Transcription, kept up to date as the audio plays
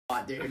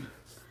Dude.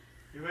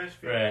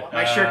 Right,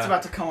 My shirt's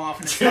about to come off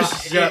and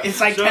it's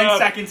like 10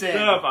 seconds in.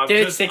 I'm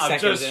Dude, just, 6 I'm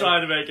seconds just in.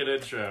 trying to make an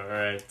intro,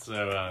 alright?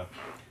 So,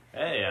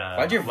 hey,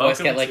 Why'd your voice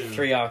get welcome like to-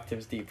 3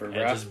 octaves deeper,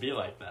 bro? It just be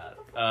like that.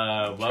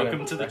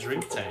 Welcome to the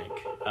Drink Tank.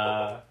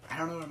 I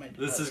don't know what I'm doing.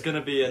 This is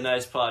gonna be a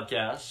nice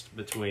podcast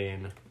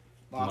between...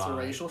 Lots of mine.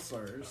 racial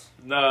slurs.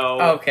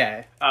 No.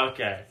 Okay,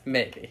 Okay.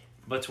 maybe.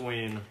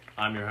 Between,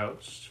 I'm your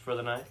host for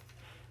the night,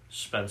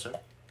 Spencer.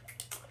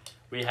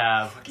 We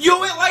have...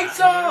 Yo, it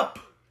lights up!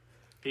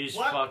 He's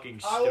What? fucking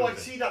stupid. Oh, I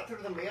see that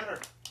through the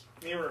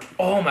mirror.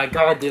 Oh my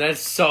god, dude,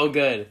 that's so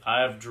good. I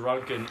have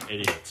drunken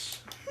idiots.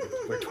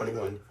 We're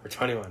 21. We're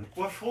 21.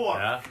 What for?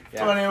 Yeah?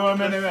 Yeah. 21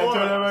 minutes, I told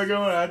him we're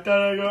going. I thought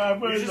I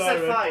go. You just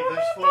said 5.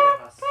 There's 4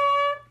 of us.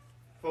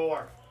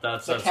 4.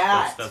 That's The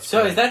cat. That's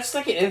So great. is that just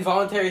like an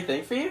involuntary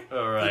thing for you?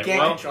 Alright, You can't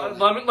well,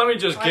 control it. let me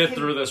just I get can-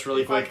 through this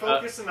really if quick. I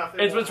focus enough,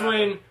 it It's won't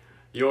between happen.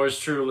 yours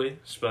truly,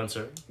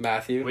 Spencer.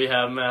 Matthew? We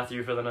have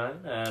Matthew for the night,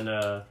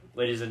 and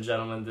ladies and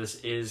gentlemen, this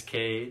is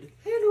Cade.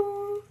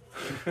 Hello.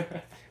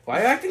 Why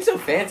are you acting so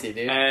fancy,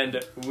 dude? And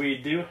we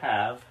do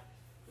have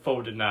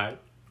for tonight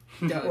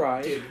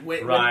Right. Dude,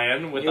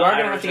 Ryan with You the are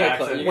gonna have Irish to get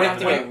accent. close. You're gonna have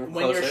to get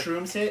when your closer.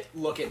 shrooms hit,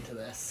 look into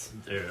this.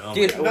 Dude, oh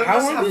Dude, my None how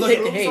of us long have does the it take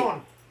to rooms hate?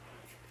 on.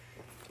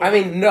 I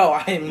mean, no,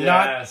 I am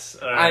not. Yes,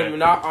 alright. I'm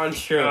not on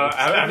shrooms.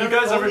 Have you I've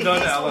guys never ever done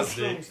only had LSD?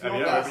 some shrooms, Have no.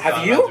 you ever Have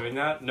thought you? about doing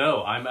that?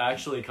 No, I'm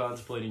actually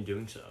contemplating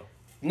doing so.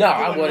 No,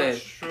 I'm I not wouldn't.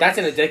 sure. That's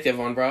an addictive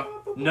one, bro.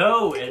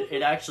 No,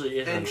 it actually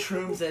And isn't.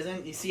 shrooms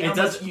isn't. You see It how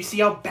doesn't- much, you see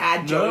how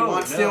bad Joey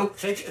wants to.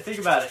 Think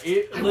about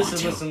it. I want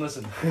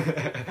Listen.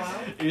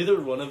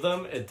 Either one of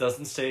them, it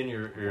doesn't stay in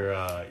your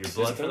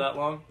blood for that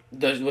long.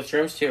 With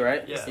shrooms too,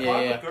 right? Yeah. Yeah,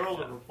 I'm yeah. a girl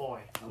or a boy.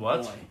 Oh,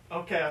 What? boy.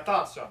 Okay, I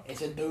thought so.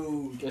 It's a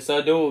dude. Yes,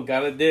 I do.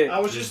 Got a dick. I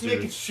was Just just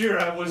making dude. sure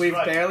I was We've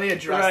right. barely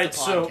addressed Right, the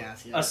so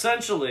podcast yet.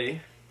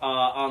 essentially,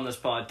 on this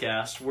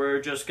podcast, we're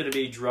just gonna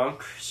be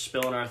drunk,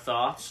 spilling our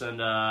thoughts,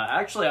 and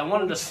actually, I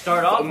wanted to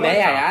start off. May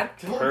with, I add?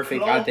 Don't Perfect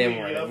blow goddamn me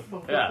wording.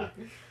 up. Yeah.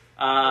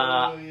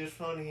 Oh, you're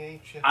funny,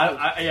 ain't you?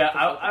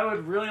 I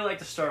would really like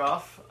to start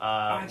off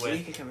Actually, you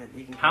with can come in.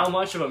 You can how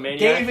much of a maniac.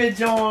 David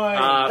joined.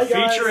 Hey,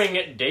 guys.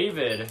 Featuring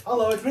David.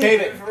 Hello, it's me.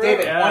 David,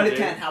 Yeah, 1 to dude.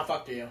 10, how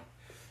fucked are you?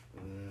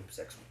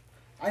 6.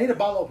 I need a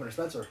bottle opener,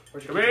 Spencer.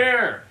 Where's your Come key?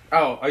 here.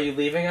 Oh, are you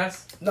leaving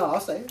us? No, I'll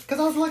stay. Because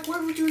I was like, why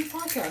are we doing this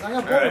podcast? I got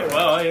All bored right. of it.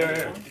 Well,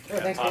 here. Hey,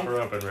 thanks, Pop man.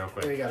 her open real There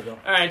quick. you gotta go.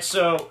 All right,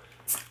 so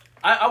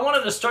I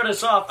wanted to start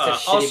us off. It's a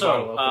shitty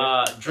Also,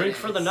 bottle drink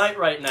for the night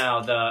right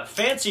now. The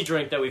fancy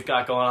drink that we've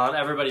got going on.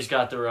 Everybody's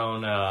got their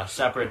own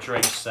separate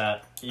drinks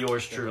that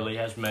yours truly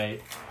has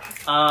made.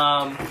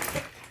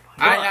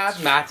 I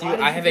have Matthew. Why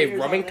did I you have put a yours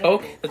rum on and there?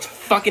 coke that's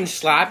fucking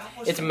slap.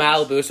 It's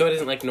Malibu, so it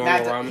isn't like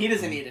normal rum. He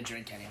doesn't need a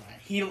drink anyway.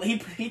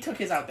 He took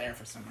his out there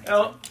for some reason.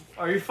 Oh,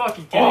 are you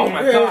fucking kidding Oh me?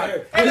 my Here, god.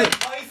 here, Hey, here. I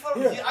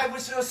thought I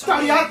was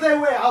Stop you out there,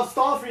 wait. I'll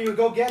stall for you.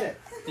 Go get it.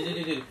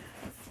 Dude.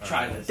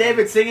 Try this.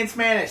 David, sing in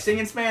Spanish. Sing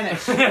in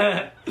Spanish.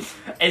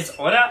 Es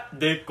hora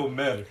de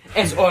comer.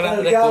 Es hora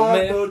El de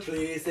comer. gato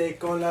triste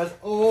con las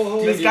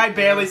ojos. This guy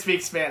barely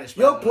speaks Spanish.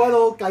 by Yo the way.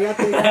 puedo,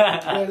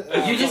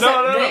 cállate. You just No, said,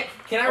 no, no. Nick,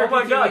 can I Oh repeat my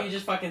to you God. what you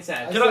just fucking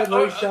said? I Can I? said,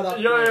 no, shut up.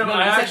 Yo, No, I you said,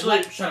 actually.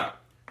 "Let- shut up."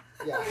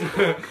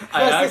 Yeah.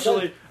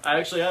 I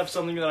actually have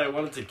something that I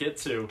wanted to get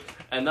to,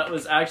 and that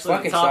was actually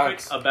Fucking the topic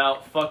sucks.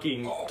 about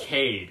fucking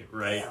Cade,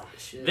 right?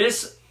 Shit.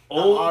 This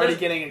old, already this,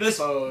 getting this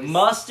exposed.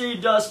 musty,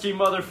 dusty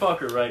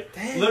motherfucker, right?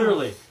 Damn.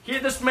 Literally,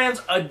 this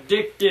man's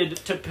addicted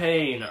to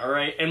pain. All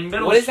right, in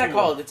middle What is that school,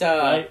 called? It's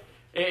right?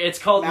 It's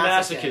called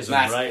Masochism.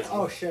 masochism, right?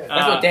 Oh, shit.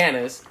 That's what Dan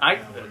is.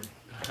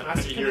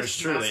 Yours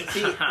truly.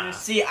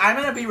 See, I'm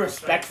gonna be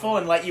respectful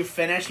and let you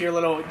finish your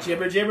little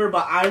jibber,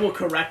 but I will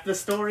correct the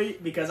story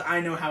because I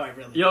know how it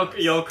really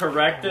is. You'll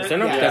correct it. Is there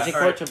no Yeah. Desi Alright.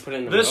 court to put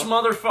in the This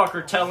middle?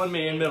 motherfucker telling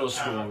me in middle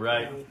school,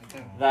 right,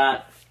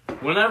 that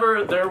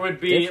whenever there would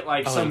be This-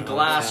 like oh, some no,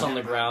 glass yeah. on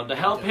the ground to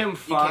help him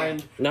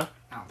find No.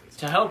 I don't think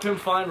so. to help him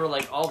find where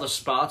like all the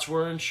spots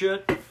were and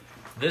shit,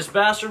 this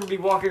bastard would be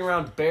walking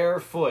around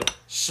barefoot,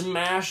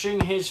 smashing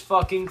his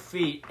fucking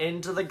feet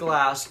into the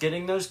glass,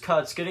 getting those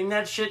cuts, getting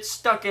that shit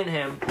stuck in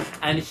him,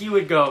 and he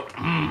would go,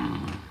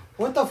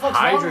 What the fuck's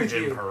wrong with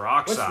hydrogen you?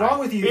 peroxide. What's wrong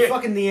with you, Here-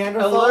 fucking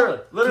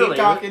Neanderthal? Literally. Keep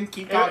talking,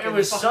 keep It talking.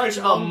 was Fucking such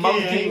a monkey.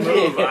 monkey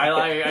move.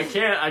 I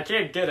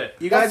can't get it.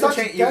 You guys That's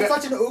are such, cha- you that's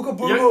gu- such an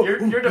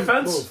ooga Your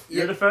defense? move.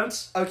 Your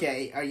defense?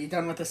 Okay, are you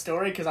done with the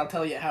story? Because I'll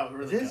tell you how it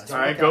really This goes. All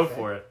right, go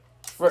for it.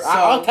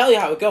 I'll tell you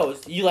how it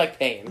goes. You like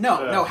pain.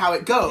 No, how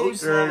it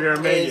goes You're a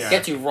maniac.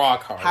 Gets you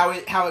rock hard.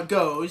 how it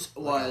goes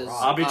was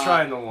I'll be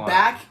trying the one.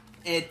 back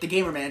at the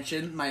gamer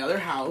mansion, my other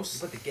house.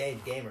 Put the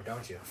gamer,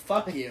 don't you?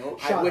 Fuck you,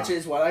 Shut which up.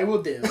 is what I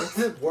will do.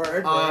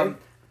 Word, word.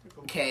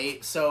 Okay,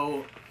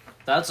 so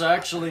That's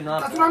actually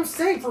not. That's what I'm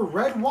saying. For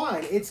red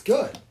wine, it's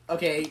good.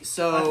 okay, I've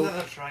so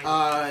never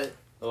tried it.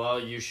 Well,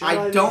 you should.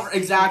 I don't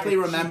exactly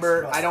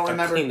remember. I don't Or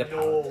remember. clean the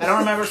No. I don't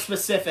remember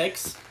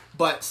specifics,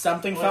 but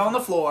something fell on the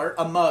floor.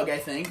 A mug, I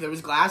think. There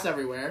was glass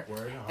everywhere,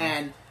 Word,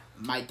 and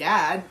my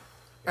dad,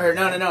 or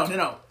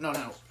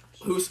no.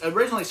 Who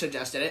originally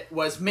suggested it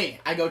was me.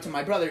 I go to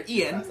my brother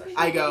Ian.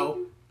 I go,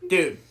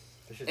 dude,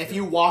 If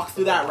you walk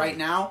through that right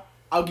now,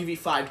 I'll give you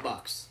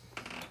 $5.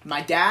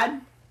 My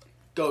dad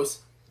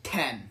goes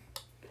 10.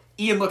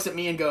 Ian looks at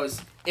me and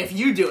goes, if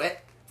you do it,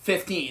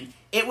 15.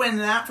 It went in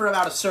that for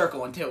about a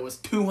circle until it was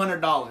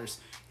 $200.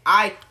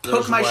 I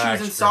took my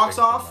shoes and socks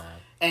off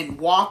and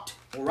walked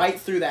right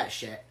through that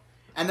shit.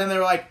 And then they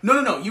were like,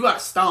 no, you gotta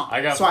stomp.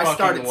 I got so fucking I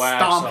started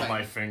wax stomping. on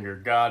my finger.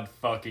 God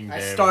fucking damn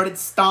I it. started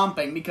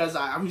stomping because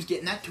I was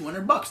getting that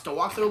 $200 to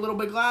walk through a little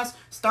bit of glass,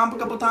 stomp a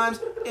couple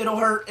times, it'll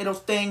hurt, it'll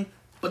sting,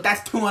 but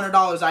that's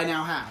 $200 I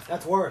now have.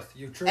 That's worth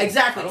you. True.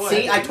 Exactly. How do I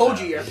See, do I told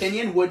that? you your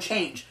opinion would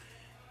change.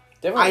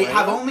 Definitely. I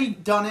have only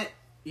done it.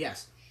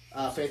 Yes.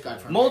 Faith God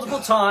for me.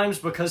 Multiple times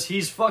because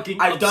he's fucking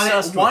I've done it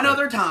obsessed one with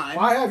other time.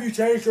 Why have you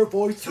changed your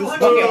voice?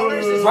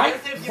 $200 is Right,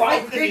 worth it if you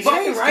right, fucking right,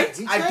 fucking right.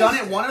 stick. I've done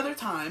it one other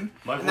time,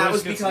 My and that voice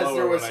was gets because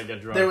lower when I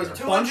get there was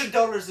drunker. bunch.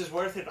 $200 is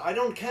worth it. I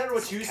don't care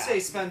what you say,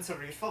 Spencer.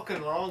 You're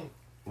fucking wrong.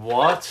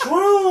 What?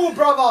 True,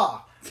 brother.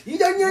 You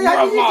don't know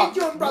how to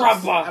use it, brother.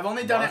 I've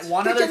only done it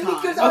one other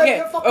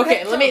time.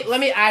 Okay, let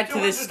me add to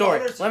this story.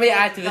 Let me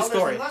add to this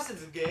story. Unless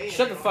it's a game.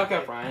 Shut the fuck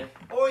up, Ryan.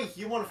 Oi,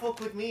 you want to fuck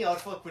with me? I'll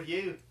fuck with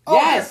you.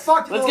 Yes,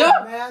 fuck let's you,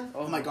 go. man.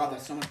 Oh my god,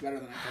 that's so much better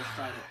than I first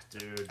tried it.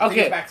 Dude.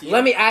 Okay, back to you.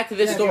 let me add to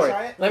this Yeah, you story.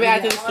 try it? Let me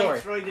add to this I story.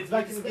 tried it.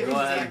 Back You to can give me Go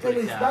ahead.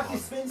 the- back to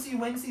Spency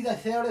Wency, the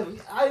third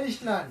of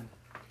Irishland.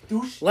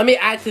 Douche. Let me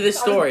add to this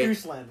story.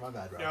 Doucheland, my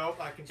bad, bro. No,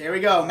 I can. Here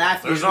we go,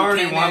 Matthew. There's who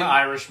already came one in.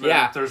 Irishman.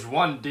 Yeah. There's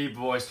one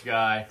deep-voiced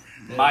guy.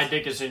 My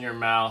dick is in your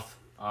mouth.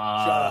 Dude,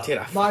 I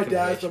My fucking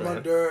dad's hate from you, man.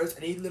 Honduras,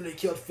 and he literally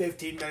killed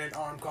 15 men in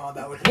armed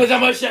combat with With a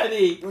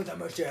machete. with a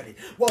machete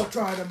while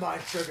trying to mine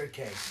sugar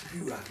cane.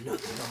 You have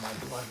nothing on my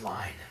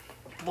bloodline.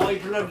 My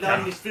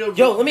bloodline is filled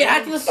Yo, with let me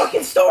add to this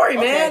fucking story,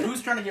 Okay, man.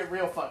 who's trying to get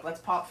real fucked? Let's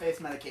pop face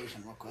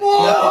medication real quick.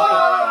 Let's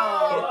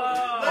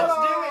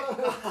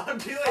do it. I'm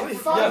doing I'll be it.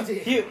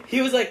 fine.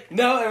 He was like,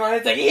 no, and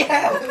Ryan's like,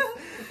 yeah.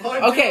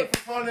 I'm Okay. doing it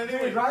for fun anyway.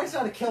 Dude, Ryan's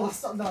trying to kill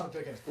us. No, I'm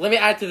picking. Let me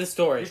add to this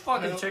story. These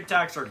fucking Tic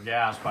Tacs are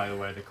gas, by the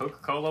way. The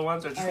Coca-Cola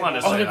ones. I just Hey,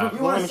 wanted to oh, say they're that. You want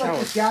to Roman suck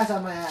Challenge. this gas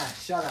on my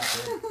ass? Shut up,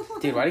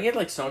 dude. Dude, why do you get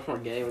like so much more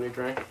gay when you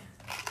drink?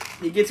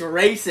 He gets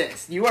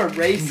racist. You are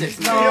racist.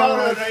 You man.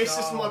 are a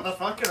racist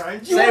motherfucker,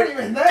 aren't You you? weren't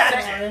even there,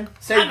 Ryan.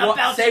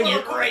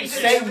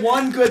 Say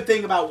one good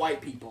thing about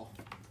white people.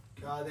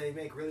 They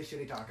make really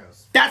shitty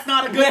tacos. That's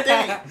not a good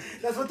thing.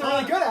 That's what they're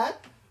really good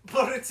at.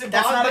 But it's a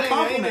That's bad not a thing,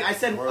 compliment. ain't I it?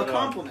 said Word a up.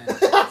 compliment. Did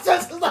Did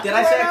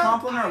I say a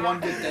compliment or one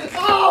good thing?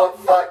 Oh,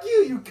 fuck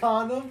you, you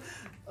condom.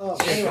 Oh,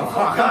 anyway,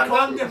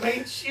 I'm the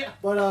main shit.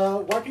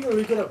 but white people are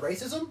really good at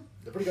racism.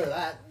 They're pretty good at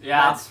that.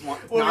 Yeah. That's one,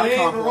 Well, not we a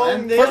ain't wrong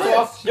compliment. there. First of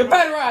all, you're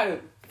better at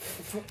it.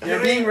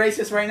 You're being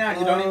racist right now.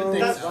 You don't even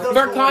think That's so.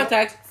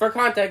 the- For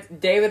context,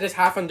 David is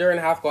half Honduran,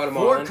 half For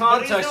Guatemalan.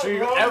 context, are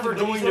you Wrong, ever but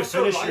going he's to also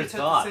finish right your at the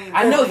thought? same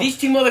I know time. these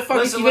two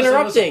motherfuckers keep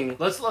interrupting.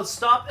 Let's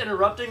stop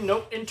interrupting.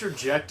 No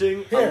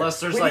interjecting Here, unless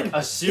there's we like can-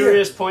 a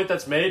serious point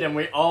that's made, and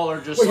we all are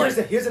just Wait,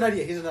 like. here's an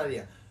idea. Here's an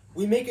idea.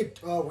 We make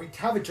it. We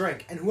have a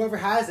drink, and whoever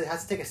has it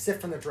has to take a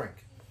sip from the drink,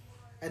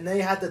 and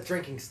they had the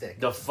drinking stick.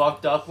 The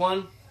fucked up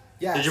one?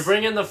 Yes. Did you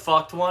bring in the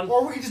fucked one?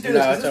 Or we can just do No,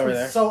 this. 'cause it's this over one's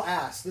there. so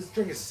ass. This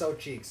drink is so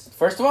cheeks.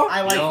 First of all,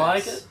 I You like don't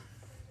like this. it?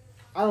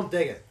 I don't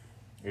dig it.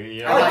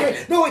 You I know, like Kate-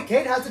 it. No, wait,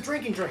 Kate has the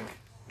drinking drink.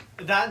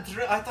 I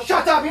thought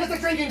Shut up! He has the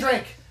drinking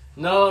drink.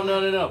 no.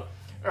 All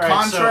right,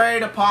 Contrary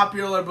to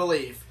popular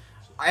belief,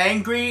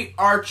 Angry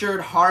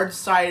Orchard hard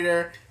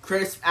cider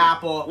crisp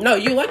apple no,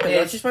 you like them,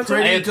 don't is you, Spencer?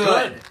 pretty It's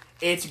good. good.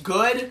 It's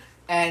good,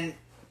 and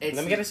it's.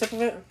 Let me get a sip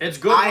of it. so it's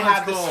good. I when have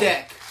it's the cold.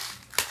 stick.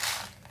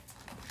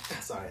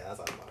 Sorry, that's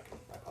not vodka.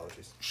 My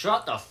apologies.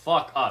 Shut the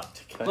fuck up.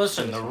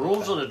 Listen, the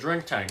rules of the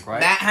drink tank, right?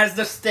 Matt has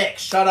the stick.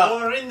 Shut up.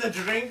 Or in the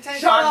drink tank.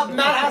 Shut up!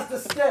 Matt has the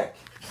stick.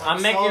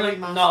 I'm making sorry, it.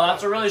 Matt. No,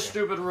 that's a really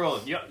stupid rule.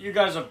 You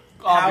guys have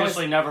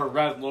obviously never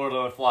read Lord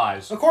of the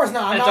Flies. Of course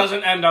not. I'm It not-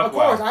 doesn't end up Of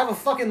course, well. I have a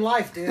fucking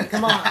life, dude.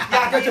 Come on.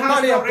 Yeah, Get he your has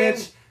money the up, ring.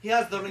 bitch. He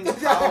has the ring of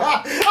Oh,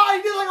 power.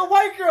 you did like a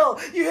white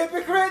girl. You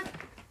hypocrite.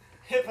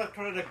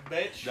 Hypocritic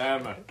bitch.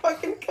 Damn it.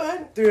 Fucking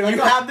cunt. Dude,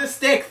 You have the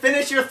stick.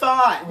 Finish your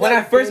thought. When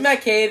I first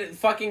met Cade,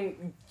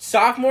 fucking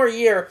sophomore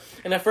year,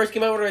 and I first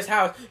came over to his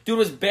house, dude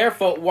was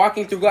barefoot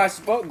walking through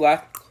boat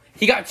glass.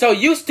 He got so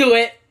used to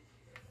it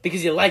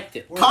because he liked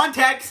it.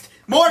 Context.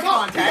 More No, you have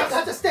context. to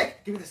have the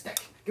stick. Give me the stick.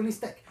 Give me the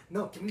stick.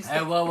 No, give me the stick.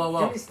 Hey, whoa.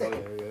 Give me the stick.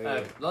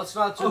 Hey, let's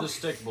not do the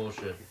stick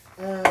bullshit.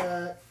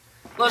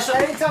 Listen,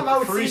 anytime I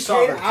would free see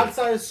Kate sovereignty.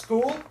 outside of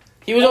school,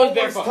 He was always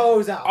barefoot.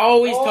 toes out.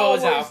 Always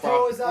toes out,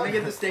 bro. Toes I out. want to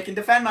get the stick and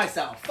defend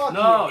myself. Fuck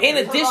No. you. In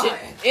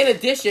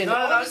addition, No.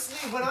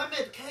 Honestly, when I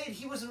met Kate,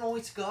 he was a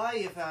nice guy,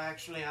 if I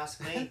actually ask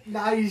me.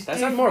 Nah, he's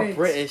that's not more different.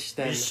 British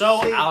than. He's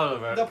so See, out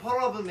of it. The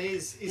problem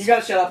is You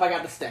gotta shut up. I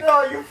got the stick.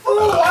 No, you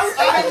fool!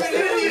 I'm an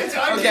idiot.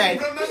 I Okay.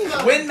 didn't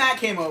remember. When Matt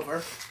came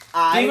over, Do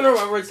you even I.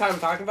 remember which time I'm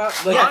talking about?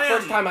 Like Yeah. the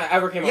first time I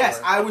ever came Yes,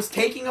 over. I was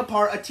taking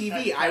apart a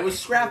TV. I was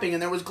scrapping,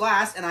 and there was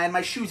glass, and I had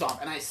my shoes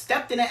off, and I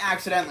stepped in it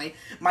accidentally.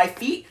 My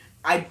feet,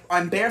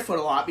 I'm barefoot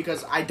a lot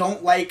because I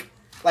don't like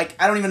I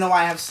don't even know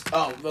why I have.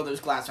 Oh, well, there's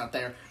glass out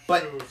there,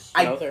 but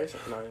No, there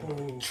isn't.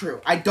 No.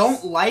 true. I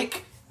don't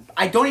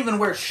even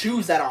wear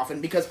shoes that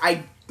often because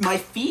my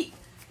feet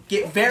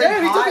get very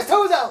Damn, he took his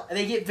hot. toes out. And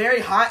they get very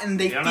hot, and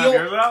they You don't have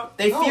yours feel out?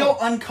 No. feel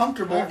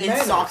uncomfortable I have in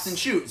manners. socks and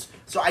shoes.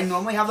 So I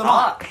normally have them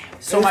Hot. on.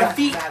 So It is my that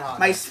feet, hot.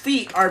 my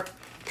feet are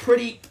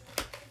pretty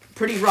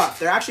rough.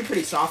 They're actually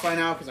pretty soft right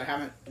now because I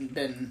haven't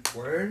been.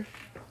 Word.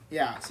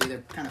 Yeah, see,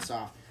 they're kind of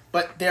soft,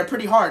 but they're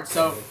pretty hard.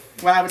 So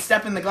when I would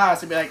step in the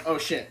glass, I'd be like, "Oh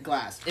shit,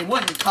 glass!" It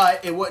wouldn't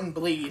cut, it wouldn't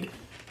bleed.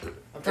 I'm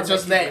It's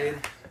just there.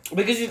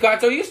 Because you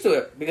got so used to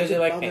it. Because you're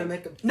like, I'm gonna hey,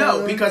 make a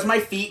No, because my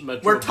feet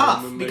Metro were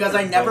tough Boomin, because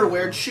Metro I never Boomin.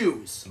 wear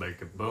shoes.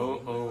 Make it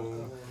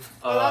boom.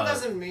 Well, that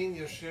doesn't mean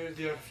your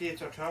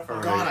feet are tougher.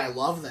 Alright. God, I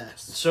love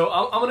this. So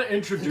I'm gonna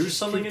introduce Just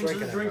something keep into the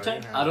drinking drink it,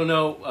 tank. right? I don't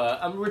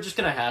know. We're just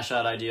gonna hash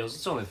out ideas.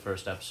 It's only the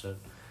first episode.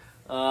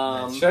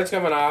 shirt's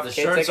coming off. The Kate's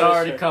shirt's taking his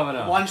already shirt. coming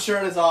up. One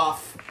shirt is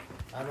off.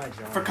 I might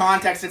join. For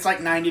context, it's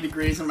like 90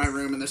 degrees in my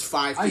room and there's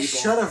 5 people. I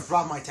should have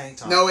brought my tank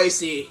top. No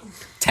AC.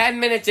 10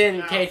 minutes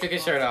in, Kate took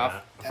his shirt off.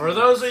 For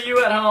those of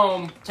you at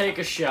home, take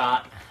a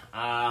shot.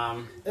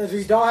 If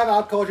you don't have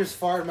alcohol, just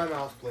fart in my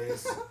mouth,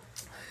 please.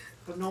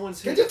 But no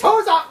one's Get here. your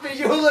toes off me,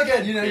 you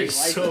hooligan! You know You're you like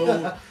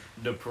so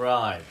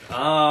deprived.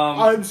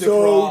 I'm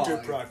so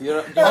deprived. deprived.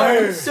 You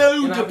I'm so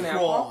You don't have an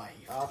apple?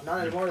 deprived.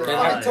 Not anymore. Then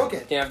I have- took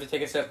it. You have to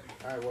take a sip.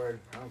 Alright, word.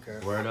 I don't care.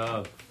 Word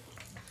up.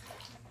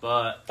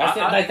 But That's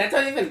it. Like, that's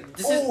not even.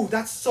 This is. Oh,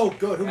 that's so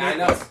good. Who I made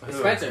know. this? Who,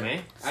 Spencer.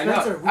 me? I know.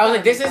 Spencer, we I was like,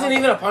 got this it. isn't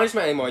even a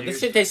punishment anymore. You-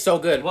 This shit tastes so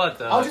good. What?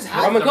 The, I'll just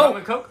have Rum and it. Coke. Rum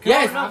and Coke?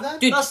 Yes. No, no, that?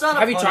 Dude, that's not a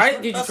have you tried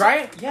it? punishment. Did you That's try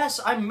not- it? Yes,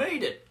 I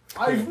made it.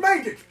 I've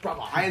made it,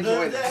 brother. I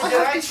enjoy Did this.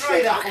 I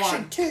try that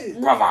one? too.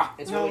 Brother.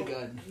 It's No. really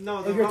good. No,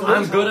 If you're the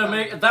I'm rum. good at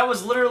making. That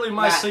was literally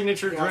my Matt,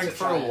 signature you have drink to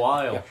for try a it.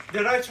 while.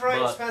 Did I try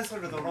But- it, Spencer,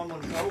 to the rum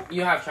and coke?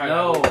 You have tried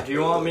No, it. do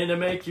you want me to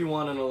make you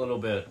one in a little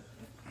bit?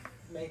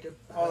 Make it.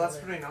 Oh, that's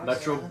pretty nice.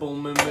 Metro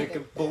boom and make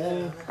it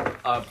boom.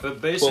 But Boom,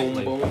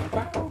 basically, boom.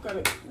 Bow, got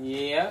it.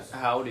 Yeah.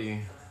 howdy.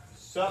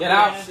 Sup, Get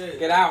out. man?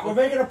 Get We're out.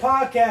 making a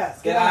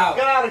podcast. Get out.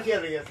 Get out of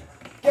here, you.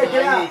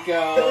 Get out. Get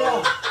Nico.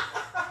 out.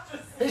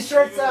 His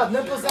shirt's out,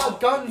 nipples out,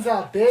 guns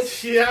out,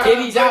 bitch. Yeah.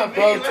 Titties out,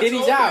 bro. Let's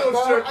Titties all out.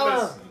 go Uh,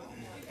 shirtless.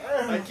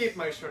 I keep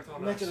my shirt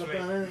on. Make it Actually.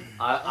 a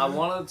I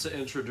wanted to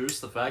introduce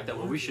the fact that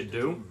what we should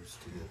do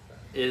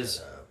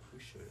is.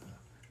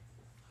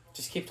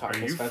 Just keep Are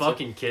talking, you Spencer.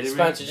 fucking kidding me?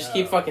 Spencer, just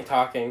keep fucking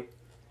talking.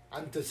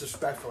 I'm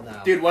disrespectful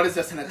now. Dude, what is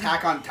this? An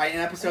Attack on Titan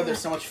episode? There's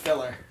so much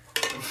filler.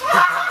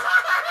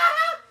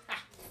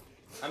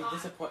 I'm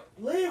disappointed.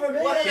 Leave him,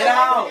 What? Get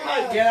out!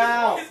 Get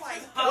out!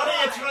 What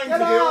are you trying Get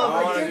to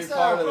out! do? My dick's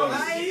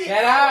out.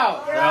 Get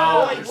out.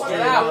 No, Get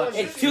out.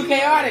 It's too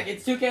chaotic.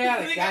 It's too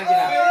chaotic. Gotta get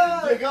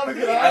out. You gotta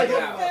get Gotta out.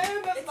 get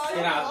out.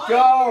 Get out.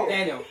 Go!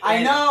 Daniel.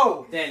 I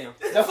know! Daniel.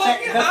 The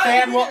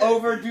fan will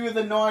overdo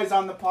the noise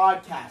on the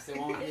podcast. They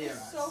won't hear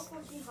It's so us.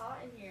 fucking hot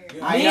in here.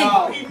 I Me?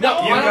 know. No, You you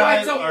wanna know why guys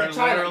it's so are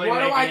China, literally you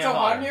wanna know why making it's so it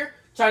hot in hotter. here?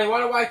 China, you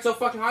wanna know why it's so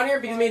fucking hot in here?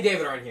 Because me and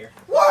David aren't here.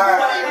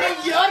 What do you mean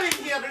you're in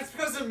here? It's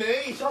because of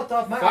me. Shut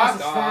up, my Fuck ass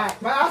is off.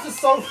 fat. My ass is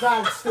so fat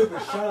and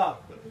stupid. Shut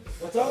up.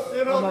 What's up?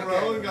 You're I'm not okay.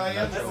 wrong, guy.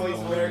 That's the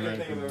least American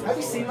thing I've ever Have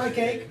you seen my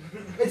cake?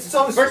 It's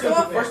so First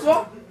stupid. of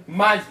all,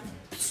 mine's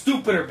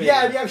stupider, baby.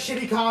 Yeah, you have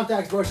shitty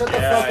contacts, bro. Shut the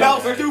Yeah, fuck yeah. up.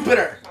 Spell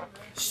stupider.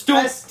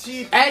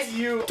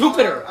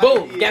 Stupider.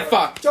 Boom. Get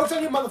fucked. Jokes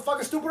on you,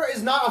 motherfucker. Stupider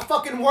is not a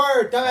fucking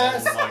word,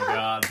 dumbass. Oh my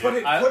god, dude. But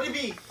it could it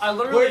be? I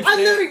literally. I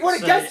literally can't want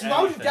to say guess you.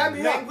 Why would you anything. dab me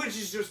up? Language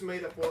is just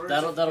made up words.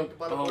 That'll- But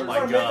oh words my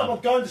are Make up God.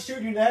 a gun to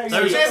shoot you in the head.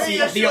 There's- See,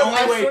 Yes, the yes, only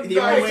yes, way yes, the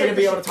only way to yes.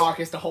 be able to talk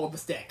is to hold the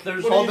stick.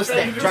 There's Hold the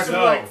stick. Trust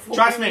me.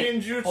 Trust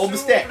me. Hold the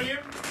stick.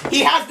 He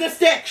has the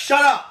stick.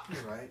 Shut up.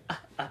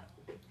 Right.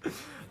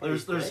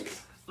 There's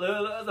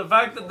the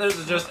fact that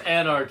there's just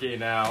anarchy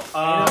now.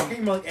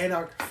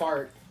 Anarch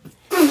fart.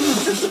 He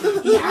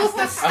has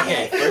the stick.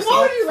 Okay, first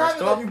Why of are you all,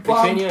 laughing at you, between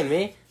bum? you and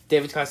me,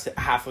 David cost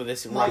half of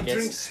this My ruckus.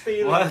 drink's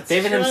failing. What?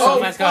 David Oh,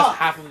 himself has cost fuck.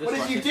 half of this What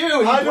did you ruckus. do? He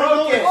I don't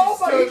know. broke it. Oh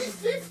my,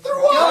 he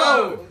threw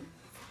up. Go.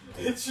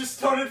 It just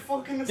started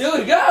fucking.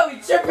 Dude, go!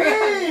 You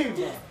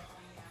tripping!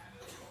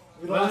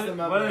 We lost the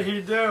What did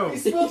he do? He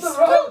spilled the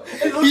road.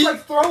 It looks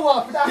like throw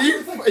up. It actually He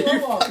looks like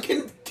throw up.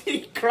 fucking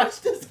he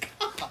crushed his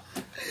cock.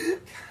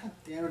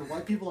 Damn it,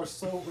 white people are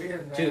so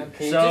weird, man. Dude,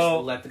 can you So-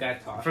 just let the guy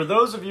talk? For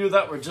those of you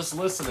that were just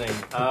listening,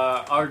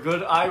 our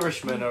good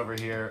Irishman over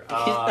here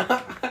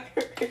Yes,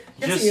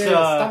 just he is.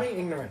 Stop being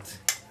ignorant.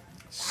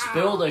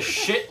 spilled a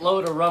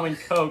shitload of rum and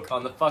coke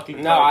on the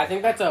fucking. No, I coke.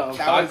 think that's a That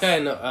vodka was-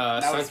 and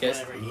That was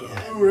Sunkist. whatever he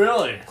had.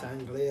 Really?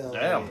 Sangria.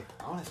 Damn.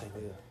 I want to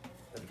sangria.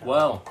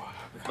 Well,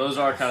 those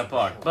are kind of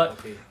fucked. But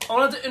I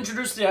wanted to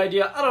introduce the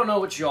idea. I don't know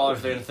what y'all are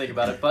going to think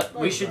about it, but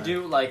we should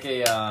do like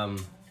a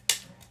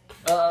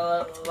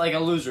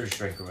loser's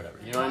drink or whatever.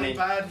 You know what I mean?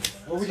 Bad.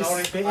 Well, we just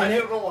Sorry. spit in I it.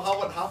 don't know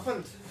how it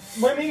happened.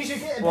 Maybe you should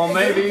get. Well,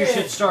 maybe you get-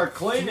 should start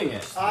cleaning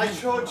it. I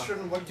shouldn't.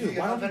 What do Dude, you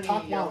why have don't you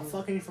talk any? while I'm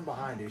fucking you from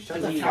behind, dude?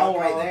 Shut the Dude, towel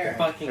right right there.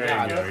 Fucking There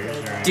god. you go.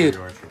 Here's your Dude.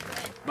 George.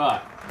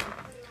 But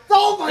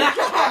Oh my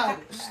god!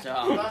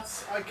 stop.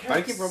 That's I can't.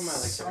 Why keep rubbing my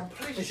leg? I'm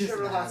pretty It's just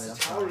sure an that's habit, a I'm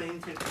towel sorry.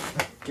 ain't it?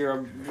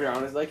 You're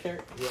on his leg here?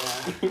 Yeah.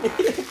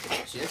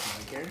 Shit, I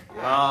don't care.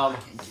 Um,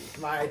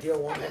 My ideal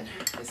woman.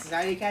 This is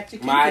how you catch a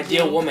My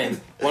ideal woman.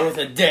 One with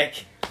a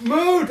dick.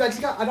 Mood. I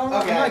don't know.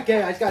 Okay. I'm not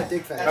gay. I just got a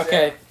dick fetish. That's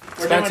Okay.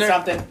 We're Spencer? doing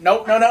something.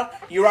 Nope, no.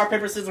 You rock,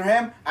 paper, scissors,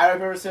 him. I rock,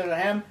 paper, scissors,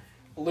 him.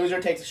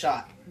 Loser takes a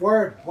shot.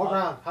 Word. What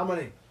round? How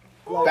many?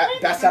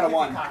 Best out of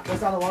one.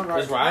 Just out of one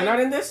round. Is Ryan not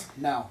in this?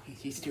 No,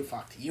 he's too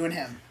fucked. You and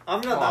him. I'm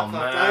not Oh, that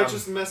fucked. man. I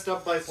just messed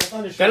up by.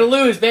 Gonna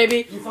lose,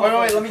 baby. Wait,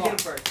 let me get him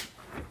first.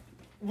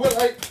 Well,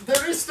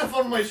 there is stuff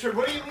on my shirt.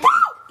 What do you mean?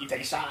 You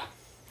take a shot.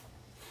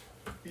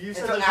 You It's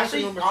said there's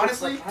actually, nothing on my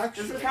honestly, shirt.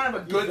 this is kind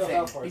of a good You thing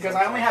go first. because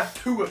I only have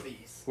 2 of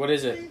these. What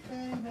is it?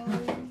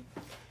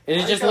 It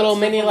I is just got little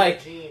stuff mini on my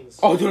like. jeans.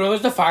 Oh, dude, are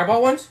those the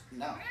Fireball ones?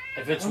 No.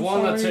 If it's I'm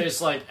one that sorry.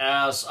 tastes like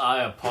ass,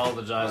 I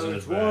apologize in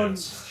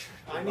advance.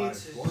 I need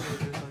to use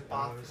my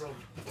bathroom.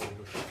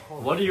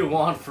 What do you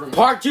want from me?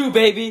 Part 2,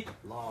 baby.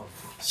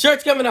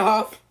 Shirt's coming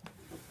off.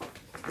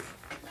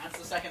 That's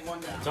the second one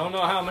down. Don't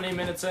know how many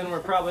minutes in. We're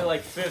probably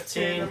like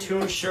 15.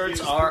 2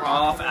 shirts are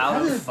off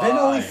out Has of it been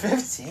only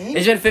 5. 15?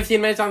 It's been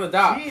 15 minutes on the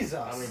dot. Let me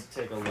Jesus.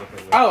 take a look at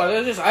this. Oh, are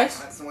those just ice?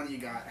 That's the one you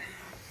got.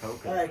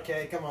 Okay. Alright,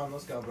 Kay, come on,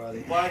 let's go, brother.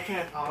 Why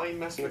can't I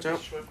mess with Watch out.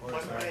 this with my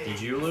Did brain?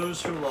 you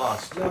lose? Who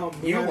lost? No,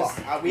 You guys- lost.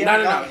 We No,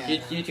 haven't no, gone no.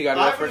 yet. You two gotta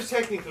I go was first.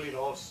 technically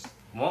lost.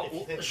 What? If you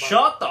think about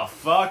Shut the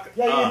fuck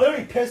Yeah, you up.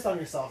 literally pissed on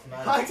yourself,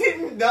 man. I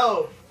didn't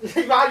know.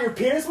 Wow, your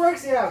penis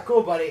works? Yeah,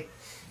 cool, buddy.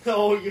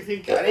 Oh, you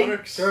think Ready? it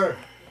works? Sure.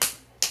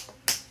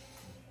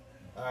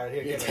 Alright,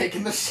 here, You're give it.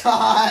 taking the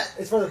shot.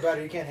 It's for the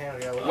better, you can't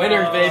handle it.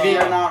 Winners, baby.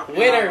 You're not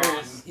Winners.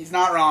 wrong. He's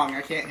not wrong.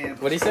 I can't handle.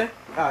 What'd he say?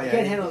 Oh You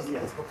can't handle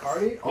this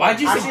Bacardi? Oh, Why'd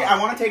you say- Actually, I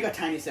want to take a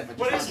tiny sip. I just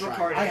What wanna is try.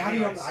 Bacardi?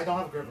 I don't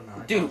have a gripper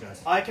now. I Dude.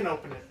 apologize. I can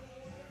open it.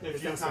 If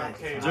It's you not can't,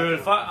 safe. okay. Dude,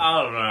 if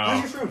I don't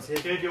How's know. your shrooms? Here.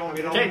 Kid, you want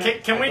me to Can, open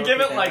it? can we I give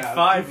don't it like think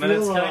 5 you feel,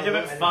 minutes? Can I give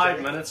it 5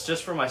 energetic? minutes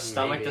just for my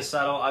stomach Maybe. to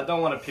settle? I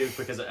don't want to puke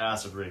because of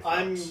acid reflux.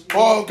 I'm.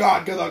 Oh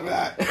God, good luck with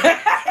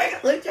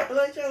that. Let me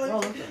No,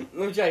 look.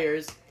 Let me try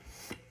yours.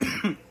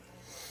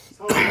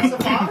 So, it's a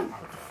fun.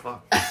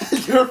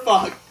 You're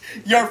fucked.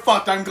 You're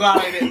fucked. I'm glad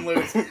I didn't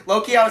lose.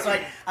 Loki, I was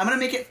like, I'm gonna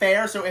make it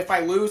fair. So if I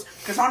lose,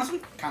 because honestly,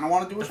 kind of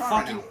want to do a shot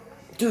right now.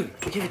 Dude,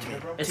 give it to me.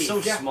 It's so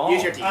Yeah, small.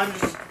 use your teeth. I'm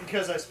just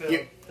because I spilled.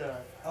 You-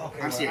 Okay,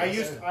 I'm well,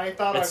 serious. I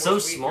thought It's I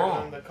was so weaker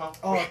small. than the cup.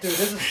 Oh, dude,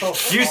 this is so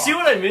Do you see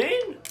what I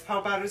mean? How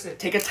bad is it?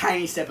 Take a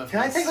tiny sip of Can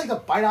I this. take like a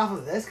bite off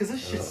of this? Because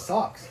this shit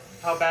sucks.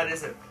 How bad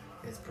is it?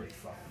 It's pretty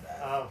fucking bad.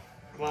 Oh,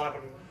 well, I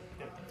wouldn't.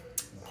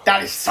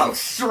 That is so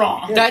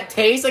strong. That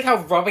tastes like how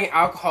rubbing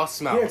alcohol Here,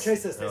 smells.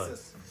 taste this, Really?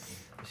 taste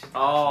this.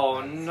 Oh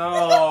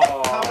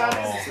no. How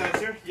bad is it,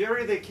 Spencer?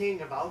 You're the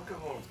king of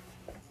alcohol.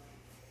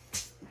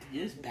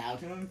 You just bow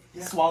to him.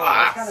 Yeah. Swallow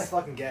It's it. kind of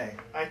fucking gay.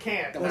 I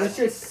can't. Well, this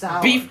shit's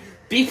sour.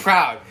 Be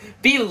proud.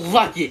 Be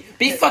lucky.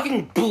 Be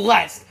fucking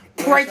blessed.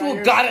 Pray to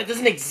a God that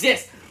doesn't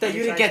exist that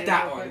you didn't get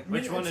that one.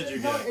 Which one did you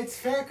No, get? it's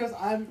fair because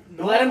I'm.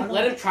 No, Let I him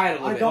don't- try it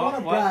a little I bit. don't want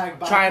to What? brag,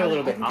 but Try I it a can-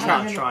 little bit. I can I'm kinda not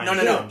handle- trying. No, no,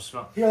 to no. do them.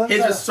 Smell. Here, let me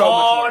His try is it. so much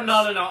Oh worse. no,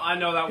 I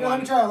know that Here, let me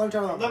one. try it. Let me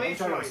try it. Let me it.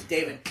 try.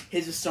 David,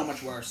 his is so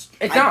much worse.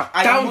 It's I- not.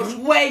 I That almost-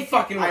 one's way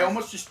fucking I worse.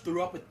 almost just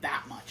threw up with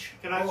that much.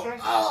 Can I try?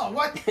 Oh,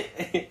 what?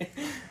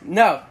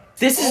 No.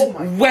 This is Oh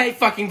my way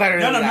fucking better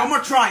No, than no, that. no more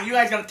trying. You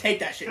guys gotta take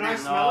that shit Can I now.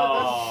 smell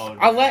it? No.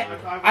 I'll let. dude.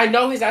 I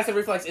know his acid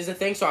reflux is a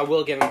thing, so I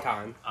will give him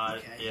time.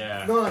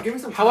 Yeah. No, give me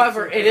some.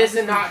 However, time, it sir.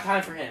 is not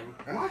time for him.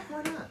 Why?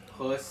 Why not?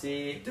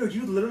 Pussy. Dude,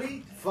 you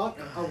literally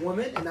fucked a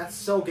woman, and that's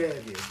so gay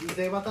of you. Do you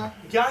think about that?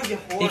 Yeah, you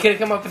He whore. could have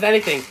come up with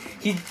anything.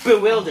 He's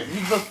bewildered.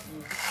 He's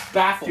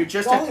baffled. Dude,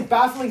 just The only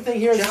baffling thing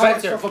here is how much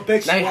Spencer, of a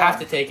bitch now you you have are.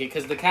 to take it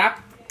because the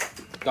cap,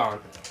 gone.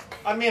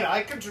 I mean,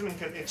 I could drink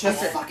it. It's I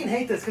Just just. fucking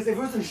hate this because if it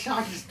was in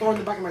shot, you just throw it in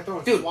the back of my throat.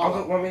 and Dude,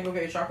 swallow. want me to go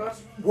get your shot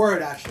glass?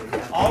 Word, actually.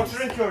 Yeah. I'll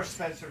drink yours,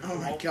 Spencer. Oh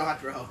my God,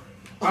 bro.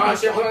 Oh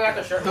shit, we got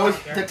the shirt.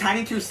 Those, the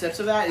tiny 2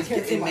 sips of that, I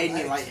can't it feel my made me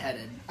legs.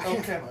 lightheaded. I can't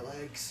Okay. feel my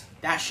legs.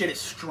 That shit is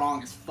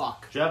strong as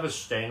fuck. Do you have a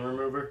stain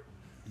remover?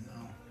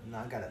 No,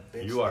 I got a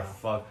bitch. You are now.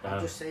 fucked I'll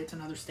up. just say it's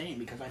another stain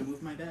because I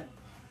moved my bed.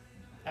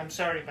 I'm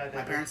sorry about My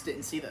that. parents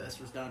didn't see that this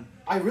was done.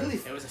 I really.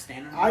 It was a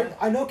stain on my I, bed.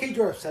 I know, Kate,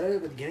 you're upset at it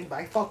at the beginning, but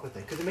I fuck with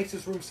it because it makes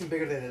this room seem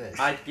bigger than it is.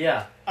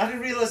 Yeah. I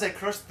didn't realize I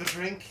crushed the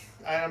drink.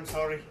 I am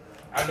sorry.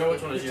 I know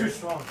which one It's is too yours.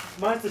 strong.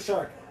 Mine's the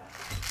shark.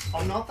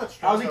 I'm not that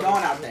strong. How's it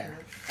going out there?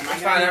 Am I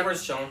It's gonna- fine,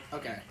 everyone's chilling.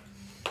 Okay.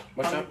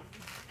 What's up?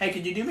 Hey,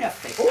 could you do me a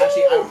favor?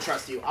 Actually, I don't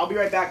trust you. I'll be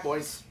right back,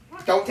 boys.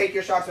 Don't take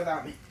your shots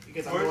without me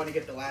because I'm Where- going to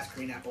get the last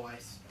green apple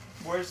ice.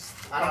 Where's?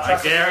 I don't I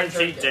trust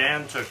guarantee you.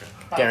 Dan took it.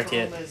 Guarantee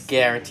it.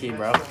 Guarantee,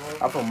 bro.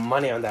 I'll put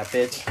money on that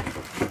bitch.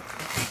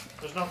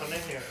 There's nothing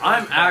in here.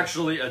 I'm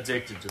actually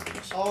addicted to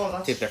these. Oh,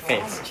 that's See if they're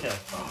strong. fakes.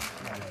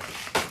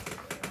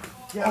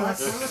 Yeah, Oh, that's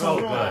They're That's so so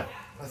good.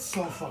 That's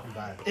so fucking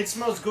bad. It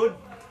smells good.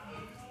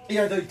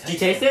 Yeah, though, Did you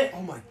taste it?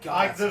 Oh my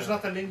god. There's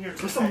nothing in here.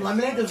 to With some taste.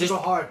 lemonade, doesn't Just- go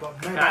hard, but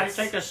man, Can I that's-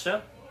 take a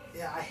sip?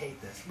 Yeah, I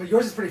hate this. But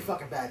yours is pretty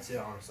fucking bad too,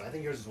 honestly. I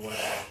think yours is worse.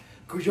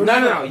 'Cause No, yours no,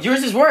 is no.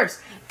 Yours is worse.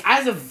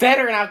 As a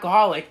veteran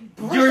alcoholic,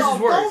 yours is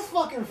worse. Don't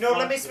fucking No, fuck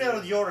let me with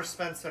smell yours,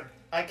 Spencer.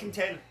 I can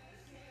tell.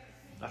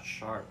 That's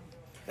sharp.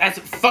 That's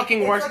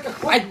fucking It's worse. like a I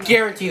fucking-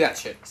 guarantee that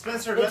shit.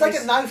 Spencer, It's let like me.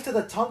 a knife to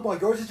the tongue, while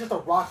yours is just a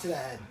rock to the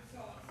head.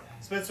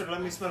 Spencer,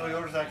 let me smell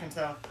yours. I can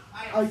tell.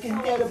 I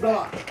can get a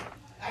block.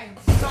 I'm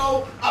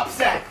so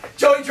upset.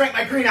 Joey drank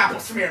my green apple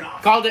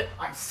Smirnoff. Called it.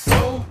 I'm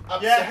so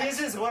upset. Yeah, his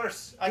is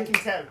worse. I can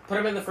tell. Put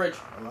him in the fridge.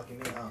 Lucky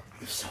me. Oh.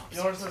 I'm so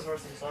Yours is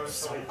worse. I'm sorry.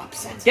 so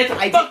upset. Get the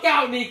I fuck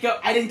out, Nico.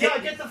 I didn't Yeah,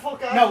 get. get the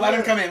fuck out. No, of let here.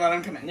 him come in. Let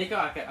him come in. Nico,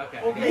 okay.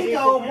 Okay.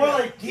 Nico, more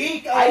like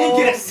Geeko. I didn't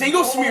get a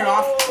single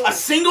Smirnoff, a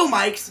single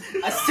Mike's,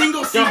 a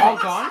single. They're all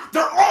Smirnoff. gone?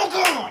 They're all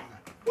gone.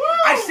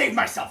 I saved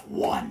myself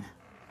one.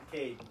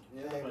 Okay.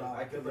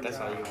 That's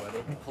how you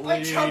would it.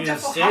 I chugged a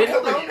full Dude,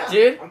 Corona.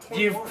 dude,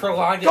 you've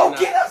prolonged it Go enough.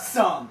 get us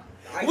some.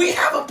 We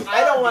have a.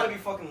 I don't want to be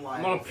fucking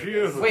lying. I'm gonna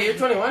puke. Wait, you're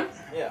 21?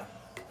 Yeah.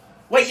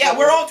 Wait, yeah,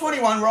 we're all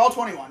 21. We're all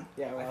 21.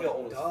 Yeah, I feel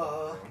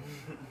old.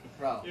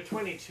 Bro, You're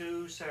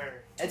 22, sir.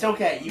 it's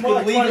okay. You More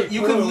can like legally,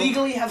 you 22. can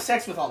legally have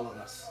sex with all of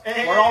us.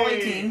 Hey. We're all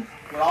 18.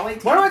 We're all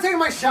 18. Why am I taking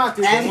my shot,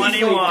 dude? And This is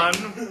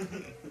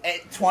 21.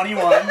 At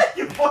 21.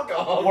 You fuck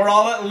off. We're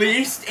all at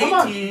least 18. Come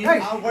on, hey,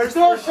 where's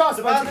throw the- our shots,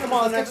 the Spencer. bathroom Come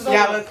on, is let's the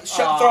get Yeah, this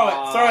but throw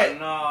it. Throw it.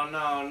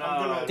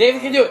 No.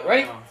 David can do it.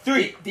 Ready?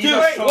 3, These 2,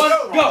 are 1,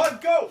 so go.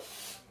 Go.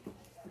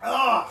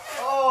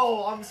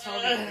 Oh, I'm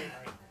sorry.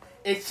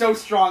 It's so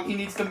strong. He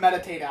needs to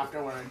meditate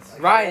afterwards.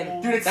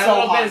 Ryan, Dude, it's that so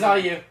little hot. bit is all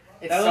you.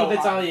 It's That so little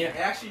bit's hot. all you.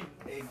 Actually,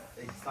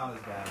 it's not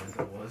as bad as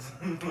it was.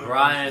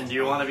 Ryan, do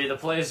you want to be the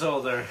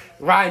placeholder?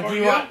 Ryan, do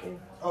you want?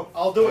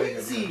 I'll do it.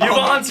 Easy. You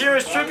volunteer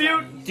as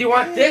tribute? Do you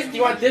want this? Do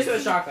you want this or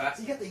the shot glass?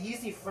 You get the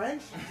easy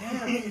French?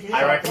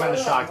 I recommend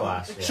the shot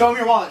glass. Show him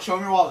your wallet. Show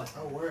him your wallet.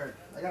 Oh, word.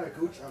 I got a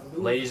gooch.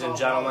 Ladies and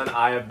gentlemen,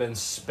 I have been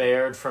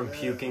spared from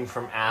puking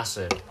from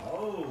acid.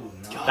 Oh,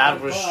 no. That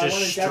was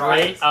just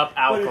straight up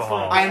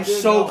alcohol. I am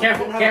so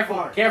Careful.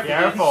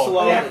 Careful.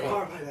 Slow.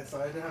 Careful.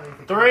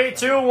 3,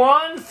 2,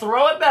 1,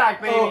 throw it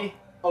back, baby.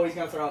 Oh, he's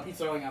gonna throw up. He's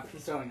throwing up.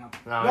 He's throwing up.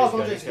 No, No, he's don't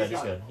good. jinx He's it, good. he's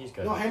He's good. He's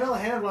good. No, handle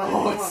it.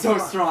 Oh, it's so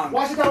strong.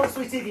 Wash it down with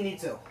sweet tea if you need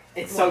to.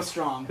 It's so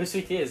strong. Whose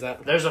sweet tea is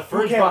that? There's a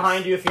fridge cares?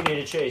 behind you if you need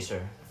a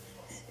chaser.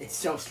 It's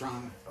so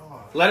strong.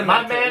 Let him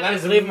My meditate. man Let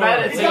is him leave him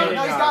alone. He's got it. meditating.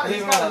 No, he's got it. Leave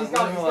He's him got it. alone. He's got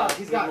it. Leave him He's got it.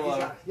 He's got it. alone. He's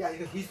got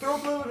it. Yeah, he's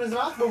throwing fluid in his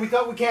mouth, but we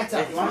thought we can't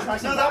tell. You wanna try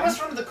some? No, that was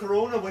from the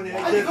Corona when it.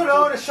 I think go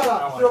down and shut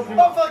up. Throw up your Don't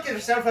mouth. fuck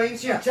yourself. I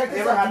ain't Yeah, shit. check this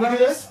ever out. had Can one you of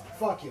do these? this?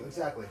 Fuck you.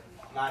 Exactly.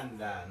 Not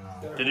that,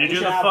 no. Did you do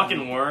should the have fucking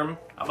them. worm?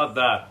 How about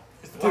that?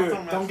 Dude,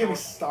 don't get me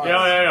started.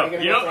 Yo.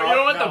 You're You gonna know, throw you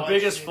know up? what No, the I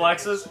biggest just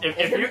flex need is? If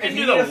If you you can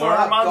need do to the throw worm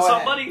up, on go ahead.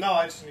 somebody, No,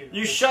 I just need.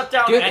 you shut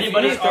down Dude, if you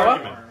anybody's need to throw up-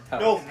 argument.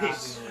 No,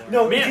 peace.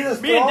 No, Me it's either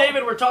and, me and throw-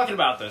 David were talking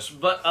about this,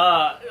 but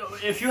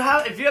if you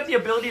have the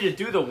ability to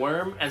do the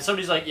worm, and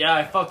somebody's like, "Yeah,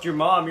 I fucked your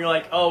mom," you're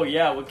like, "Oh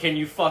yeah, well, can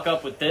you fuck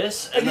up with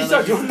this?" And you then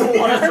start like, doing the you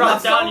worm. just drop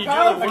That's down, so you do the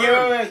powerful. worm.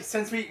 Okay, wait.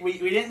 Since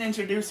we didn't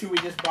introduce who we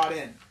just brought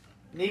in,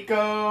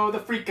 Nico the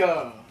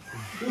Freako.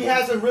 He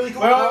has a really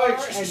cool Wait, car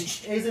wait, and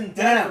shh, is in No,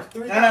 debt for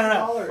no.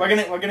 $3,000. We're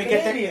gonna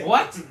get there. Canadian.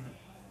 What?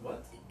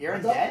 You're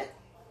in What's up? debt,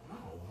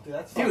 Dude,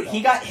 that's dude. fucked He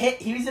up. got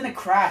hit. He was in a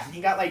crash, and he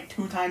got like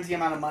 2 times the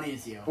amount of money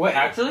as you. Wait,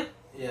 actually?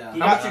 Yeah. He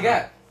How got- much you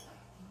get?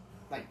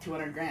 Like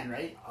 200 grand,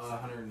 right?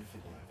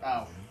 150.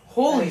 Oh,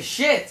 Holy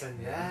shit!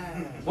 Yeah.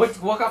 What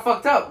got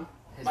fucked up?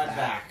 his My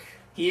back.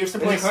 He used to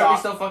Is play your heart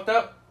soccer. still fucked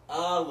up?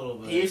 A little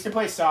bit. He used to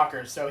play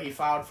soccer, so he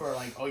filed for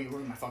like, oh, you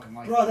ruined my fucking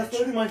life. Bro, that's bitch.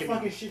 literally my Give me-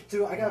 fucking shit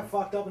too. I got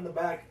fucked up in the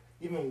back,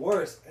 even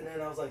worse. And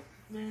then I was like,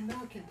 man, now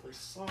I can't play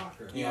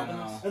soccer. Yeah,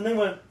 no. And then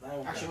went,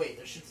 Actually, wait,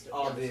 there should still.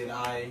 Oh, dude,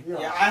 I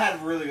Yeah. I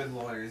had really good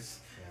lawyers,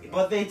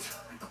 but they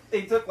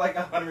took like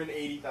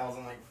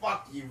 180,000. Like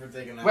fuck you for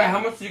taking that. Wait,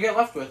 how much did you get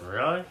left with?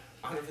 Really?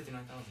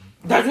 159,000.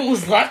 That's what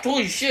was left?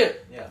 Holy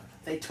shit! Yeah,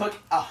 They took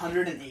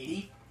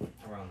 180.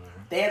 around there.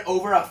 They had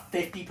over a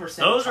 50%.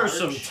 Those are charge.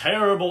 some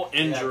terrible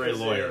injury 'cause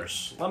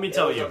lawyers. Let me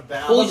tell you.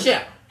 Holy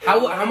shit!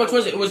 How much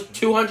was it? It was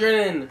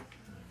 200 and.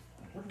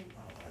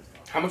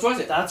 How much was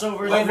it? That's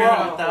over Wait,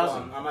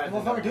 300,000. I might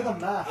Motherfucker, do the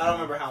math. I don't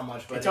remember how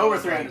much, but It's it over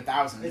was like-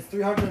 300,000. It's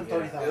Yeah,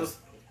 330,000. it was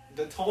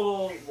the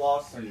total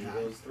lawsuit.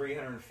 It was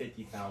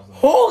 350,000.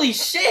 Holy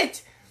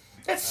shit!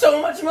 That's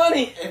so much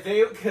money! If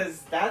they,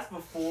 because that's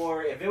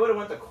before. If they would have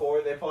went to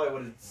court, they probably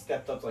would have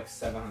stepped up to like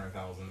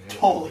 700,000.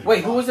 Holy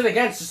Wait, who was it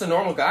against? Just a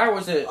normal guy, or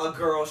was it? A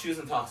girl. She was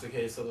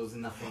intoxicated, so there was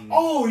nothing.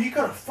 Oh, you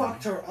could have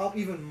fucked her up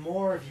even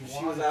more if you She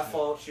wanted. was at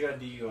fault. She got a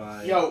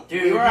DUI. Yo,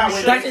 Dude, we were at you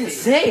Winter That's City,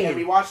 insane. And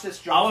we watched this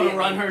drunk I would've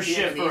run her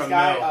shit for a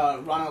guy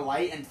mil. run a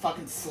light and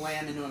fucking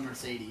slam into a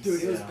Mercedes.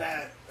 Dude, it was Yeah.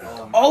 bad.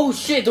 Oh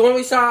shit! The one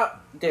we saw.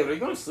 David, are you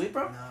going to sleep,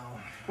 bro? No.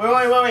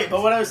 Wait.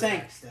 But what I was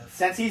saying,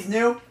 since he's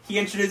new, he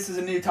introduces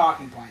a new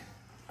talking point.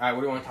 All right,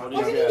 what do you want to talk Why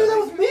about? did you do that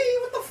with me?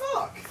 What the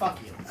fuck? Fuck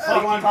you. What do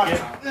you want to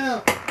talk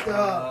about?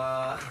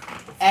 Yeah.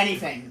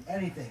 Anything.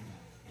 Anything.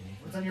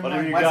 What's on your What have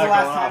mind? you When's got the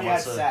last going time on? you had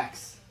What's it?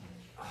 sex?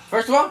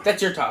 First of all,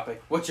 that's your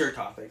topic. What's your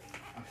topic?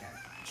 Okay,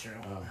 true.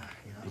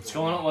 What's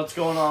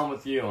going on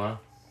with you, huh?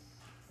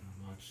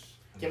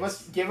 Give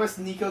us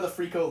Nico the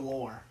Freako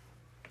lore.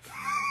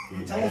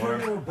 Tell us when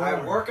you were I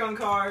born. work on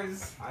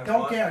cars. I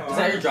Don't wash care. Cars. Is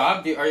that your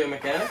job? Are you a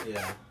mechanic?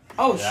 Yeah.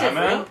 Oh Yeah, shit,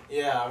 man. man.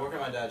 Yeah, I work at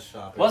my dad's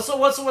shop. What's the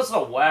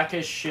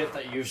wackest shit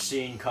that you've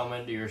seen come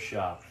into your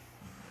shop?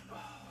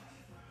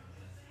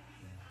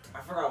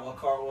 I forgot what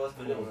car it was,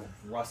 but it was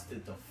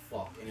rusted to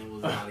fuck, and it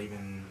was not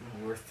even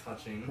worth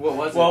touching. What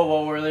was it?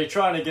 Well, were they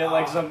trying to get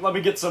like some? Let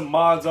me get some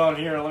mods on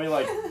here. Let me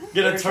like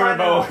get a They're trying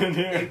turbo to- in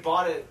They here.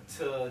 bought it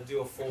to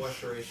do a full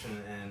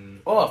restoration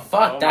and Oh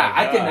fuck Oh that!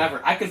 my I could God.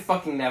 never. I could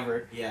fucking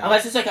never. yeah.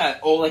 Unless it's like a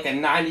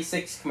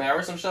 '96 Camaro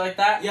or some shit like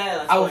that. Yeah,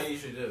 that's I what would- I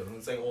usually do.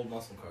 It's like old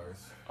muscle cars.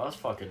 Oh, that's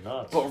fucking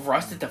nuts. But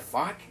rusted the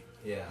fuck?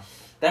 Yeah.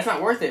 That's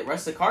not worth it.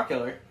 Rust the car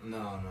killer.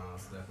 No,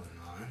 it's definitely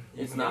not.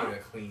 You It's can not? get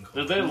a clean car.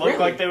 Did they look Really?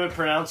 like they would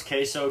pronounce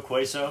queso?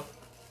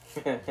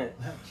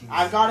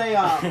 I've got a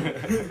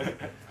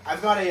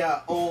I've got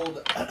a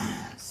old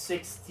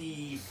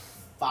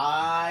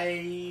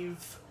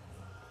 65.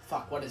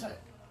 Fuck, what is it?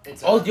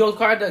 It's a, Oh, the old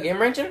car at the game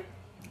rental?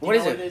 What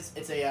is you know it? what it is?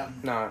 It's a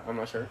No, I'm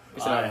not sure.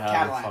 It's I not. have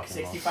Cadillac, fucking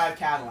 65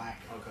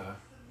 Cadillac. Okay.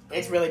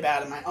 It's really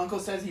bad, and my uncle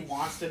says he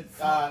wants to.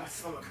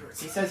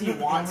 He says he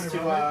wants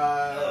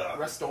to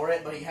restore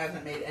it, but he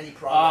hasn't made any I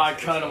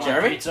progress. kind of want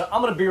Jeremy? pizza.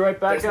 I'm gonna be right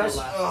back, There's guys.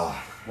 no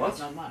left. What? There's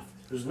none left.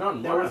 There's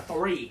none There were left.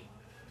 3.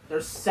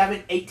 There's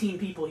 18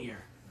 people here.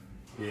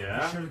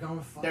 Yeah. Should've gone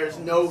with five. There's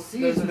no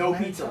Caesar, no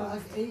man, pizza try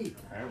left. like 8.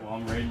 Alright, well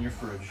I'm raiding your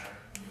fridge.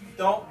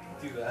 Don't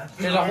do that.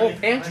 There's a whole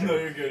pantry. No,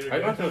 you're good. You're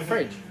Right good. up to the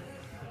fridge.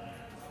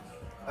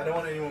 I don't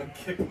want anyone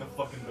kicking the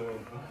fucking door.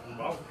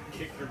 I'll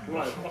kick your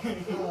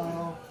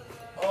Oh.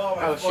 Oh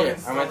my Oh shit!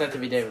 fucking I meant that to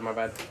be David. My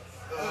bad.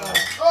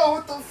 Oh,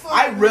 what the fuck?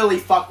 I really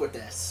fuck with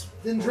this.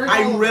 Then drink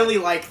I all of really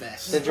them. like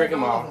this. Then drink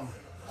them all.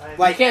 Like-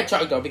 Like, you can't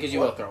chug though because you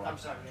will throw them. I'm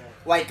sorry.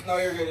 Like No,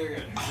 you're good. You're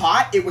good.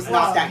 hot, it was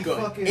not Oh, that you good.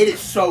 fucking- It is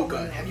so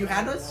good. Have you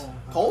had this?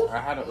 Cold? I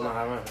had it. No,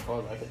 I haven't.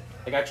 Cold like it.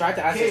 Like I tried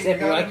to ask Okay, you, sip, you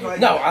and you're gotta like,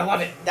 try no, it. I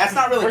love it. That's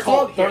not really First of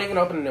all, cold. don't Here. even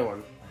open a new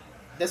one.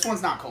 This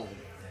one's not cold.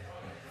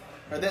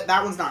 Or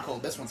that one's not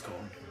cold. This one's cold.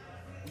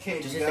 Okay,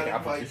 Just you take gotta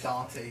apple invite juice.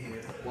 Dante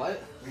here.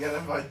 What? We gotta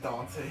invite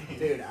Dante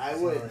here. Dude, I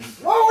would.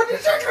 Whoa, what are you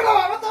drinking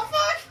on? What the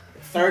fuck?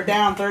 Third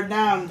down, third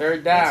down.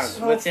 Third down. It's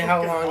so Let's see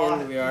how fucking long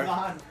hot. in we are. Come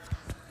on.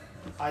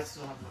 I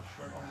still have my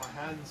shirt on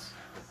my hands.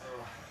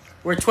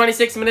 We're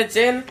 26 minutes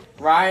in.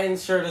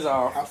 Ryan's shirt is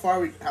off. How far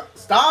we.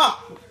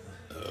 Stop!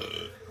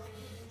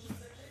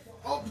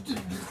 Oh,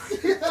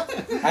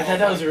 I thought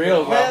that was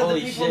real, bro. Well,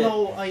 Holy the people shit.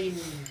 know I'm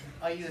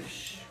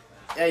Irish.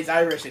 Yeah, he's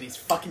Irish and he's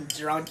fucking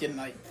drunk and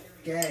like.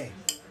 Gay.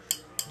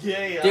 Yeah,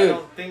 I Dude,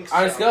 don't think so.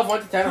 On a scale of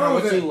 1 to 10, how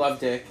Prove much do it. you love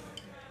dick?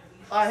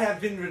 I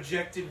have been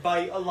rejected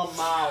by a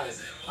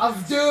lamau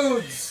Of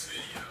dudes.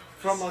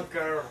 from a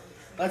girl.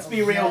 Let's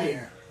be real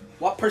here.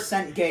 What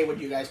 % gay would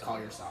you guys call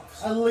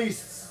yourselves? At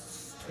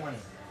least 20.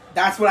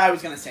 That's what I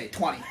was gonna say.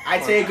 20.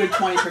 I'd say a good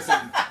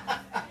 20%.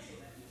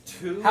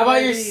 How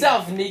about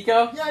yourself,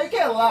 Nico? Yeah, you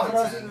can't laugh at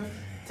us.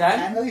 10?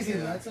 At least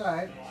even that's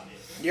alright.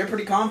 You're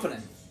pretty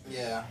confident.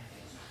 Yeah.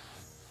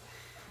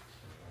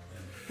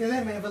 Cause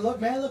hey man, if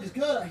man looks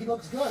good, he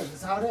looks good.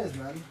 That's how it is,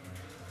 man.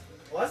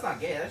 Well, that's not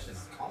gay. That's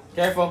just confident.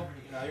 Careful.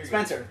 No, you're good.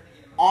 Spencer,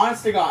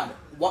 honest to God,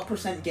 what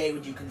 % gay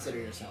would you consider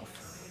yourself?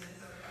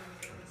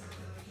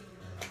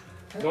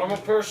 Normal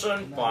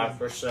person, I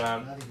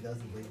 5%. think he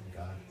doesn't believe in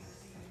God.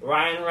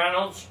 Ryan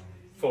Reynolds,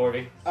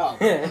 40. Oh,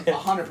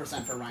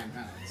 100% for Ryan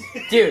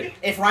Reynolds. Dude,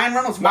 If Ryan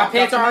Reynolds my walked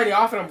pants up are to already me,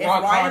 off and I'm if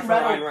walking hard Ryan, for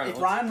Ryan Reynolds, Reynolds.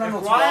 if Ryan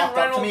Reynolds Ryan walked up to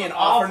Reynolds me and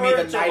offered me the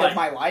offered to, night like- of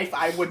my life,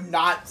 I would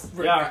not.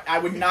 Yeah. I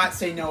would not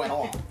say no at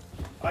all.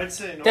 I'd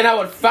say no. Then I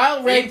would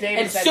file rape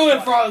David and said sue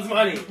him 20. for all his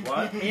money.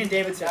 What? Me and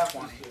David said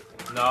 20.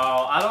 No,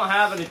 I don't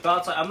have any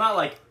thoughts. I'm not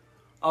like,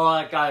 oh,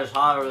 that guy is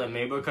hotter than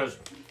me because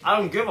I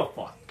don't give a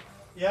fuck.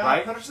 Yeah,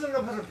 Right?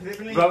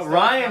 But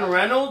Ryan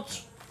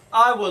Reynolds,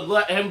 I would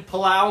let him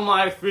plow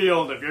my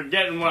field if you're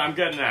getting what I'm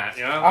getting at,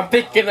 you know? I'm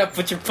picking up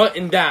what you're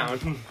putting down.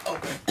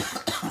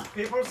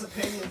 People's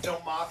opinions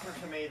don't matter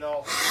to me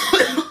though.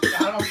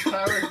 I don't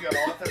care if you're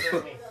hotter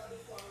than me.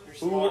 You're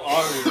Who smart.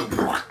 are you?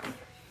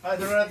 I'd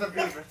rather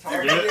be Do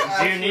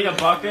retarded. do you need a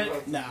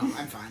bucket? No,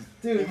 I'm fine.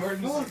 Dude,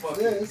 Emergency fuck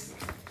bucket. this.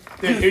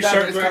 Dude, His that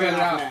shirt's is right coming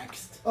now. up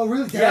next. Oh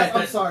really? Yeah, Dad? I'm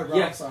that- sorry, bro.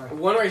 yeah. I'm sorry.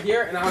 One right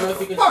here, and I don't know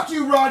if you can. Fuck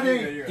you, Rodney.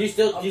 Do you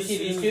still do you see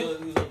these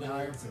two? No,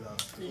 I didn't see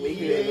those.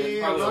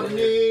 Yeah,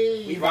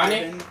 Probably. We Ronnie?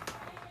 vibing.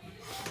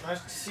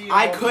 Nice to see you.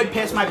 I could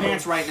piss my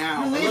pants right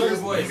now.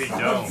 Maybe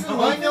don't.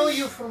 I know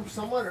you from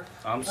somewhere.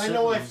 I'm I sitting.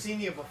 know I've seen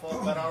you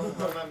before, but I don't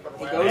remember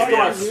He where. goes Yeah, to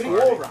our yeah.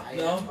 school, right?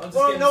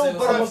 Well, no,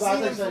 but I've Someone seen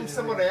him back from there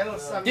somewhere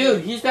else. I mean,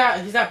 Dude, he's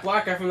that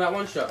black guy from that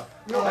one show.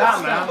 no, Yeah,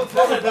 that's man. not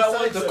before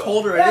besides The school.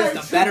 colder it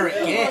is, the better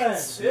it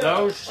gets.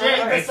 No shit,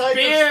 it's Besides the school,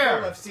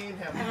 beer! I've seen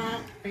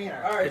him.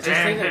 Alright,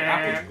 just take an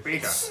apple.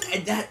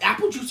 And that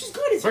apple juice is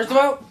good. Is First it of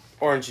not? all,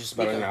 orange juice is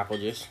better than apple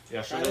juice.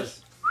 Yes, Try it this.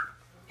 is.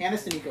 Hand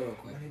this to Nico real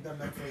quick. I need that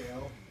mentally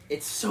ill.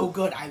 It's so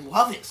good. I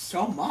love it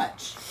so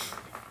much.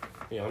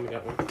 Yeah, let me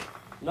get one.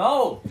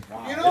 No!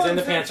 Wow. You It's in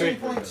the pantry.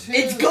 13.2.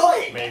 It's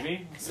good.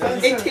 Maybe.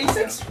 It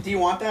tastes like. Do you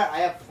want that? I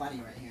have plenty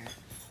right here.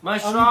 My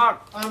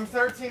sock! I'm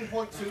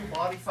 13.2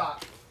 body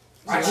fat.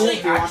 Actually,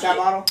 do you want that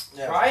bottle?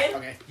 Ryan,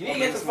 Okay. you need to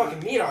get the fucking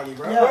meat on you,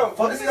 bro. Yeah, Bro,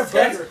 fuck this your is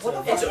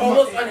burger. It's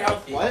almost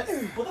unhealthy. What?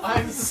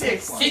 I'm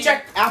 6.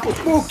 C-check. Apple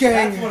juice. Boot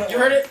gang. You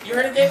heard it? You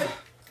heard it, David?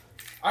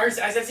 I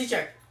said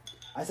C-check.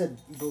 I said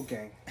boot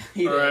gang.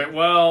 He did. Alright,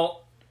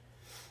 well,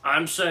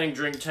 I'm saying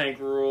drink tank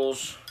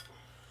rules.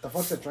 The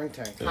fuck's a drink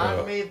tank?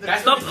 I made the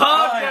That's The the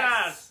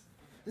podcast!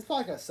 This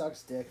podcast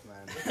sucks dick,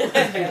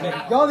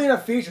 man. Y'all need a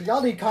feature.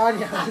 Y'all need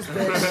Kanye on this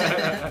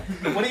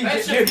bitch. What do you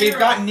That's Dude, a we've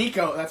got hero.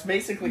 Nico. That's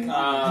basically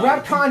Kanye.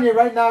 Grab Kanye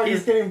right now. He's-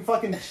 He's getting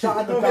fucking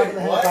shot in the back of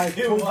the head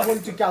by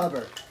 22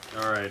 caliber.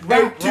 Alright.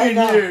 Rap right 18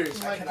 now.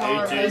 years. My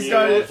car 18 has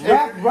years. got-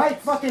 Rap right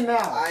fucking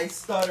now. I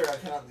stutter. I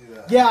cannot do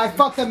that. Yeah, I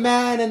fucked a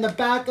man in the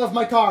back of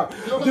my car.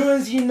 Doing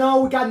as you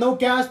know, we got no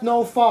gas,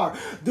 no far.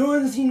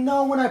 Doing as you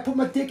know, when I put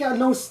my dick out,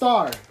 no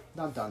star.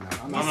 I'm done now.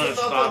 I'm gonna This is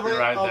stop not you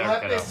right there,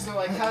 Olympics, kiddo. so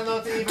I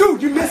cannot even.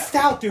 Dude, you missed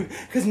out, dude.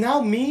 Because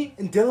now me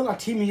and Dylan are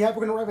teaming up.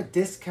 We're gonna write a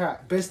diss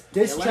track. Spencer,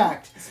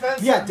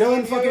 Yeah, Dylan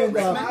you- fucking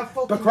Matt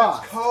fucking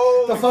Bacroft.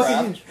 Cole. The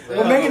fucking,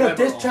 we're making a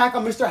diss track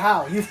on Mr.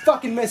 Howe. You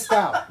fucking missed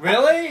out.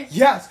 Really?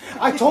 Yes,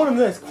 I told him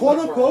this. Quote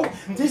unquote,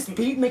 this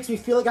beat makes me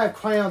feel like I have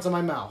crayons on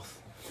my mouth.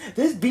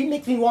 This beat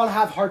makes me want to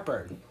have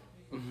heartburn.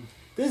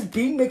 This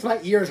beat makes my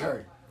ears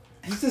hurt.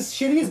 This is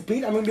the shittiest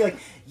beat. I'm gonna be like,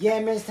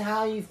 yeah, Mr.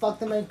 Howe, you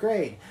fucked in my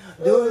grade.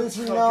 Doing this,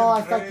 you know,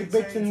 I fucked the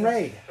bitch in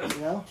raid. You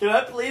know? Can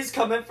I please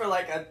come in for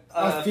like a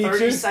A feature?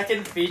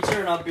 30-second feature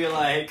and I'll be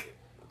like,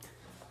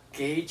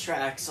 gay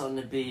tracks on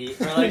the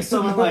beat or like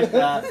something like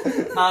that.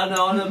 I don't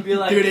know, and I'll be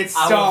like, Dude, it's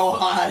I so would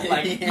hot. fuck,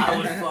 like I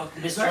would fuck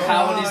Mr.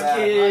 Howe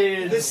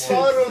and his This kids.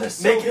 photo is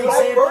so Make him good.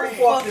 say, first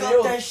fuck walked in, up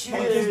it that was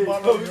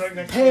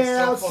shit. Pair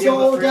out,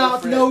 sold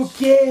out, no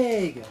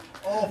gig.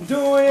 Oh,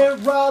 Doing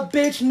it raw,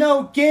 bitch,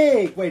 no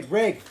gig. Wait,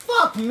 Rig.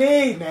 Fuck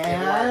me,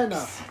 man.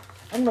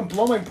 I'm gonna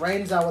blow my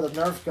brains out with a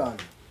Nerf gun.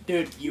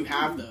 Dude, you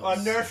have those. a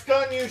Nerf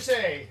gun, you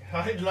say?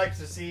 I'd like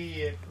to see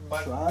it,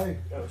 but Try.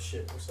 Oh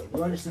shit. What's up?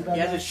 You want to see He that?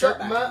 has his shirt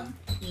back Matt, on.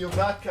 you're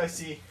back, I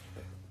see.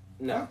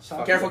 No.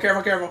 Fuck. Careful,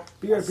 careful, careful.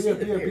 Beer, I see beer,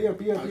 the beer, beer. beer,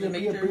 beer, I was beer, gonna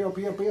make beer, sure- beer,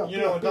 beer, beer, You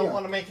know, beer, don't beer.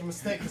 want to make a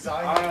mistake, because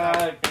I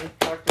Alright, can you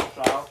check this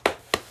out?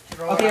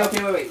 throw Okay, out-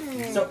 okay,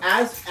 wait. So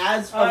as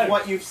Alright. of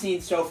what you've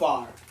seen so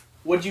far,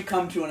 would you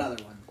come to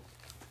another one?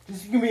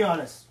 Just, you can be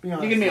honest. Be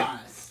honest. You can be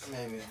honest.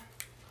 Maybe.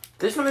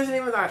 This one isn't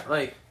even that,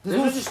 like, this This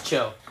one's one's- just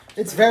chill.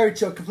 It's very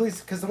chill, complete,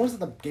 because the ones at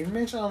the game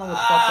mansion, I don't know what the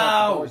fuck's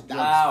Ow! up.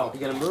 Ow! You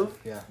gonna move?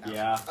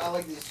 Yeah. I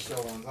like these chill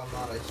ones. I'm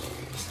not a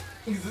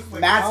huge.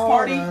 Matt's Oh,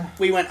 party, man.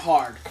 we went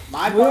hard.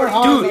 My We were party,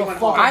 hard, we though, went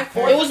fuck.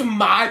 hard. It was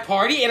my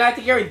party, and I had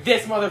to carry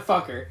this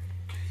motherfucker.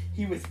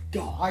 He was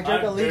gone. I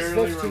drank at least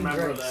barely 15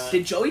 remember drinks. that.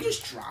 Did Joey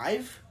just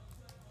drive?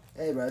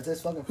 Hey, bro, it's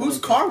this fucking. Whose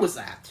fucking- car was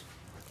that?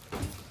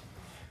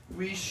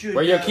 We should.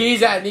 Where your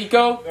keys at,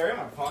 Nico? They're in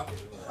my pocket.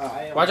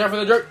 Watch out for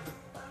the jerk.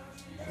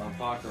 My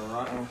pocket I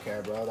rock. don't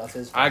care, bro. That's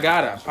his. I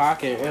got a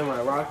pocket in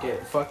my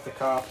rocket. Fuck the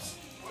cops.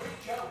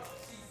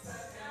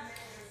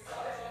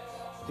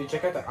 Dude,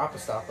 check out the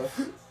Apostapa.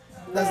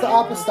 That's the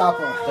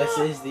Apostapa. This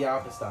is the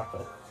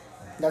Apostapa.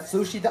 That's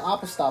Sushi the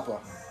Apostapa.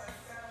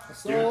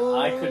 Dude,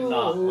 I could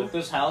not. With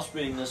this house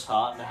being this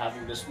hot and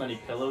having this many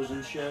pillows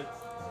and shit.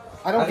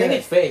 I don't I think get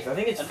it's it. faith. I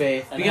think it's And-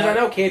 faith. and Because how- I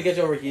know Cade gets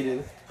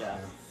overheated. Yeah.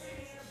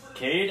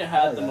 Cade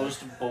had the Yeah.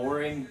 most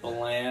boring,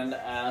 bland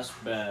ass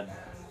bed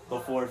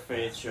before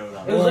Faith showed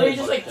up. It was literally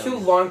just like two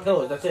long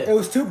pillows. That's It it.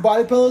 was 2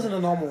 body pillows and a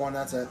normal one.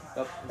 That's it.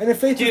 Yep. And if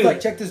Faith was Dude,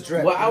 like, check this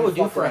drip. What I and would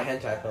do fuck for a up.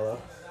 hentai pillow?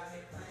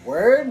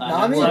 Word, I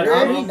Nami, know,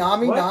 Nami, what?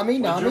 Nami, What? Nami,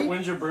 When's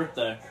Nami. your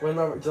birthday? When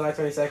my July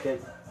 22nd.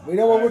 We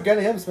know what we're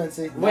getting him,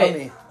 Spency. Wait.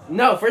 Nami.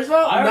 No, first of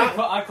all, I already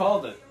not, I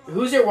called it.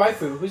 who's your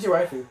waifu? Who's your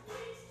waifu?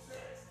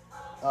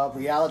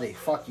 Reality.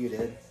 Fuck you,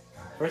 dude.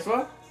 First of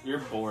all, You're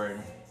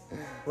boring.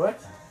 what?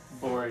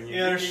 Boring.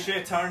 You're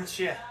shit, aren't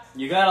you?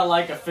 You gotta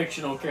like a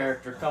fictional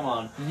character. Come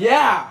on.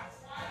 Yeah.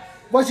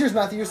 What's yours,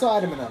 Matthew? You're so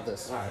adamant on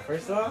this. All right.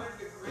 First of all,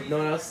 if no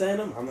one else saying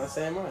them, I'm not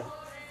saying mine.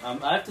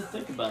 I have to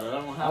think about it. I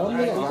don't I have wouldn't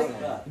that. think Think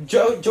about about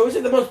that. Joe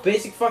said the most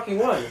basic fucking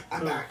one.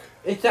 I'm back.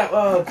 It's that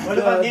What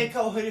about the,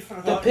 Nico hoodie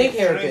for the pink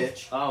hair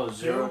bitch. Oh,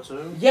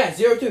 02? Yeah,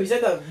 02. He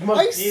said the most.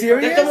 Are you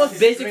serious? That's the most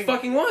basic Drink.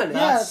 fucking one. Yeah,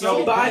 That's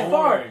so by boring.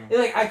 far. And,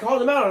 like I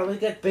called him out. I'm like,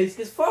 that's basic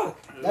as fuck.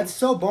 That's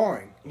so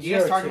boring. You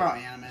guys 02. talking about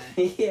anime?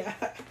 Yeah.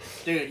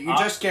 Dude, you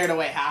just scared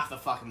away half the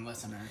fucking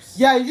listeners.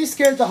 Yeah, you just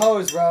scared the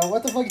hose, bro.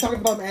 What the fuck are you talking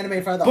about anime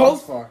in front of the hose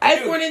Both. for?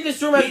 Everyone in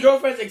this room has he-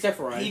 girlfriends except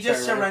for Ryan. He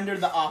just Sorry, Ryan.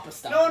 surrendered the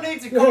opposite. No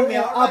need to call me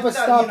out like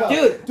that, you know.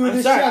 Dude, Dude, I'm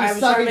this sorry. shit, I'm I was trying to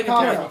sucking make a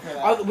comment.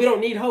 point. We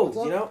don't need hoes, What's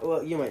up? you know?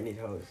 Well, you might need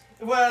hoes.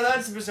 Well,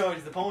 that's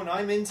besides the point.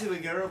 I'm into a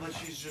girl, but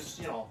she's just,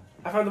 you know.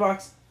 I found the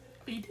box.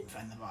 But you did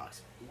find the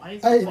box. Why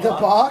is Hey, it the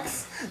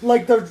box?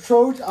 Like the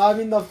Trojan, I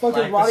mean the fucking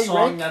Like the Roddy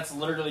song Rick? that's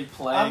literally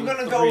playing. I'm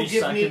gonna go 3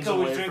 give seconds Nico a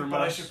away drink, from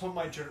but I us. should put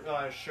my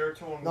shirt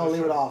to him. No,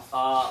 leave it off.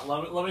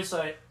 Let me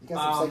say, You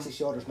got some sexy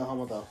shoulders, no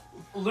homo though.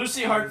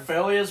 Lucy Hart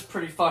Failure is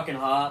pretty fucking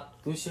hot.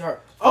 Lucy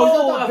Hart.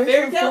 Oh, Oh, is that a the bitch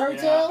fairy from tale? Fairy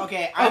Tale?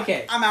 Okay,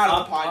 Okay. I'm out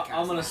of the podcast.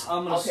 I'm gonna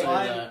say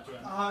I'm- that.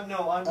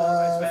 No, I'm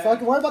not.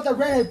 Fucking, what about that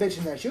redhead bitch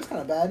in there? She was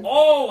kind of bad.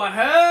 Oh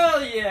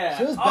hell yeah!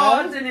 She was Oh,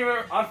 I bad. didn't even.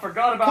 I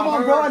forgot about Come on,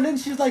 her. bro. And then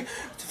she's like,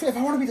 if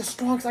I want to be the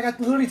strongest, I got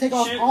to literally take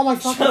off She- all my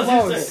fucking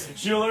clothes.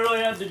 She literally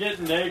had to get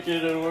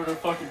naked in order to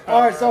fucking. Power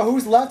Alright, so up.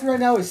 who's left right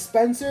now is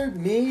Spencer,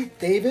 me,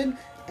 David,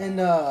 and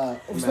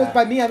Matt.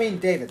 by me I mean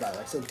David, by the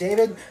way. So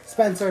David,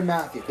 Spencer, and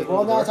Matthew. Because we're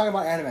all now talking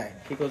about anime. Can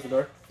you close the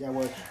door? Yeah,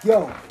 we're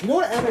yo. You know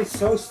what anime is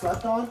so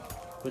slept on?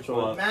 Which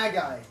one?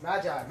 Magi.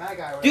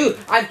 Right? Dude,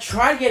 I've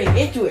tried getting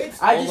into it.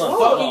 I just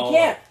Hold on. fucking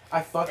can't.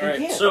 I fucking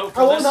can't. So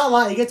I will this, not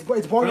lie. It's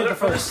boring for, at the, the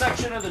for this first.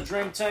 section of the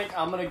drink tank,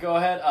 I'm gonna go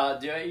ahead.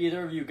 Do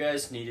either of you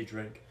guys need a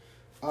drink?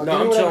 No, give me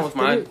I'm whatever- chilling with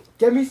mine.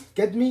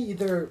 Get me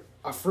either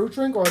a fruit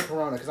drink or a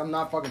Corona, because I'm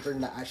not fucking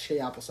drinking that shitty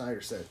apple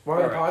cider shit.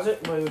 Want me to Alright. pause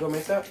it? Want me to go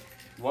make that?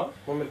 What?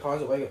 Want me to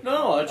pause it? Wait.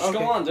 No, just Okay.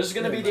 go on. This is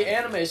gonna be the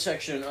anime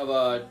section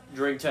of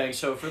drink tank.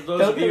 So for those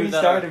Don't of get you me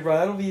that started, bro.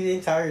 That'll be the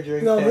entire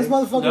drink. No, tank. this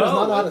motherfucker does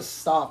not know how No, to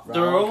stop, bro.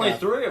 there are only Okay.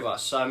 3 of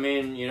us. I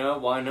mean,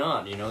 why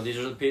not? These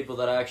are the people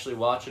that actually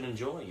watch and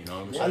enjoy. You know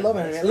what I'm saying? I love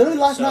it. Literally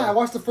last So- night, I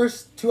watched the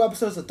first 2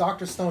 episodes of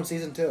Dr. Stone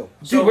season 2.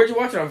 Dude, where'd you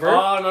watch it on Verve?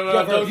 Oh no!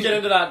 Yeah, bro, Don't get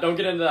into that! Don't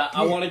get into that!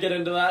 I Yeah. want to get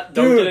into that!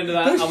 Don't get into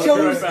that! I'm this gonna show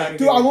be right is- back.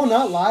 Dude, I will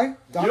not lie.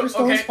 Dr. You-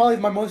 Stone is okay. probably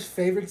my most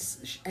favorite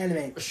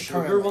anime.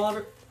 Sugar currently.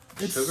 water.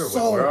 It's Sugar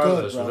so water. Where good,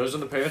 are those? bro. Are those in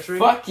the pantry?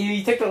 Fuck you!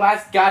 You took the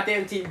last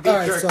goddamn beef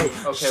Alright, jerky. so Okay,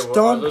 well, are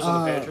Stone, those in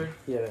the pantry?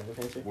 Yeah,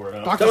 the pantry. Word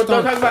up. Dr. Don't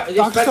Stone. talk about-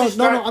 Dr. especially Stone.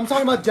 No, start- I'm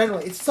talking about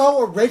generally. It's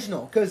so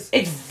original because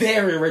It's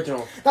very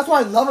original. that's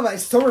what I love about it.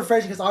 It's so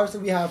refreshing because obviously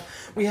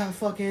we have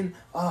fucking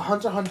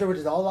Hunter x Hunter, which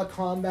is all about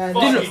combat.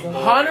 Fuck and Dude, you.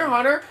 stuff. Hunter x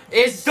Hunter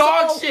is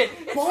dog so shit.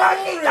 It's boring.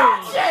 fucking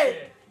dog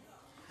shit.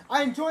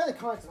 I enjoy the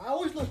concept. I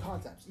always love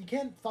concepts. You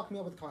can't fuck me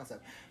up with the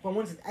concept. But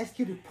when it's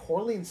executed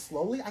poorly and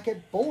slowly, I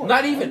get bored.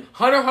 Not man. even.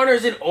 Hunter x Hunter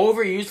is an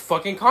overused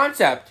fucking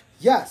concept.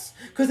 Yes,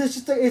 because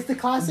it's the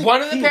classic.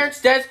 One of the key.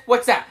 parents dead.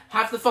 What's that?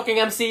 Half the fucking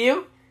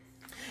MCU?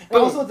 And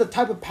also the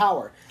type of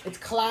power. It's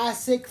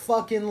classic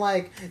fucking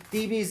like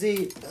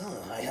DBZ.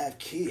 Oh, I have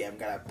key. I'm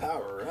gonna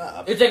power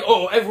up. It's like,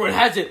 oh, everyone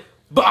has it,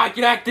 but I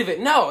can activate.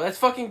 No, that's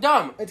fucking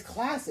dumb. It's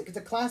classic. It's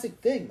a classic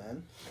thing,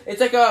 man.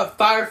 It's like a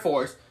Fire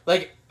Force.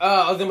 Like,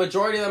 the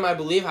majority of them, I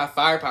believe, have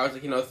fire powers.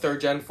 Like,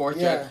 3rd gen, 4th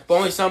Yeah. gen. But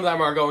only some of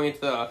them are going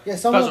into the Yeah,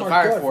 some of Special them are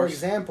Fire good. For Force.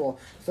 example,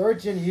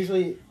 3rd gen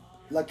usually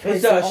like Is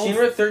creates their own.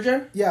 Shinra 3rd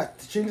gen? Yeah,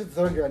 Shinra's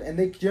the 3rd gen, and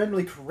they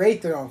generally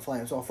create their own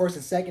flame. So 1st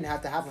and 2nd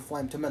have to have a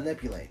flame to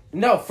manipulate.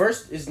 No,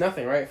 1st is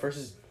nothing, right? 1st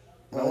is...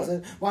 Oh, is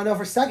it? Well, no,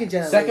 for 2nd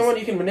gen. at Second least, one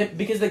you can manipulate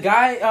because the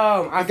guy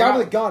I the guy forgot-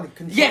 with the gun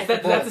controls Yes, the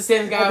that's bullet. the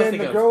same guy I And was then thinking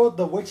the of. girl,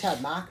 the witch had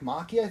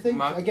Maki, I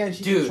think. Again,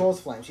 she Dude. controls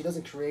flame. She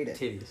doesn't create it.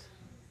 titties.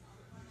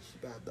 She's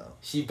bad though.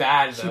 She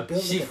bad She though.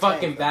 built She like a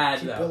fucking tank, bad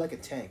She though. built like a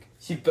tank.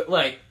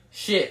 Like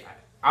shit.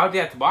 I would be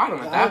at the bottom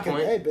at I that don't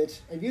point. care. Hey, bitch,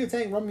 if you a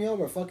tank, run me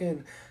over.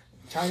 Fucking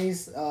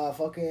Chinese,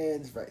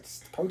 fucking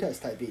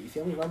protest type beat. You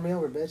feel me? Run me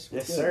over, bitch.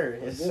 Yes, Good. sir.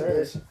 We're Yes,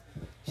 good, sir. bitch.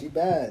 She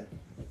bad.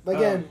 But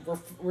again,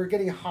 we're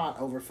getting hot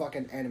over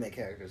fucking anime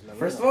characters. No,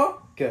 First of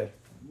all, good.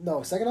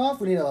 no. Second off,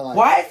 we need to like.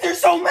 Why is there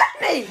so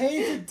many?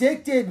 Pain's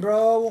addicted,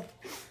 bro.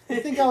 You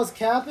think I was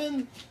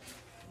capping?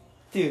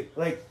 Dude,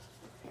 like,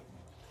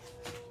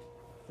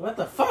 what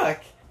the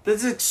fuck?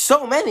 There's like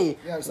so many. Yeah,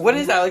 there's What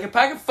so is many. that? Like a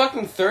pack of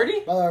fucking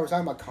 30? By the way, we're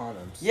talking about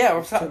condoms. Yeah,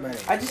 we're There's too many.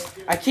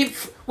 I keep.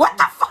 What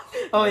the fuck?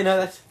 Oh wait, no,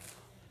 that's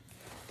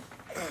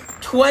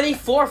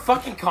 24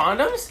 fucking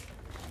condoms.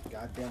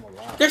 Goddamn a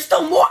lot. There's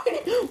still more.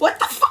 What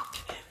the fuck?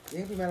 You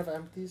think we mind if I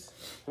empty these?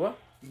 What?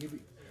 You can be-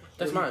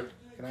 That's mine.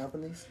 Can I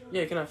open these?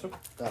 Yeah, you can have some.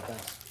 Oh,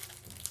 thanks.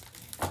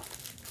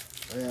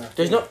 Oh, yeah.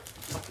 There's no.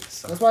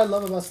 That's what I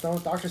love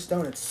about Dr.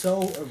 Stone. It's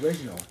so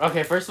original.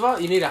 Okay, first of all,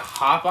 you need to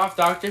hop off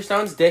Dr.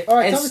 Stone's dick All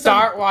right, and tell me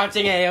start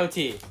watching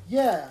AOT.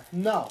 Yeah,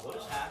 no. What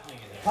is happening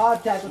in there?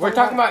 Podcast. We're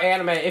talking about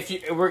anime.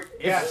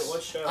 Yes,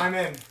 What show? I'm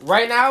in.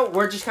 Right now,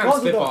 we're just kind of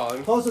Close the door.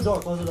 spitballing. Close the door.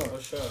 Close the door.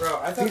 What show? Bro,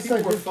 I thought These people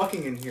guys were do-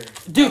 fucking in here.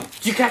 Dude,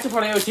 did you catch up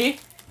on AOT?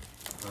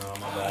 Oh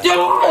my bad. Dude!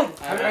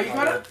 Are you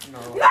caught up?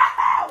 No.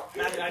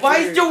 No! Why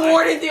is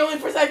Jordan the only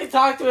person I can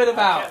talk to it I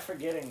about? kept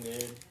forgetting,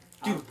 dude.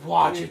 Dude,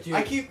 watch it, dude.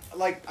 I keep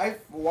I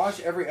watch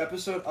every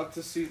episode up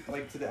to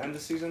to the end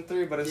of season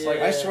 3, but it's like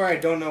I swear I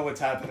don't know what's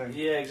happening.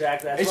 Yeah,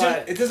 exactly. That's It's why.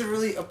 just it doesn't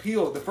really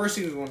appeal. The first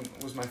season one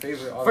was my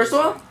favorite. First of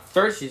all, obviously.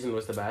 third season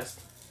was the best.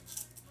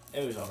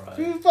 It was alright.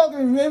 You fucking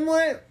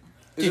rimlet.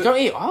 Is Dude, it- don't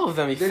eat all of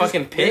them, you They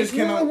fucking just- they pig. just You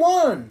came only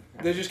out- one.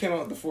 they just came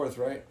out with the 4th,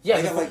 right? Yeah,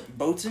 they the got four- like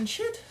boats and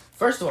shit.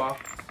 First of all,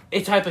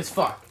 it's hype as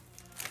fuck.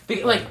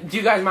 Like, do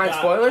you guys mind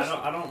spoilers?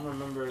 I don't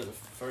remember the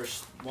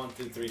first 1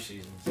 through 3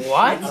 seasons. What?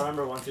 I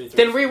remember 1 through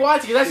 3. Then rewatch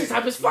it, because that's just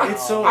hype as fuck.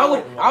 It's so- I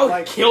would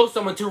like- kill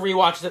someone to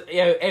rewatch the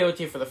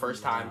AOT for the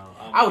first time.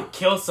 No, I would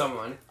kill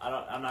someone.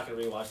 I'm not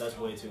gonna rewatch. That's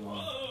way too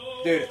long.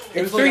 Dude,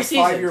 it was three like a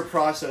seasons. 5-year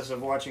process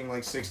of watching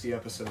like 60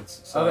 episodes.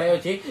 So. Of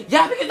AOT?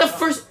 Yeah, because the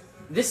first...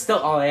 This is still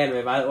all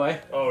anime, by the way.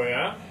 Oh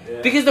yeah.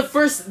 Because the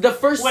first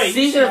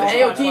season of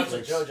AOT...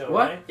 JoJo,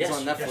 What? Right? It's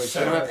on Netflix. Yes, They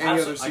don't have sir.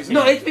 any other I- seasons.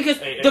 No, it's because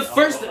Hey, the hey,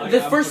 first I'm the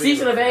first putting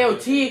season it of right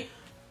AOT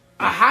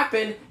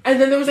happened, and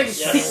then there was like a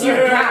Yes, 6-year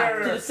sir.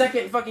 gap to the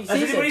second fucking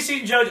Has anybody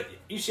season. seen JoJo?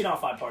 You've seen all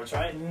 5 parts,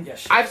 right?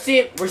 Yes. I've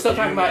seen... We're still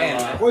talking about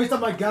anime. Waste of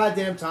my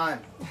goddamn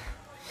time.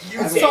 You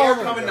It's dare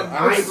so- come into It's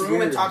my room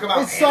weird. and talk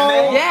about It's so-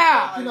 anime?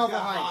 Yeah! You know the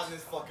hype.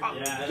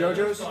 Yeah.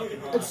 JoJo's?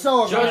 It's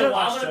so JoJo- original.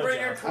 I'm gonna bring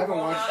your I haven't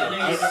watched it.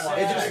 Yeah.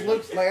 It just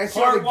looks like I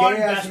saw Part the 1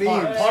 gay ass best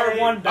part. memes. Part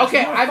 1 best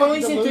Okay, part. I've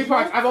only seen 3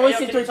 parts. I've only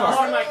seen 3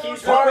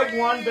 parts. Part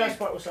 1 best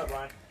part. What's up,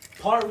 Ryan?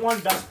 Part 1,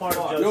 best part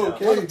of Yo, JoJo.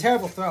 That was a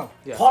terrible throw.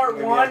 Part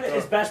 1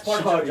 is best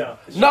part of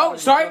JoJo. No,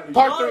 sorry.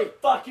 Part You're a 3.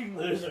 fucking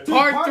loser.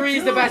 Part part 3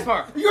 is the two. best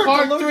part. You're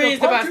Part delusional. 3 is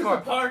the Part best two's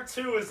part. Part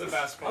 2 is the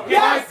best part.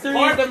 Part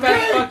 3 is the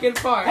best fucking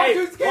part. Hey,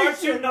 two's gay part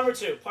 2, shit. number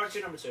 2. Part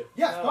 2, number 2.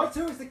 Yes, part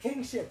 2 is the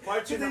king shit.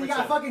 Part two, And then you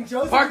number got two. fucking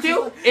Joseph. Part who's just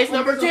two like, is oh,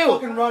 number there's a two.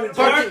 fucking run into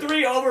Part it. Part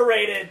 3,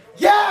 overrated.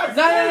 Yes!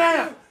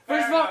 No.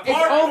 First of all, it's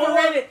Part four-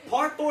 overrated.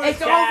 Part 4 is It's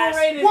gas.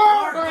 overrated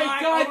Word! for a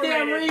Five,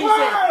 goddamn overrated. reason.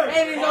 Word!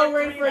 It is Part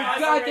overrated for a three,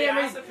 goddamn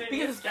gas reason opinion,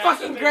 because it's gas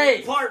fucking opinion.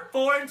 great. Part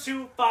 4 and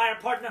 2, fire.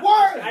 Part number.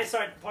 Word!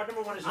 Part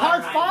number 1 is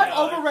Part not 5 right.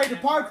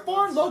 overrated. Part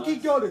 4 low-key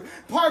goated.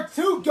 Part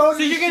 2 goated. So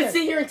you're gonna shit.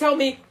 sit here and tell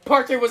me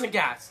part 3 wasn't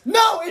gas?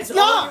 No, it's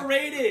not.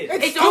 overrated.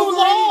 It's too overrated.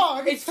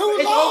 long. It's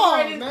too long,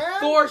 overrated man.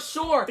 for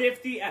sure.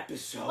 50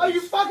 episodes. Are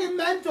you fucking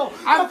mental?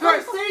 I'm the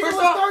first cra- season first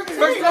was of all- 13.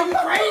 first of all-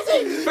 Are you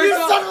crazy? first You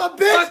of all- son of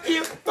a bitch. fuck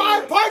you.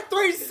 Part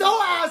 3 is so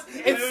ass.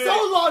 It's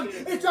so long.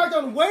 It dragged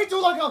on way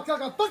too long. Like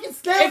a fucking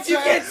snail If you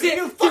train. can't sit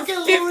you through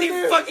fucking 50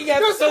 loser. fucking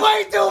There's episodes,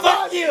 way too fuck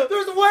much. you.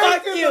 There's way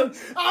Fuck too you. much.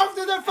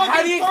 After the fucking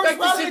How do you first expect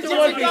to round sit of through the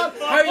One Egyptian Piece?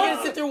 God- How are you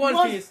gonna sit through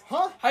One Piece? Huh?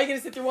 How are you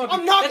gonna sit through One Piece?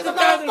 I'm not That's because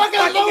a I'm a thousand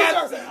fucking loser.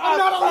 episodes. I'm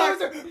not Oh, a fuck.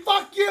 loser.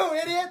 Fuck you,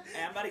 idiot.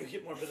 Hey, I'm about to go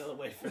get more vanilla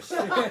wafers.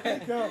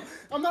 No,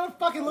 I'm not a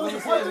fucking loser.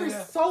 Part 3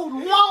 is so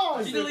long.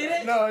 Did you delete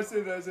it? No, I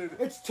said that.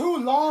 It's too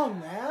long,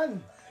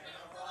 man.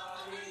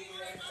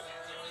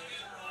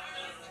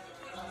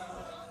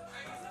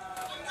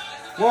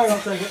 Why I'll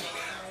take it.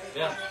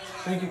 Yeah.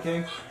 Thank you,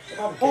 King.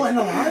 Oh, and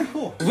the line?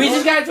 Cool. We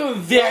just got into a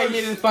very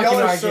heated fucking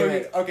Y'all are so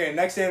argument. heated. Okay,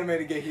 next anime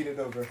to get heated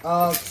over.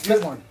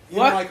 Split one. You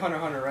What? don't like Hunter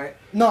x Hunter, right?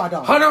 No, I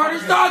don't. Hunter x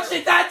Hunter's dog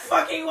shit, that's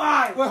fucking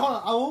why! Wait, hold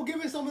on. I will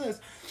give you some of this.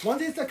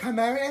 Once it's the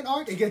Chimera Ant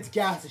arc, it gets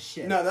gas as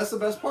shit. No, that's the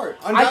best part.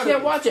 I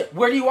can't watch it.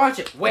 Where do you watch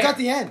it? Where? It's at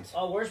the end.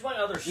 Oh, where's my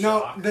other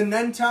No, sock? the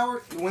Nen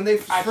Tower, when they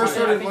I first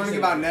think started so. learning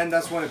about Nen,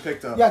 that's when it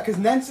picked up. Yeah, because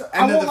Nen's.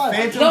 And then the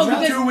Phantom No, Jutsu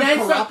because with Nen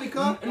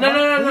Kurapika?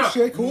 No. Cool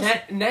shit, cool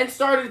Nen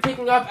started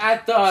picking up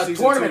at the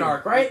Season tournament 2.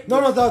 arc, right?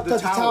 No, the The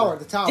tower. tower.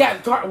 The tower.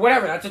 Yeah,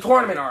 whatever, that's a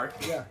tournament arc.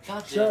 Yeah. God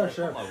damn Sure, it,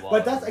 sure. oh my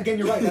But that's, again,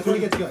 you're right. That's when it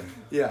gets good.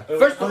 Yeah.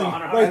 First of Hunter all,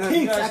 x Hunter. Wait, And then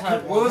Pete, you guys that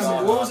have could- What was Oh,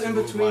 what was that's in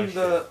cool, between my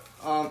the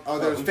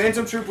there was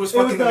Phantom Troop was It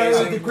was fucking the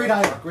amazing. Great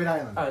Island. Great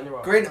Island. you're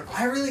wrong. Great.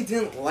 I really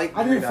didn't like.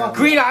 I didn't Great fuck- Island.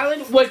 Green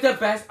Island was the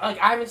best. Like,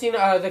 I haven't seen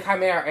the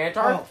Chimera Ant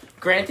arc, Oh.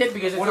 granted,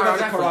 because it's What not about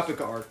the on Netflix.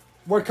 Kurapika arc?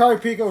 Where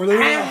Karapika were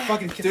literally Ah,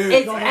 fucking dude.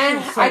 It's No, that and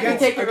shit was so I can good.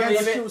 take it or Against- leave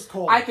that shit it. was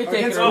cold. I could take it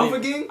Against or leave Alpha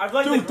it. Gang? I've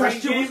liked Dude, the that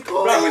green shit was game.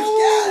 cool. Right,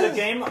 Yes! the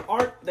game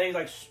art, they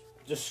like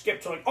just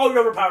skip to like, oh, you're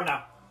overpowered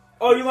now.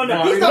 Oh, you won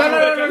now. He's No, not- no.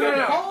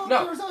 Oh, No.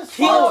 there was no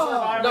Killua,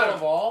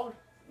 survival.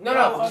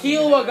 no.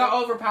 Killua got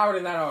overpowered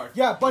in that arc.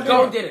 Yeah, but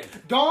Gon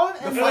didn't. Gon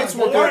The and fights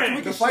like, were boring.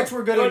 good. The fights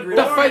were good in Green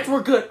The Island. fights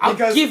were good. I'll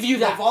Because give you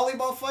that. The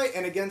volleyball fight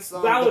and against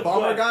That the was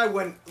bomber good. guy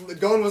when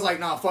Gon was like,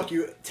 "Nah, fuck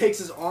you," takes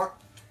his arm.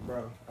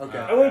 Bro, okay.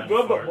 I was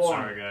good, but boring.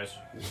 Sorry, guys.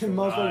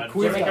 motherfucker Jimmy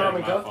queer guy.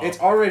 Garmin go? It's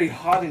already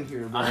hot in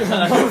here, bro.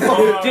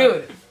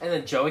 Dude, and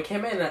then Joey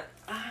came in.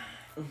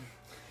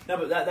 No,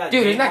 but that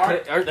Dude, game isn't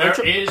that art, good?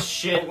 There is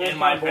shit in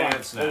my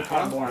pants it was now.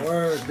 kind of boring.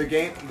 Word. The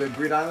game, the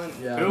Greed Island.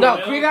 Yeah. Who? No,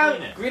 They'll Green clean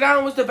Island. it. Green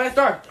Island was the best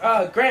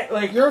arc. Grant,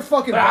 like, You're a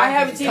fucking. but I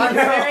haven't seen the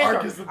Chimera Chimera arc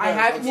arc. is the I best.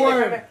 haven't seen the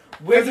Word. Chimera.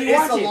 Where Because do you it's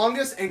watch the it,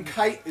 longest, and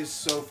Kite is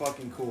so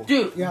fucking cool.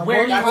 dude? Yeah,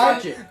 Where do you well,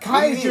 watch it?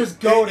 Kai is just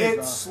goaded,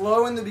 It's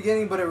slow in the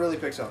beginning, but it really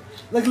picks up.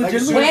 Like like,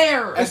 legitimately,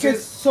 Where? it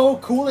gets so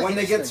cool. and When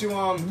they get interesting.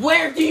 to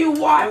Where do you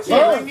watch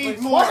Bro, it? We need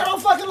why more. don't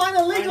fucking line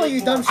illegally,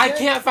 you dumb shit? I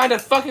can't find a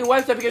fucking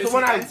website because the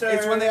one I. it's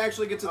when they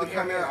actually get to the Okay,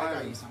 Chimera I got you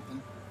Island.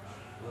 something.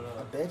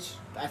 A bitch.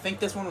 I think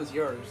this one was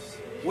yours.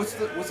 What's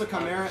the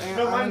Chimera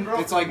No, mine Island? broke,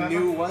 It's like remember?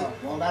 new what?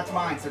 Well, that's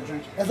mine, so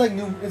drink it. It's like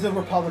new. It's a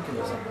Republican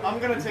or something. I'm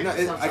gonna take No,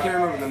 this I can't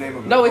remember the name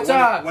of it. No, But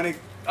it's, when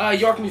it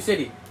York New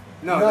City.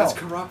 no, No. that's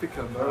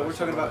Karapika, bro. We're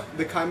talking about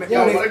the Chimera.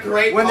 Yeah, when what they- a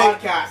great when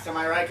podcast, am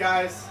I right,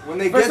 guys? When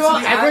they First get of all,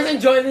 to the everyone's island,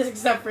 enjoying this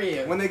except for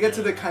you. when they get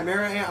to the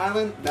Chimera Ant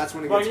Island, that's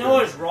when it But gets you know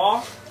what's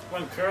raw?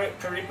 When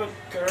Karapika,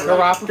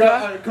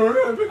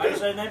 Karapika? I just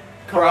said name.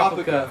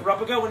 Karapika.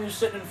 Karapika, when you're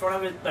sitting in front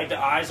of it, like the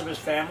eyes of his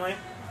family.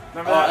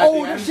 Remember Oh, that? at Oh,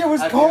 the that end? shit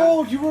was At the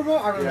cold. You remember?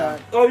 I remember Yeah.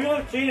 that. Oh, you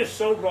haven't seen it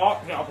so raw.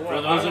 Yeah, For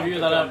those of you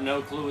that have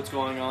no clue what's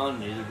going on,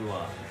 neither do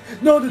I.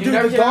 No, the You dude,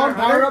 never the seen dog Hunter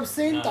x Hunter? power up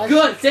scene. No. that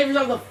Good, save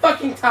yourself the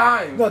fucking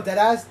time. No, that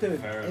ass dude.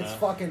 Fair It's enough.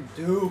 fucking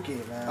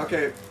dookie, man.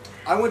 Okay,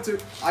 I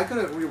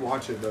couldn't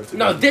rewatch it though. Today.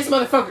 No, this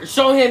motherfucker.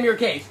 Show him your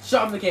case.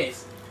 Show him the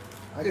case.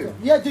 Dude.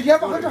 Yeah, dude, you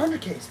have a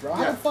 100 case, bro.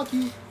 How Yeah. the fuck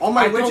you? all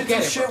my I don't widgets get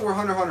and it, shit bro. were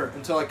Hunter x Hunter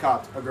until I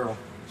copped a girl.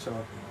 So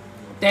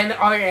Then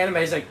all your anime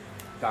is like,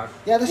 gone.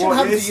 Yeah, this shit Well,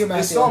 happened it's- to you,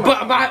 it's Matthew. so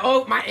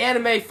But my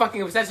anime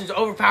fucking obsession is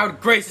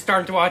overpowered. Grace is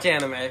starting to watch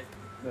anime.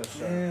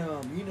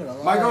 Damn, you know a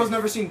lot. my girl's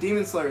never seen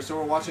Demon Slayer, so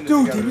we're watching it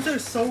Dude, together. Demon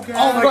Slayer's so good.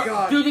 Oh my Bro,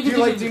 god, dude, do you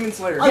like Demon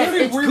Slayer? I Yes,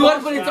 literally it's rewatched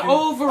good, but it's that.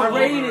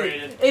 overrated.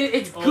 Overrated.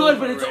 It's good,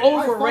 but it's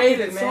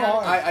overrated, It's so man.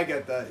 hard. I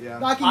get that, yeah.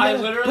 No, I can I get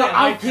it. literally, But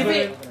I'll I give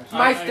it couldn't-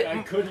 my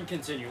I couldn't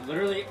continue.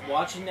 Literally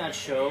watching that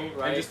show, And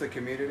right? just the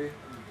community.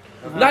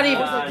 Not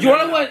even. You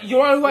wanna know what? You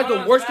wanna know who has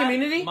the worst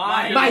community?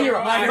 My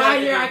Hero. My My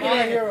Hero My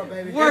Academia. Hero,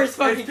 baby. Worst If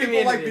fucking people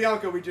community. like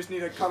Bianca, we just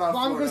need to cut off.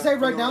 Well, I'm gonna Florida say right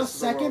from the now, rest of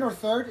the second or world.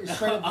 third is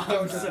straight up the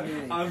JoJo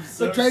community. I'm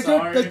so The JoJo,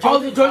 sorry. the Oh,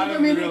 the JoJo I'm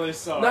community? really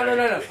sorry.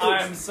 No.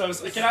 I'm so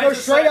sorry. Can I Go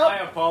just straight say up. I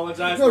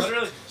apologize? Go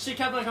Literally, she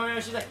kept on coming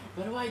over. She's like,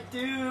 "What do I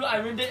do?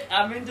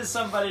 I'm into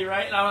somebody,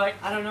 right?" And I'm like,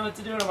 "I don't know what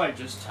to do." And I'm like,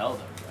 "Just tell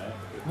them, right?"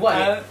 What?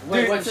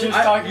 Dude, What's she was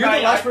the talking You're the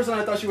about- last person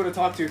I thought she would have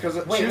talked to because she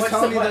was what's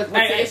telling me that. what's the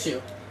Hey,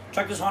 issue?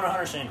 Check this Hunter x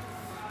Hunter scene.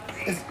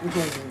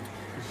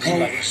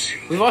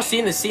 We've all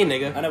seen the scene,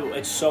 nigga. I know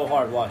it's so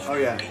hard. Watch. Oh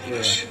yeah.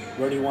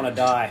 Where do you want to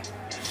die?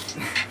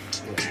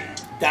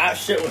 That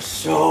shit was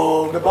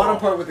so. The bottom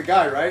part with the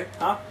guy, right?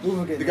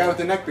 The guy with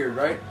the neck beard,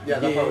 right? Yeah,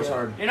 that part was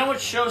hard. You know what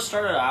show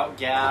started out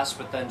gas,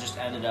 but then just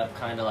ended up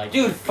kind of like.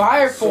 Dude,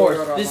 Fire Force.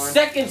 Sword Art The Online.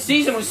 second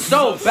season was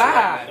so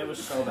bad. It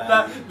was so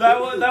bad. That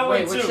one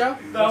Wait, too. what show?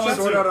 That one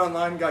Sword too. Art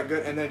Online got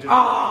good, and then just.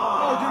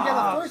 Oh, dude,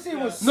 yeah, the first scene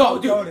was No,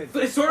 so dude. goated.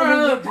 The Sword I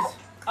mean, Art Online.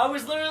 I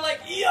was literally like,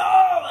 yo!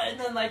 And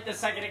then, like, the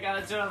second it got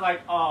into it, I was like,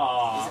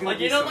 aw. gonna Like,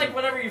 be you know, some- like,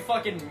 whenever you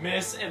fucking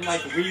miss in,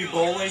 like, Wii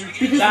bowling?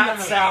 Because That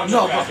sounds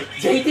No, right. bro.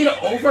 They did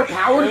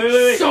overpowered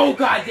Wait. so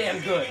goddamn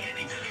good.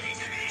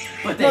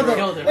 But they No,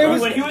 killed it, it bro.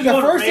 was, When he was the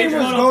going first rage scene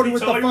was mode on goated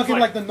with Pizza, the he was fucking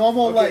like- like the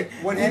normal Okay, like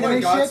when he anime went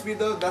shit. Godspeed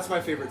though, that's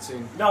my favorite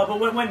scene. No, but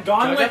when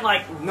Gon went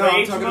like No, I'm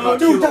rage talking mode, about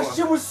Dude, Killua. that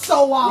shit was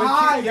so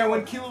high.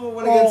 When Killua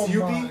went Oh against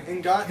my Yugi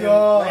and got him.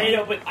 God. Hey,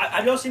 yo, but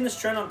have y'all seen this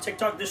trend on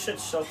TikTok? This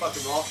shit's so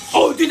fucking raw.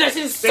 Oh, dude, that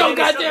shit is so They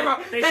goddamn showed- raw.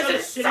 They That showed shit the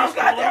is so shittiest quality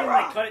goddamn and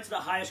raw. they cut it to the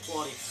highest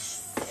quality.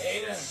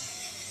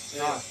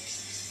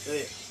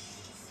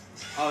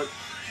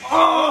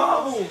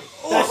 Oh,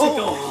 That shit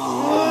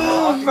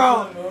goes.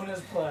 bro. Moon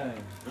is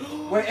playing.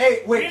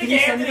 Wait, can you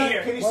Get send me Anthony that?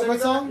 here. Can you What, send me what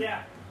that? song?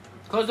 Yeah.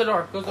 Close the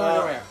door. Close the door.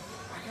 Uh, Yeah.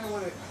 I kinda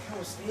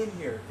wanna stay in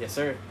here. Yes,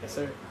 sir. Yes,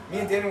 sir. Me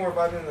and Danny were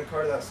vibing in the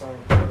car to that song.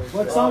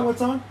 What song? What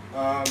song?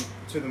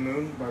 To the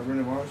Moon by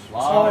Bruno Mars.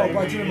 Oh,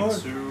 by To the Moon.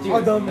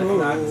 Oh, the moon.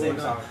 Not the same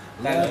song.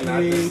 That's not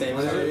the same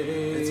song.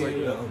 It's like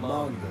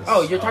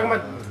Oh, you're talking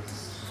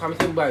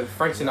about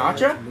Frank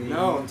Sinatra?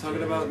 no, I'm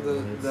talking about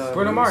the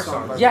Bruno Moon Mars song.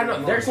 song. by Yeah, Bruno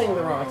no, they're Mars. singing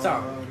the wrong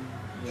song.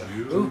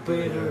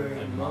 Jupiter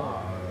and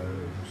Mars.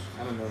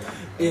 I don't know.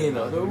 In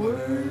other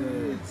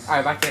words.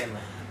 Alright, back to Hamlet.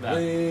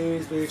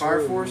 Fire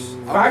Force.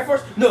 Fire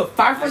Force? No,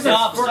 Fire Force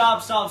Stop.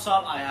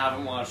 I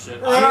haven't watched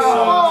it.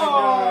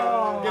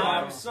 Oh,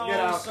 I'm so Get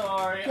out.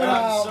 sorry. Get I'm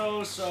out. so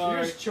You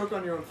sorry. just choke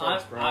on your own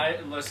farts, bro.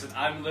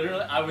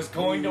 I was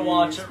going to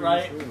watch it,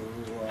 right?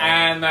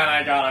 And then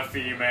I got a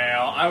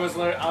female. I was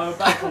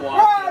about to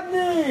watch it.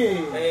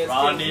 Rodney!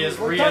 Rodney has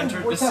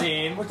re-entered the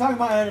scene. We're talking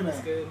about anime.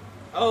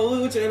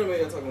 Oh, which anime are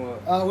you talking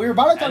about? We were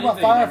about to talk about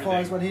Anything, Fire everything.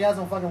 Force, but he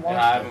hasn't fucking watched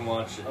Yeah, I it. haven't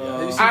watched it yet.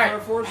 Have you seen Alright, Fire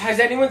Force? has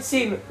anyone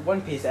seen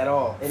One Piece at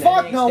all? In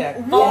Fuck any no.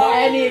 extent? What?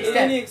 In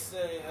any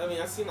extent. I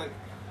mean, I've seen like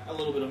a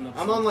little bit of an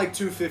I'm on like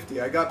 250.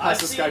 I got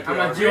past I've the Skype. seen-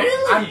 I'm,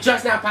 Really? I'm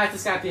just now past the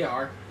Sky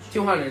PR.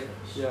 200.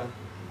 Yeah.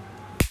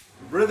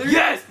 Really?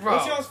 Yes, bro.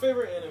 What's y'all's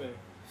favorite anime?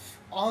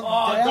 On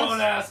Oh, that's don't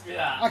ask me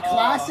that. a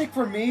classic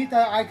for me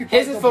that I could.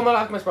 His is probably- Fullmetal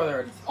Alchemist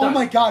Brotherhood. Oh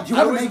my god, you I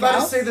want was to make about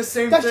out? to say the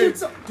same That thing. shit's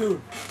so,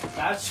 dude.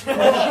 That's Bro,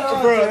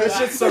 that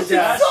shit's so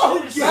gas. so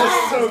That's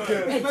gas. so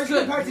good. It's Especially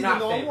good. compared to the Not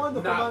normal fake. one,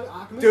 the Not- Fullmetal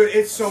Alchemist. Dude,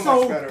 it's so So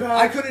much better. bad.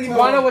 I couldn't even.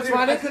 Wanna know what's dude,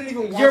 funny? I couldn't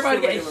even watch You're about to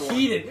the get regular one.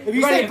 heated. If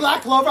you You're say about to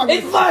Black Clover, I'm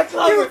It's Black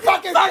Clover. You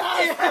fucking Fuck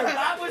bastard.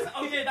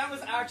 that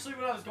was actually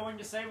what I was going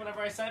to say whenever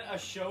I said a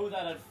show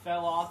that had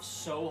fell off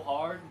so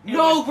hard. It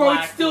No, was bro,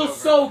 Black it's still Clover.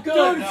 so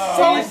good. Dude,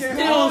 So it's it's so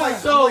still good.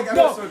 so Like, good.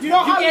 No, you know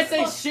You how can't this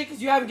say fuck- shit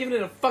because you haven't given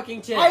it a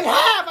fucking chance. I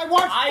have. I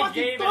watched I fucking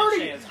gave it a 30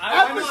 chance. I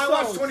know. episodes. I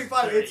watched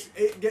 25.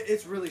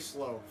 It's really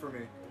slow for me.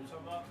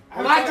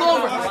 Black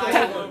Clover.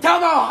 Tell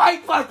them how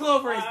hype Black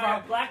Clover is, bro.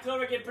 Black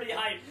Clover get pretty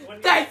hype.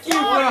 Thank you,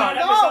 bro.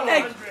 No,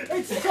 Thank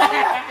It's so.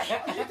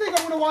 You think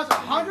I'm gonna watch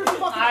 100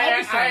 fucking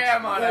episodes? I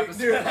am on Like, episode.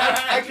 dude,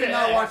 I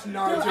cannot watch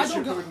Naruto Dude, I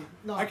don't Shippuden.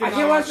 No, I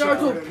can't watch Naruto,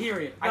 Shippuden.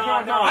 period. I No,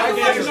 can't no, watch I Naruto.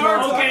 watch can't.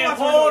 Naruto. Okay, I watch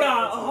hold Naruto.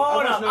 on,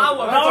 hold I on.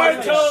 watch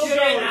Naruto Naruto shit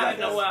go. out of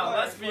Noel.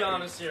 Let's be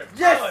honest here.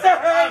 Yes, sir.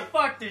 I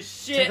fucked the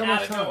shit Check how out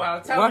much of time.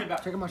 Noel. Tell What? me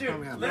about Check how much Dude, time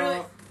we have.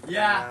 literally.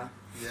 Yeah.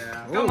 Yeah.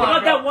 Come What on,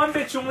 about that one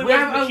bitch who only We wears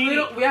have a bikini?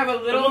 little. We have a The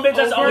little. one bitch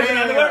that's over- always in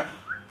underwear?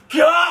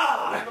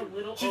 God!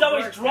 She's over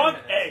always 10 drunk.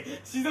 minutes. Hey,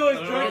 she's always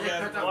drunk.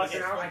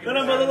 No,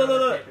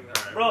 Naruto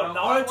Bro,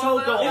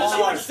 Naruto go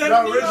hard. The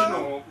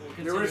original.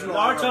 The original.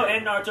 Naruto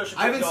and Naruto should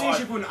I haven't go seen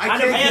hard. Shippuden. I I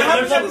know, can't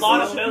and get there's a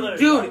lot of fillers.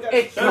 Dude,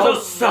 it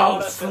goes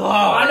so slow.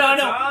 I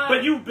know,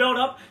 but you build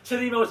up to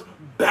the most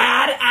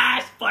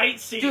badass fight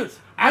scenes. Dude,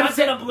 I'm That's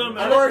saying. in a blue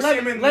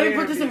moon. Let me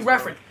put this in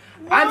reference.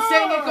 I'm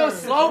saying it goes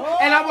slow,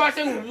 and I'm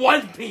watching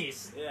One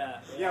Piece. Yeah.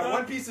 Yeah,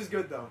 One Piece is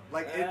good though.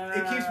 Like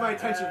it keeps my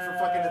attention for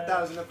fucking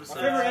 1,000 episodes.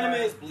 My favorite anime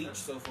is Bleach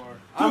so far.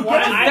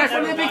 That's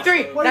one of the big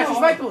three. That's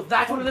respectable.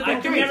 That's one of the I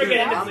big can three. never get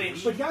into I'm-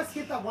 Bleach. But you gotta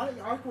skip that one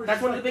arc where That's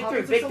she's one of the big like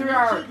three. talking Big to three someone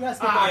are. and shit. You gotta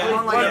skip uh, that.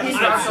 I'm like, One yeah, Piece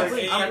I'm are-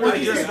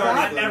 I just started.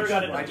 I've never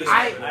got into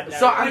Bleach.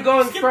 So I'm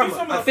going Skip from through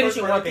some of the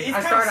finishing first One part. Piece. It's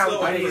I started out with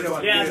kinda One Piece.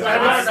 slow. Yeah, So I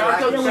watched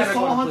Naruto, Yeah, with then I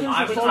Soul went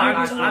Hunters, Bleach. Soul I'm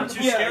Hunters.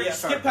 too scared to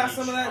Skip start past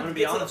some of that. I'm gonna and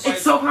be get to the honest. fight.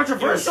 It's so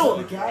controversial.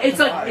 It's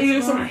like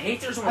either someone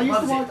hates it or I someone used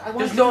to loves watch. it. I watched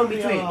There's no in the,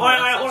 between. All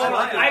right, hold on. I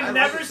like it. I I've like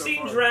never it so seen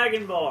far.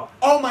 Dragon Ball.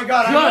 Oh my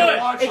god, I Good. haven't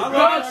watched It's it.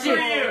 dog Good shit.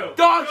 for you.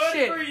 Dog Good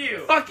shit. for you.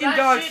 Fucking That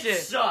dog shit shit.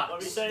 sucks.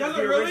 What are you saying? Does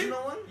The it really? original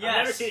one? Yes. I've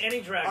never seen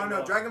any Dragon Oh Ball.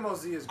 no, Dragon Ball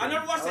Z is good. I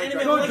never watched the like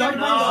anime. No, but Dragon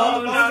I Ball know.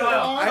 Z. No.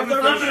 I I haven't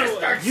I'm finished gonna it.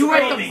 start You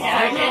write the screaming and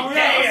I manga? get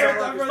Yeah, gayer.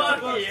 I've read the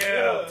Fuck books, you.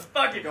 yeah.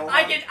 Fuck you. Go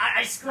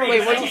I scream. Wait,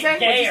 and what'd I you get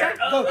say? What'd you gayer.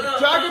 say? Look,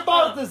 Dragon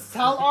Ball the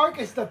Cell arc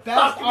is the best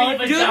Fuck me, arc.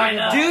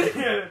 vagina.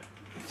 Dude.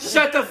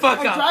 Shut the fuck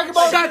And up. Dragon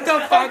Ball Shut the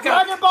and fuck up.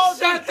 Dragon Ball Z,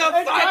 Shut the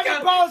and fuck Dragon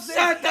up. Ball Z,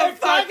 Shut the and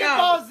fuck Dragon up.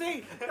 Ball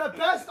Z, the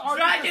best arc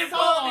Dragon is the Cell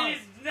Ball arc. is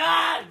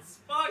nuts.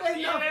 Fuck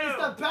And you.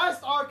 it's the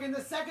best arc, and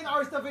the second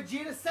arc is the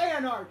Vegeta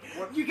Saiyan arc.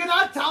 You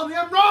cannot tell me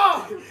I'm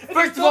wrong. If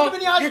First you of all, look me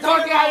in the eyes you're and tell me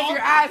talking I'm out of wrong, your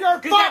ass you're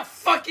because that's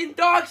fucked. fucking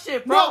dog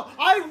shit, bro. No,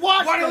 I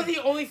watched One it. of the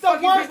only The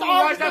fucking worst people who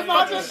arc watch is the that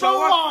fucking Majin show Buu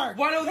are. arc.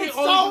 One of the It's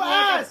only so people who watch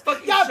that ass.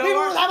 fucking Yeah, show people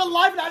are. will have a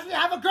life and actually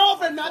have a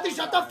girlfriend. Matthew,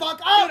 shut the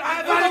fuck up. Dude,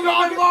 I've had a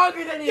girlfriend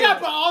longer than you. Yeah,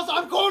 but also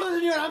I'm colder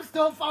than you, and I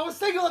was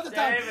single at the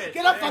time. David,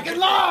 Get a fucking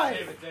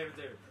life.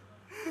 David.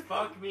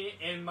 Fuck me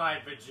in my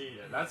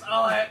Vegeta. That's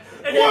all I.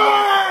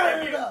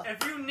 Word!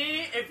 If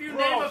you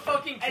name a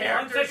fucking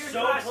character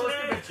so close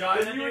to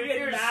vagina, Then you would dude, get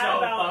you're mad so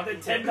about the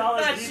fucking $10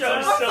 That's pizza. so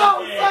I'm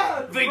so gay.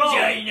 sad.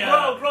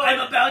 Vagina. Bro, I'm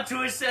about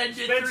to ascend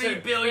to Spencer, 3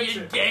 billion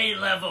Spencer. gay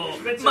level.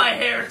 Spencer. My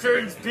hair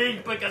turns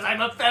pink because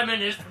I'm a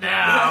feminist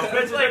now. It's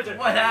Spencer, like, Spencer.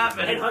 what In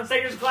happened?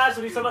 Hunsaker's class,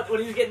 when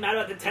he was getting mad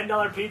about the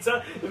 $10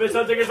 pizza, Miss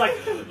Hunsaker's like,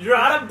 "You're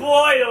out of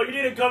boil. You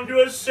need to come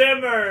to a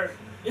simmer."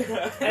 And he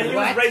was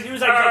like, David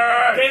was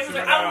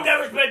like, "I would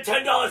never spend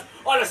 $10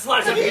 on a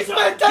slice of He pizza."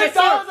 spent $10 Yes, sir.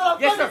 on a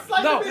Yes, fucking sir.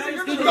 slice No. of pizza.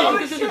 You're Dude, the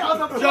dumbest dude, shit on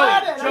the Joey,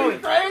 planet. Are Joey. you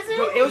crazy?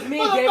 Joey, it was me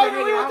and David Motherfucker,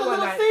 hanging we went out to one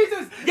Little night.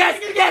 Caesars. Yes,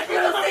 You can yes,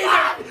 get Little $5.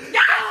 Caesars. You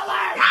got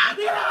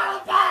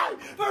a $5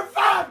 for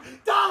 $5.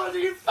 Are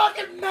you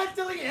fucking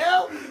mentally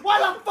ill? Why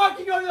the fuck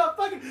you going to a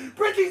fucking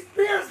Britney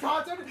Spears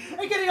concert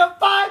and getting a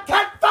 $5,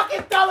 $10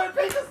 fucking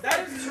pizza?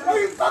 That is true. Are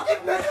you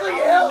fucking mentally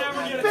ill?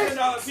 never get a Bitch,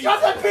 $10 pizza.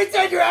 shove that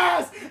pizza in your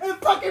ass and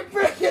fucking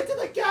bring it to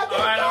the goddamn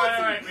All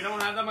concert. right. We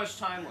don't have that much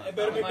time left. It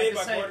better I be would made like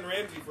by to say, Gordon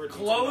Ramsay for it to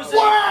be close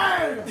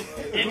 $10.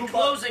 Word! in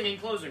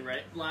closing,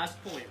 right?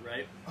 Last point,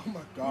 right? Oh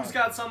my Who's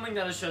got something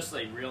that is just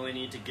like really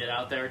need to get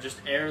out there? Just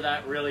air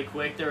that really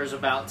quick. There is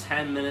about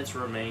 10 minutes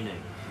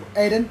remaining.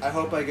 Aiden? I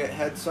hope I get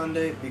head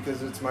Sunday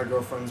because it's my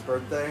girlfriend's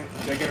birthday.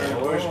 Taking her to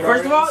Busch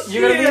First of all, Gardens.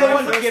 you're gonna be the Yeah.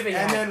 one giving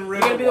And it. then You're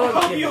gonna be the one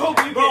Hope giving you it.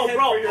 hope you Bro, get head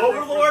for your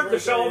Overlord, the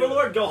show birthday.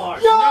 Overlord, go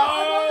hard. Yo, I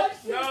know that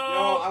shit. No,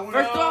 I want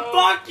First off,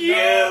 Fuck you,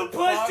 No,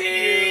 fuck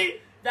pussy!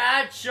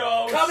 That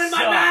show Come in my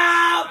sucks.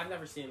 mouth! I've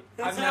never seen it.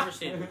 I've never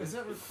seen it. Is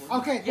that recorded?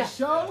 Okay, the Yeah.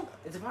 show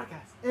It's a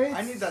podcast. is...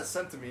 I need that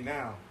sent to me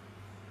now.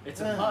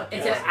 It's a podcast.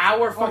 It's an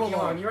hour fucking Hold on.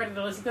 long. You ready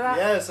to listen to that?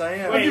 Yes, I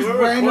am. Wait, just we're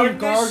random recording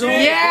this gargle.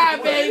 shit? Yeah,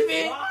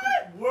 baby. What?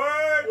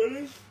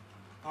 Word!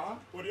 Huh?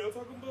 What are y'all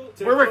talking about?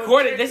 We're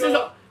recording. This is,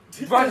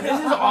 bro. This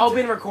has all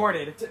been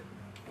recorded.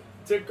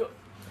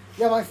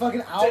 Yeah, my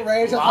fucking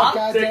outrage at Lot? the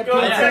goddamn Tickle,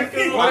 pizza.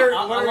 tickle.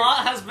 A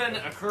lot has been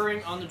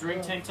occurring on the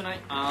drink tank tonight,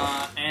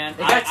 and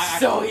It got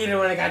so heated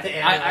when I got to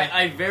anime.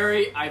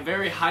 I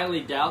very highly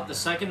doubt the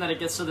second that it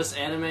gets to this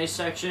anime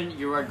section,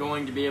 you are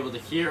going to be able to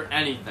hear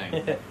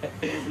anything.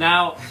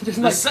 Now, Just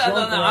the like se-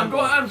 drunk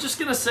I'm just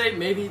gonna say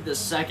maybe the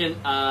second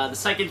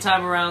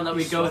time around that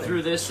we go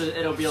through this,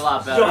 it'll be a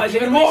lot Yo, better. has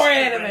Even anybody more seen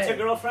anime. Rent a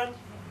Girlfriend?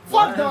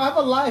 Fuck no, I have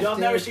a life, Y'all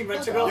dude. never seen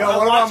Rent a Fuck Girl? off. Yo, I'm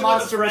what about watching with a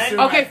Monster friend.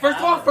 Musume? Okay, first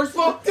of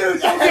all,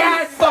 Dude,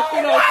 gas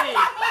fucking OT.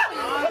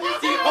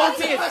 See,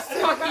 OT is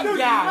fucking Dude,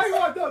 gas.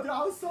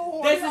 I was so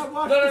horny. This is- I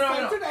watched no, the no, no,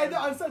 censored and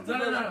the uncensored No,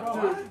 no, no, version, no,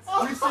 bro. dude.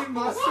 Oh, You see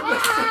Monster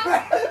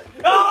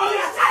Musume?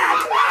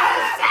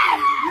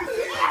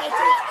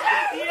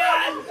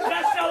 Yeah,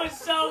 that show is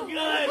so good.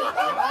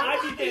 I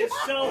be getting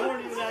so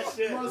horny with that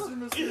shit. Monster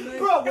Musume?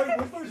 Bro, wait,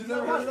 what version? You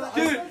never heard of that?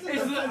 Dude, Uncensored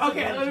it's, version.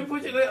 okay, let me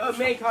put you the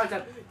main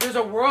concept. There's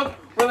a world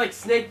where like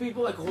snake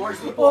people, like horse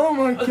people, Oh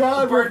my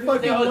god, we're bird people,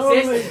 they fucking all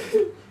lonely. exist.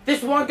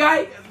 This one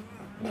guy,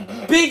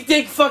 big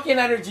dick fucking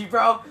energy,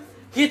 bro.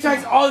 He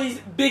attracts all these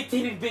big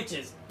titted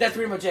bitches. That's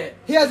pretty much it.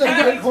 He has a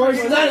And big horse.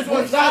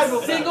 not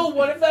a single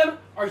one of them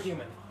are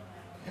human.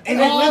 And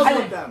All he of lives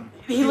them. with them.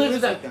 He lives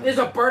with them. There's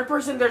a bird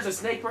person, there's a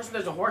snake person,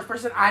 there's a horse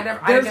person. I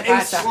didn't There's get a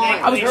past that.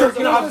 slime. I was There's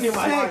jerking a off snake. too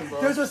much. Slime,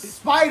 bro. There's a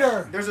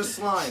spider. There's a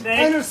slime.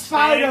 And a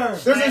spider.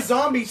 There's a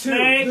zombie too.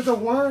 Snake. There's a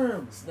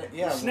worm.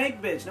 Yeah.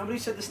 Snake bitch. Nobody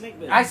said the snake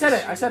bitch. I said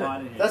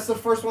it. That's the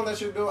first one that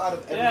should go out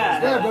of every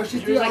Yeah. Yeah, bro,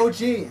 she's She was the like-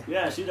 OG.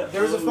 Yeah, she does.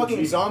 There's a fucking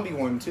Ooh, zombie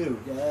one too.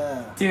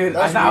 Yeah. Dude,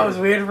 That's I thought it weird. was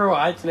weird for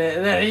watching it,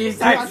 and then he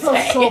Dude, I started feel so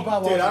saying,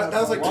 bad Dude, watching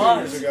that was like 2 What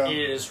years ago.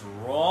 is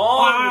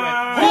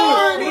wrong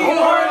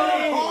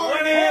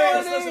Horny!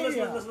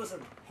 Listen.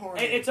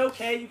 It's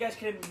okay. You guys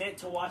can admit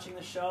to watching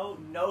the show.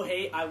 No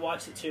hate. I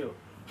watched it too.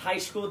 High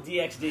School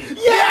DxD.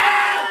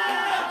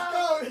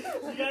 Yeah!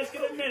 You guys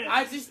can admit it.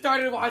 I just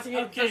started watching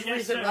it Okay, just yes,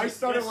 recently. sir. I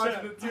started Yes, watching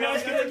sir. it too. You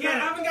guys can admit I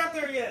it. haven't got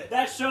there yet.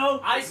 That show.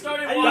 I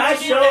started That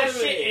watching show- it. That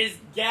shit is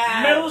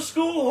gas. Middle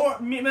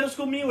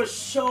school me was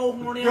so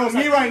horny. I Yo, was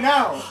me like, right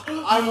now.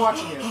 I'm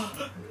watching it.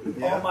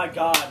 Oh my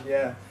god.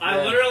 Yeah.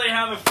 I literally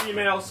have a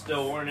female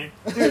still, Warnie.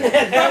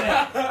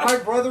 My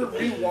brother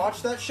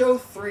rewatched that show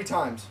 3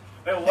 times.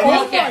 Wait,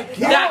 what? Okay,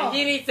 God.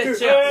 he needs to Dude,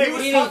 chill. he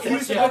was He talking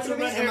needs to to chill.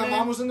 me, and my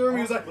mom was in the room.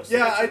 He was like, What's the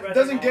 "Yeah, chick with it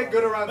doesn't red get hair?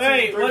 good around Wait,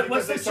 season 3 what's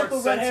because the they start chick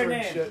with red hair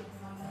censoring name? shit."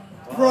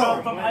 From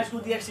Bro, High School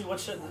DxD,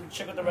 what's the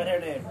chick with the red hair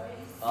name?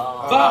 Fuck.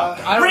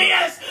 I don't-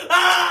 Reyes!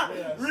 Ah!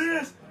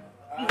 Reyes!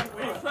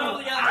 We've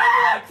probably got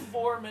like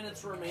 4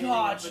 minutes remaining.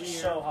 God, up in she's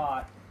here. so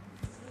hot.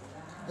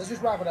 Let's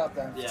just wrap it up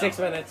then. Yeah. 6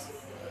 minutes.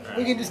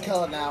 We can just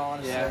kill it now,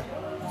 honestly.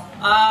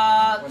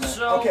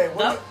 So Okay,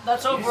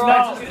 that's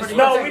overall No, pretty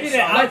no, much we it. need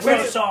an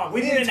outro song.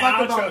 we need didn't an talk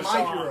outro about My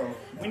song. Hero.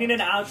 We need an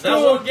outro. So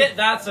we'll get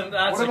that's What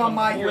a about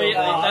My Hero? completely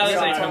that is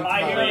Yeah, a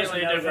My Hero is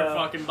completely another different go.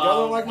 fucking Y'all don't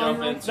ball. like My Jump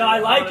Hero? into. No, I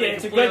like it.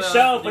 It's a good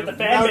show, but the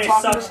fan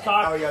base sucks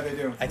cock. Oh yeah, they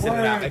do. Exit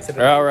it out. Exit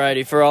it out.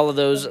 Alrighty, for all of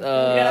those have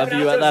of an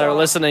you outro that are song.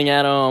 listening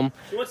at home,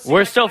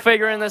 we're still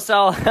figuring this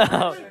all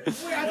out. Wait,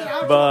 as an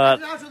outro,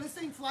 But- as an outro, this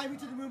thing "Fly Me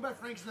to the Moon" by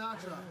Frank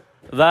Sinatra.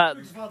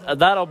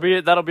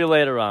 That'll be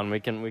later on. We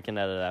can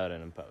edit it out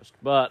in post.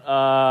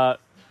 But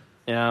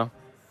you know,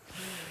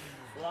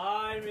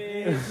 Fly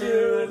me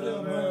to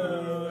the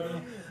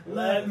moon.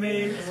 Let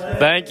me play.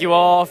 thank you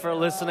all for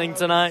listening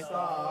tonight.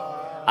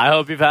 I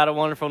hope you've had a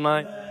wonderful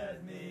night.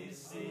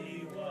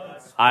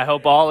 I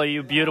hope all of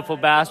you beautiful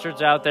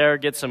bastards out there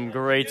get some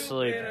great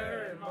sleep.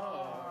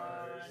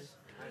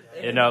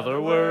 In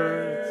other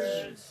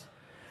words,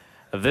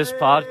 this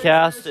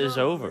podcast is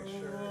over.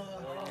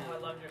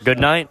 Good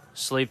night.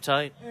 Sleep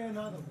tight.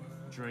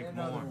 Drink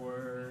more.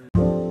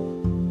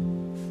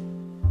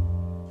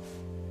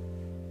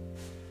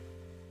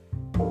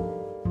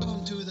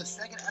 Welcome to the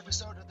second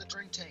episode of the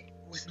Drink Tank.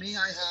 With me,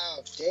 I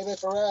have David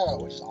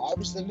Ferrero, which is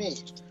obviously me.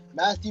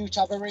 Matthew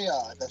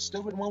Chavarria, the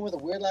stupid one with a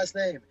weird last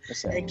name,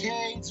 and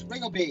Cade's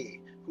Ringleby,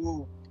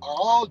 who are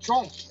all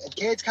drunk. And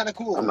Cade's kind of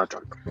cool. I'm not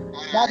drunk.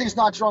 Matthew's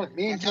not drunk.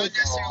 Me and I'm not Cade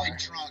necessarily are.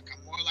 drunk.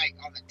 I'm more like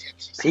on the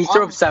tipsy side. He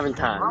threw up 7 I'm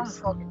times.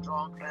 fucking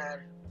drunk, man.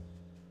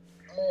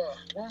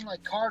 We're in my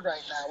card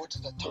right now, which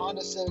is a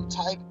Honda Civic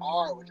Type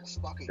R, which is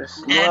fucking This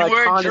cool. more like And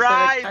we're Honda Civic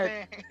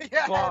driving.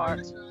 Yeah, bar.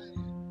 that's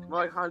right. More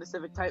like Honda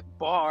Civic Type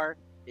bar,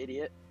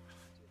 idiot.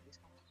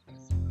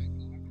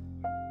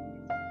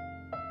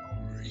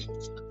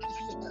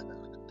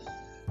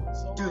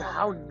 So, Dude,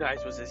 how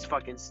nice was this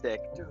fucking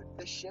stick? Dude,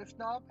 the shift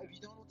knob, if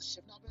you don't know what the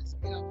shift knob is,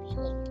 you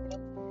open it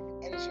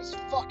up, and it's just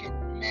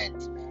fucking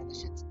mint, man.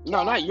 This shit's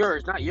No, not gas.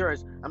 yours, not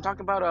yours. I'm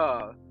talking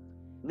about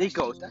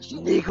Nico's. That shit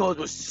was- Nico's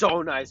was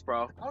so nice,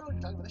 bro. I don't know what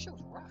you're talking about. That shit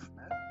was rough,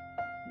 man.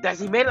 That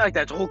he made it like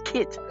that, the whole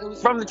kit. It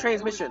was From the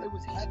transmission. It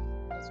was heavy.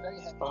 It was very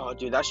heavy. Oh,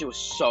 dude, that shit was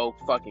so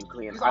fucking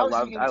clean. Because I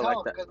obviously you can like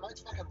tell, that. because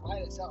mine's fucking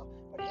light itself,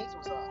 but his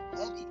was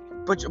heavy.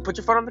 Put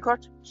your foot on the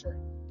clutch. Sure.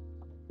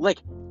 Like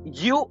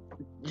you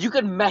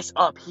could mess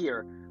up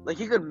here. Like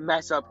you could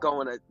mess up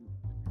going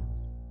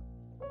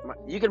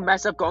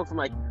from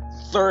like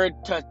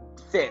 3rd to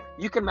 5th.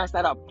 You can mess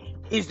that up.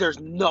 There's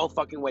no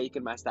fucking way you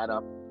can mess that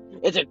up.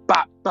 It's like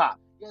bop bop.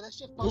 Yeah, that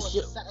shit felt This like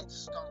shit- set in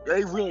stone.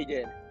 It really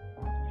did. I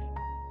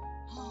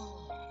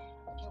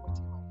can't wait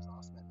to get my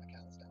exhaust man. My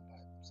cat's down by.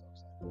 I'm so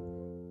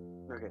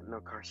excited. Okay, no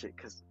car shit,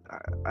 because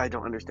I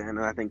don't understand, and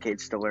I think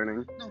Kate's still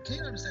learning. No,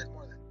 Kate understands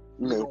more than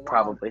Me, you know,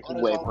 probably. on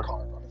his Way own more. car,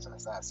 on his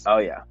SS. Oh,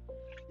 yeah.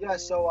 Yeah,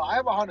 so I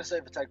have a Honda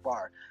Civic Type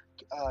bar.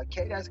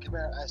 Kate has a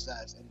Camaro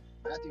SS, and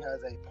Matthew has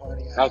a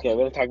Pontiac. Okay,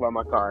 we're gonna talk about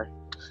my car.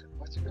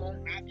 What's your car?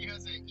 Matthew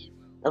has an Evo.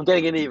 I'm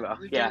getting an Evo.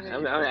 You're Yeah, getting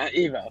I'm an at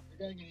Evo.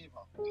 You're getting an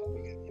Evo. Oh,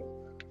 we get an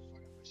Evo. Man. I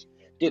fucking wish you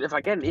did. Dude, if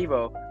I get an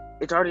Evo,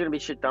 it's already gonna be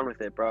shit done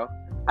with it, bro.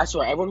 I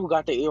swear, everyone who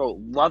got the Evo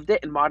loved it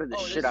and modded the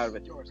Oh, shit this out of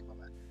is it. Yours, my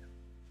bad.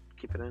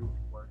 Keep it in.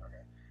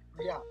 Okay.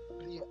 But yeah,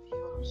 the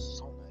Evo was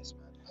so nice,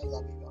 man. I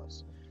love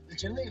Evos.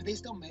 Legitimately, if they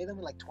still made them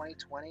in like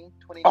 2020,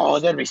 2019, Oh,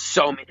 that'd be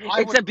so mean.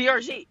 I It's would- a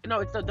BRZ. No,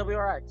 it's the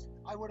WRX.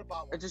 I would have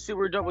bought one. It's a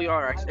Subaru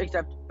WRX, I would-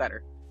 except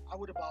better. I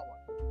would have bought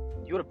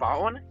one. You would have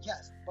bought one?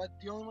 Yes, but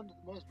the only one,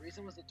 the most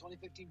recent was the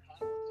 2015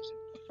 Final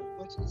Edition,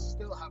 which is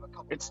still have a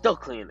couple. It's still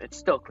clean. It's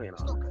still clean.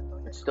 It's still good though.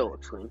 It Yeah. still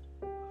looks clean.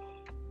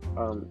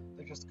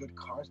 They're just good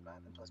cars, man.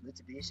 And plus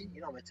Mitsubishi,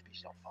 you know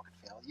Mitsubishi don't fucking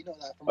fail. You know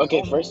that from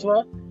Okay, my own first of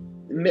all,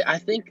 I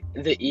think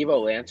the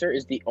Evo Lancer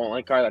is the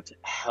only car that's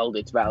held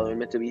its value in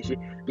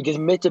Mitsubishi, because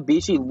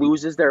Mitsubishi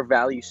loses their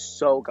value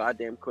so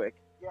goddamn quick.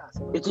 Yes,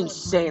 It's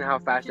insane how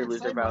fast they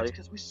lose their value.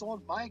 Because we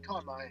sold my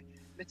car, my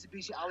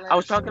Mitsubishi Outlander. I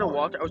was talking to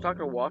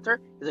Sport.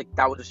 Walter. He's like,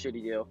 that was a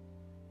shitty deal.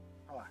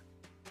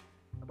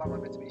 About my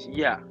Mitsubishi.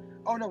 Yeah.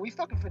 Oh no, we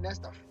fucking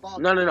finessed the fuck.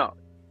 No.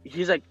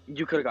 He's like,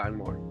 you could have gotten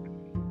more.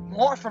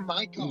 More from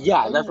my car.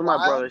 Yeah, You that's know what my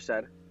why? brother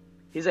said.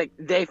 He's like,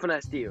 they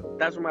finessed you.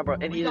 That's what my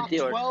brother, and We he's a got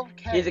dealer.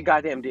 12K. He's a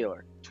goddamn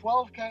dealer.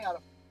 12K out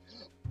of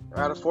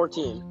Out of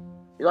 14,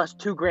 he lost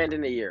 $2,000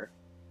 in a year.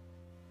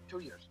 2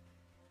 years.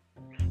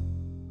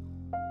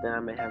 Then I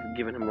may have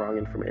given him wrong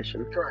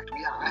information. Correct.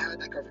 Yeah, I had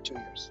that car for 2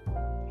 years.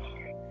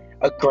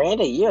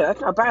 $1,000 a year? That's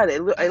not bad. They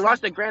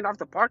lost $1,000 off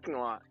the parking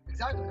lot.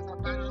 Exactly. That's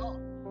not bad at all.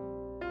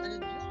 And then you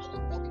know how the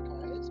fucking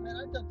car is, man.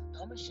 I've done the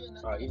dumbest shit in that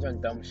Oh, car. he's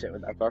done dumb shit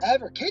with that car.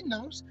 Ever. Kid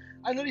knows.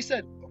 I literally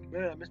said, oh,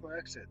 man, I missed my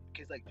exit.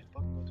 Kid's like, just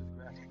fucking go to the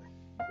grass. I'm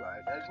like,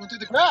 Right. I just went through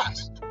the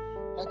grass.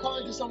 My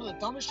car did some of the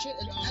dumbest shit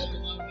ever.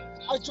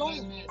 I drove.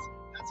 That's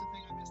the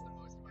thing I miss the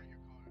most about your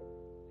car.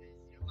 Is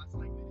you're less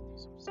likely to do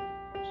some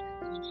stupid shit.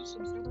 You do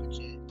some stupid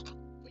shit,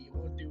 but you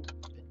won't do the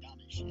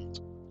dumbest shit.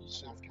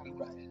 So that's kind of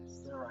what it is.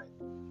 You're right.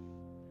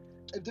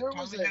 If there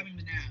was a... having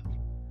the nav.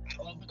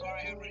 I love the car I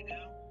have right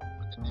now,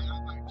 but the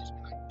nav, I'd just be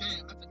like,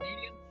 damn, that's a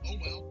median. Oh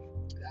well.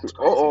 That's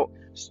crazy. Oh,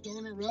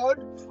 Stoner Road?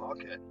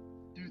 Fuck it.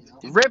 Dude,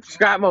 the rip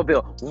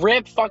Scrapmobile.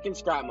 Rip fucking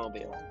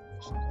Scrapmobile.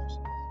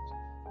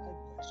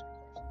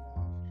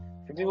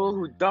 For people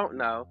who don't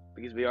know,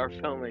 because we are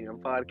filming a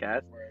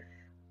podcast,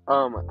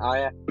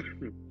 I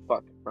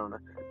fuck Rona,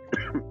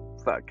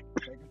 fuck.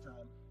 Take your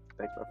time.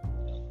 Thanks,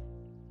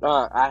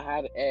 bro. I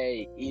had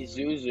a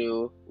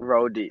Isuzu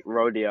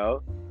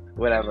rodeo,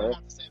 whatever.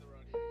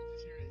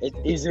 It's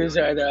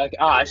Isuzu, and they're like,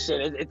 oh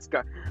shit, it's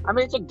good. I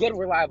mean, it's a good,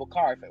 reliable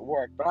car if it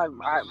worked, but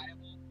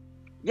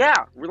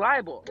yeah,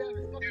 reliable.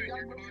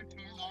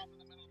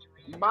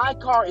 My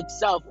car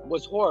itself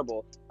was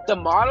horrible. The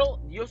model,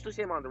 you'll still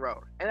see him on the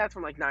road. And that's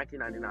from like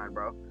 1999,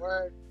 bro.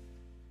 Word.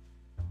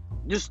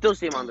 You still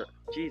see him on the...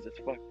 Jesus,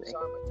 fuck me.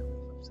 Sorry, my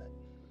tummy's upset.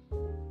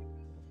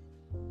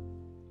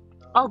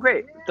 Oh,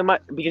 great.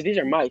 Because these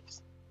are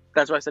mics.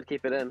 That's why I said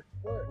keep it in.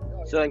 Word.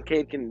 Oh, So then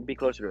Cade can be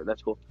closer to it.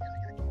 That's cool.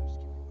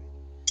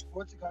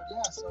 What's it called?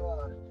 Yeah, so,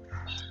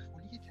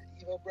 when you get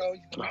to Evo, bro,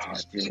 you can get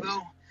to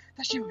Evo.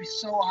 That shit would be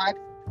so hype.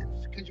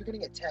 Because you're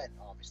getting a 10,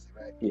 obviously,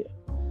 right? Yeah.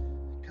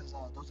 Because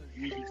those are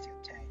the easiest to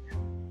obtain.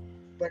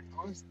 But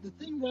honestly, the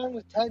thing wrong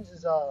with 10s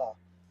is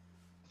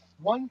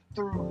 1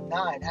 through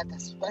 9 had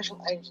that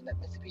special engine that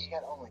Mitsubishi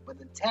had only. But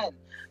then 10,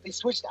 they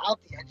switched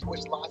out the engine,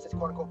 which lost its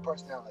quote-unquote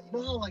personality. You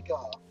know how, like,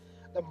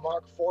 the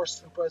Mark IV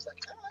Supra is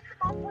like,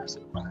 I like the Mark IV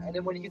Supra. And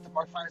then when you get the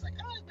Mark V, it's like,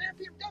 oh, man,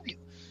 BMW.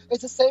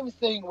 It's the same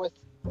thing with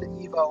the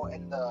Evo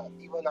and the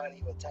Evo 9 and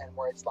Evo 10,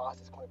 where it's lost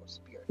its quote-unquote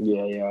spirit.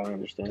 Yeah, I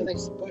understand.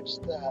 Because they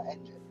switched the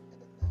engine,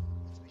 and then the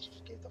Mitsubishi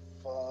just gave the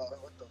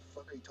fuck. What the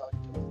fuck are you talking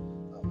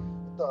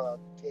to?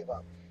 Gave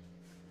up.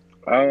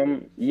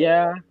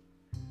 Yeah.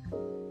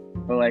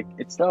 But, like,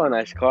 it's still a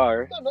nice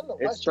car. No.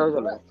 It's still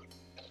a nice.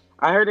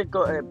 I heard it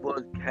blow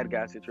head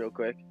gaskets real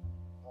quick.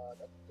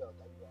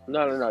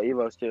 No,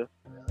 Evos too.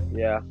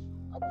 Really? Yeah.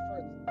 I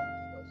prefer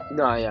the Evos.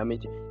 No, yeah, me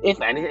too.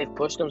 If anything, if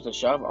push comes to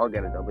shove, I'll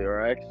get a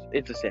WRX.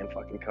 It's the same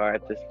fucking car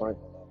at this point.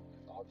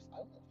 I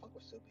don't fuck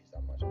with Subies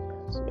that much.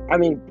 I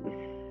mean,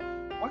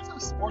 what's a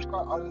sports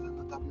car other than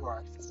the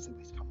WRX that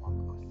Subies come on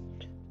with?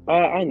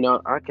 I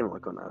know. I can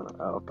look on that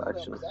up,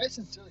 actually. I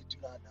sincerely do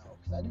not know,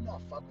 because I do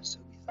not fuck with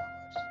Subies that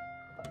much.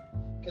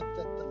 Because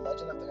the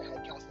legend of their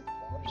head gasket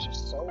blown is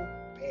just so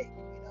big,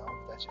 you know?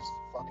 That's just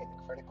fucking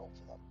critical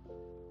to them.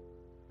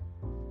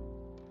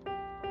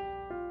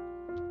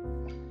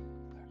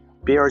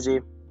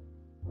 BRZ.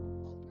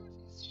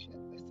 BRZ shit.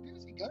 Is the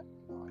BRZ good?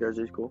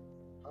 BRZ's cool.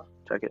 Huh?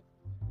 Check it.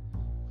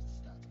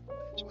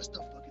 What's the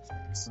fucking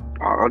stats?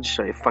 I'll just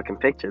show you a fucking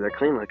picture. They're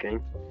clean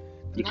looking.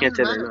 You can't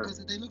say they're not.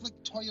 Because they look like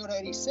Toyota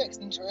 86.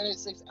 And Toyota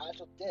 86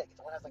 actual dick. It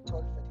only has like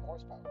 250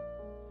 horsepower.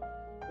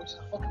 Which is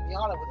a fucking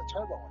Miata with a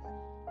turbo on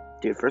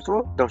it. Dude, first of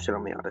all, don't shit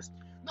on me, honest.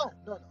 No.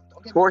 Don't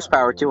get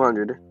Horsepower,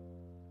 200.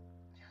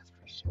 Yeah, that's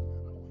pretty shit, man. I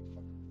don't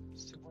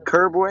like fucking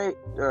Curb weight,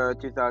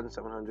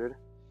 2,700.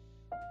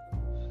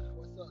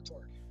 What's the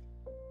torque?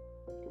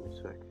 Give me a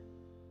sec.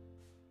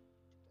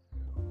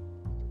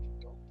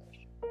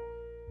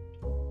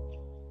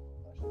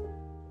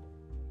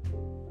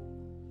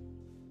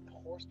 The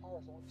horsepower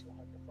is only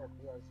 200 for a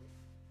BRZ.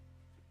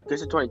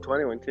 There's a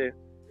 2020 one too.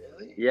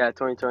 Really? Yeah,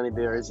 2020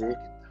 BRZ.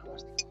 How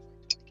much they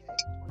cost?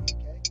 Like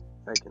 20K?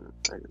 I can,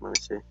 let me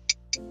see.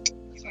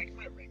 It's like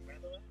my ring, by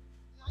the way.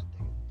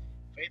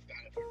 Faith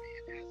got it for me.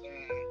 It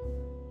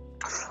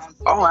has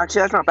a. Oh,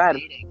 actually, that's not bad.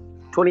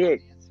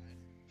 28.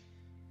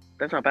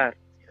 That's not bad.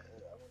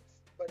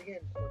 But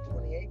again, for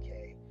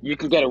 28K, You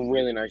can get a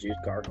really nice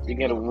used car. You can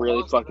get a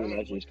really fucking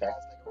nice used car. It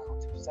has like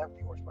around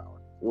 270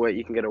 horsepower. Wait,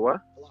 you can get a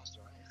what?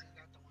 Veloster,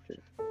 right?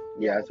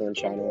 Yeah, it's one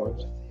China one.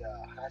 With the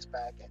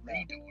hatchback and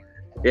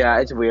door. Yeah,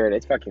 it's weird.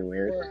 It's fucking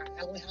weird.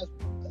 It only has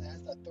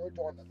the third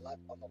door on the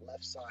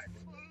left side.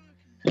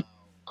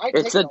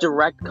 It's a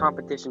direct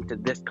competition to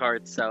this car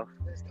itself.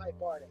 This Type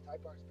R, and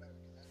Type R is better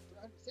because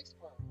that's 360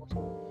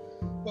 horsepower.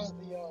 Well,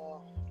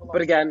 the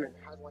But again,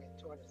 has only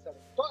 270.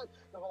 But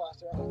the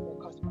Veloster has more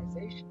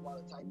customization, while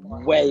the Type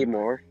R way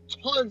more.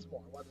 Tons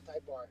more. While the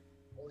Type R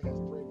only has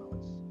 3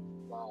 modes,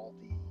 while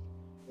the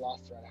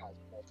Veloster has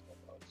multiple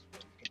modes. You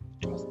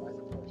can customize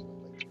it personally.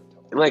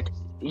 Like,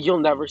 you'll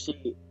never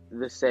see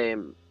the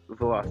same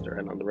Veloster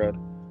on the road.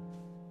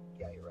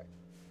 Yeah, you're right.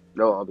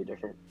 No, I'll be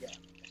different. Yeah.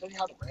 So you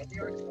have the Randy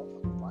R, because no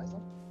one fucking buys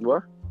them.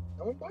 What?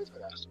 No one buys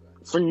Veloster.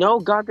 For no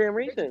goddamn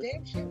It's reason.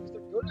 damn shit, because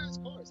they're good ass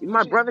cars.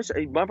 My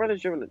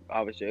brother's driven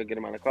obviously a good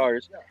amount of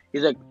cars. Yeah.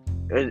 He's like,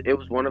 it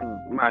was one of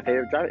my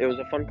favorite drives. It was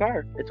a fun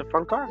car. It's a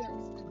fun car. Yeah,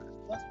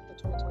 plus with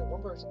the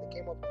 2021 version, they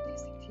came up with the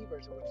DCT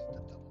version, which is the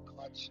double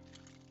clutch.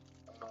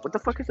 What the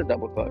fuck is a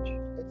double clutch?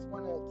 It's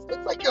when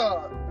it's like you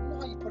know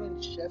how you put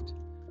in shift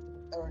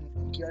or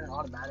in gear and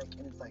automatic,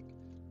 and it's like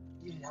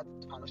you have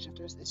paddle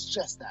shifters. It's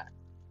just that.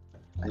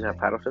 You have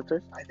paddle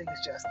shifters? I think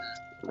it's just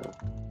that.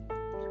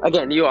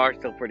 Again, you are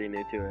still pretty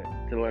new to it,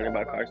 to learn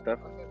about car stuff.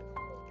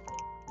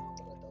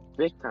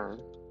 Big time.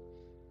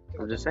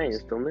 I'm just saying, you're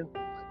still new.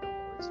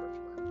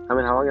 I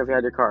mean, how long have you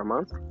had your car? A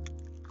month?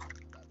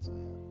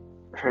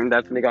 And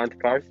that's when you got into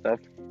car stuff.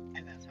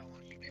 And that's how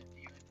long you and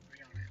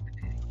Brianna have been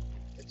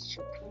dating. It's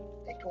true.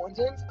 A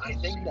coincidence? I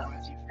think not.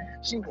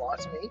 She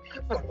wants me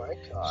for my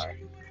car.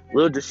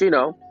 Little does she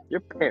know,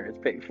 your parents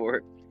paid for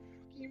it.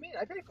 What do you mean?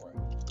 I paid for it.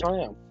 Oh,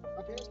 yeah.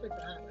 My parents paid for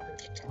half. I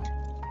paid for half.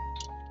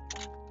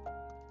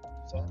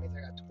 So that means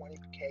I got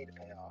 $20K to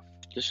pay off.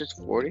 This is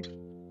 40? Yeah,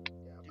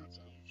 that's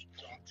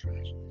Drop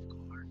trash in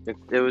his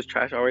car. It was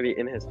trash already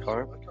in his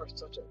car? My car's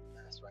such a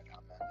mess right now,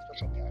 man.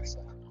 Especially gas.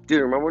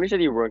 Dude, remember when you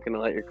said you weren't gonna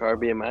let your car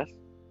be a mess?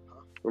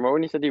 Remember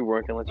when you said you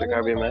weren't gonna let your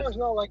car be a My mess? car's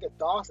not like a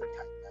Dawson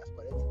type mess,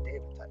 but it's a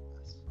David type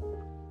mess.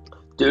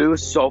 Dude, it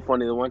was so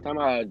funny. The one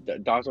time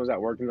Dawson was at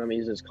work and let me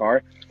use his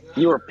car,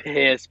 you were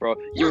pissed, bro.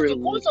 You were.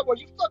 Of course I was.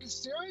 You fucking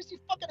serious? You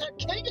fucking had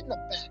cake in the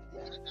back,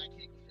 man. That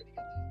cake was pretty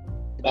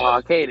good.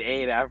 Oh, Kate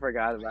ate. I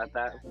forgot about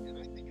that. And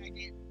I think I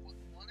gave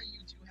one of you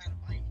two had a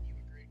bite and you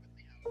agreed with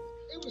me how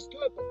It was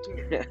good, but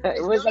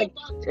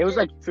dude, it was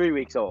like 3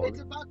 weeks old. it's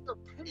about the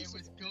it principle.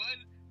 was good,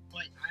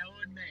 but I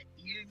will admit,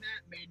 eating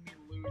that made me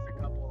lose a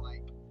couple,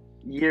 like,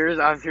 Years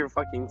off your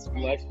fucking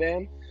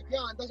lifespan. Yeah,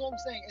 that's what I'm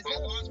saying. It's I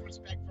not. lost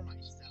respect for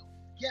myself.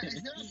 Yeah,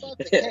 it's not about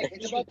the cake.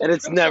 It's about the And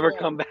it's never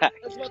principle. come back.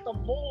 It's about the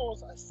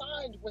morals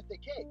assigned with the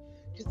cake.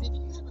 Because if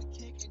you have a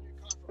cake in your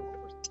car for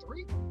over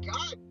 3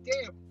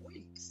 goddamn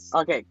weeks.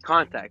 Okay,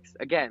 context.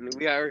 Again,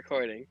 we are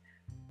recording.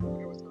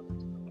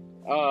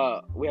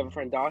 We have a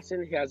friend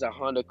Dawson. He has a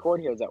Honda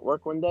Accord. He was at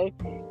work one day.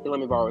 He let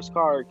me borrow his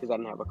car because I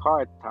didn't have a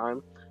car at the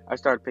time. I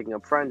started picking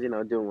up friends,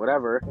 doing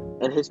whatever.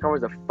 And his car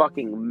was a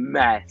fucking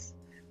mess.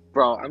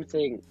 Bro, I'm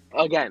saying,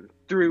 again,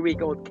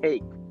 3-week-old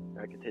cake.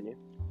 Alright, continue.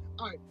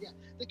 Alright, yeah.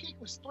 The cake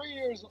was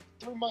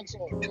 3 months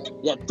old.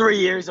 Yeah, 3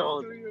 years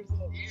old. 3 years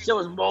old. Shit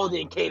was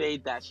moldy and Kate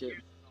ate that shit.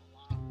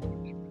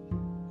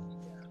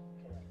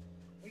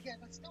 But yeah,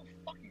 that's still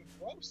fucking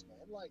gross, man.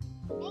 Like,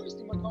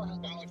 obviously my car has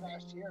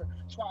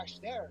trash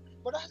there,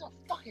 but it has a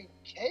fucking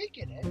cake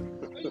in it.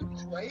 Are you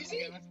crazy?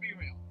 Okay, let's be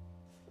real.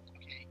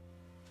 Okay,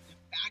 the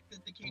fact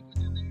that the cake was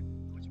in there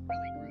was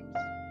really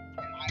gross.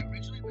 And I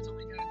originally was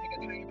only gonna take a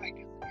tiny bite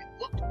because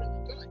it looked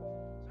really good.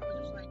 So I was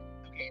just like,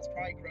 okay, it's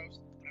probably gross,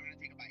 but I'm gonna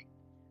take a bite.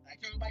 And I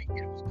took a bite and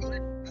it was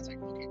good. I was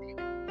like, okay, David,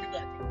 you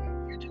gotta take a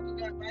bite. You took a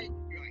good bite.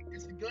 You're like,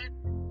 this is good.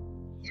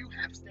 You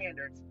have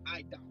standards.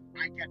 I don't.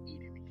 I kept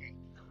eating the cake.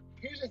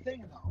 Here's the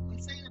thing, though.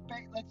 Let's say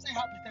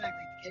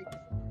hypothetically the cake was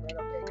from Red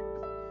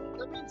Bakers.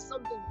 That means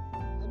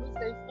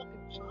they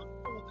fucking chock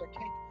full of their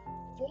cake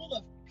full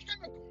of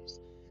chemicals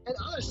and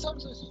other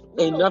substances.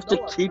 Enough to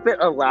keep it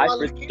alive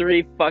for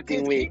 3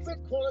 fucking weeks. Keep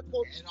it quote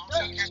unquote It also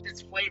fresh. kept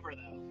its flavor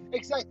though.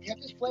 Exactly, kept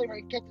its flavor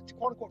and kept its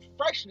quote unquote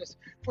freshness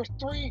for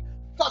 3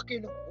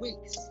 fucking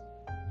weeks.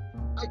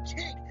 A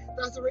cake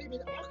that's already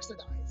been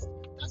oxidized.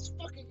 That's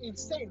fucking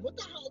insane. What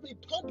the hell are they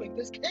pumping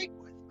this cake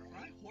with, man?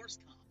 Probably horse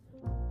cum.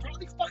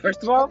 Probably fucking.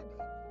 First of all,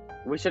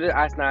 we should have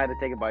asked Naya to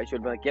take a bite. She would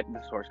have been like, yep,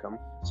 this horse cum.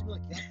 she'd be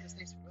like, yeah, this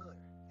tastes familiar.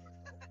 God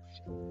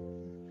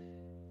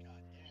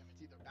damn,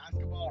 it's either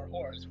basketball or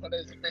horse. What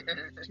is it?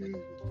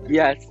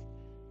 Yes.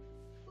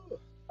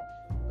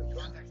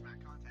 Context, Matt,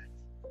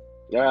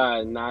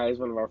 context. Naya is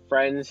one of our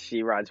friends.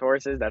 She rides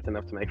horses. That's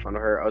enough to make fun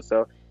of her.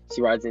 Also,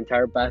 she rides the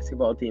entire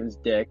basketball team's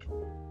dick.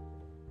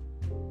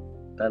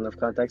 That enough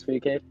context for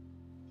you, Kate?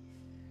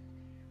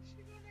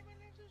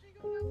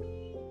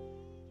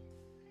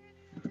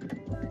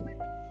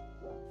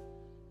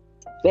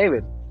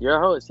 David, you're a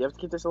host. You have to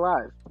keep this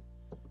alive.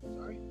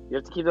 Sorry? You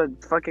have to keep the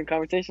fucking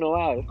conversation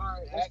alive.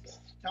 Alright,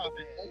 Next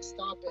topic. next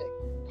topic.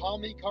 Call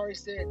me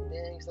Carson,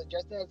 being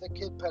suggested as a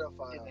kid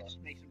pedophile. Yeah, that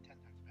just makes him 10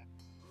 times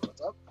better.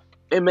 What's up?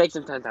 It makes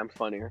him 10 times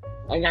funnier.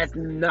 And that's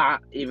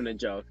not even a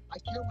joke. I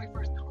can't wait for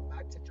his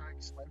comeback to try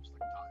and slam some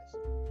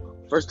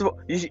ties. First of all,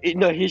 he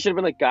should have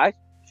been like, guys,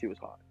 she was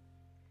hot.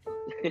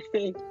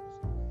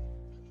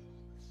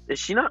 Is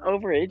she not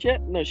overage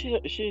yet? No,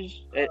 she's.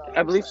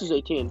 I believe she's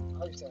 18.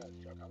 I always say that as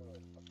a joke. I don't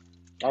really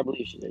fucking. I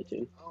believe she's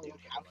 18. Oh, Dude,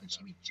 how can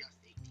she be just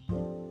 18?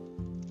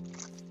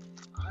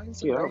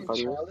 Honestly, Yeah, I Ray don't and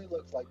fucking know. Charlie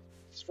looks like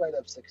straight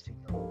up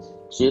 16-year-olds.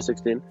 She is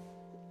 16.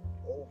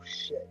 Oh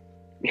shit.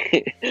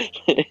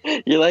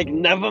 You're like,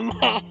 never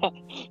mind.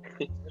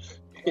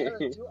 Yeah,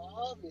 too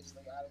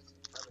obviously Addison.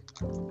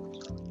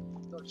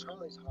 No,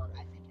 Charlie's hotter.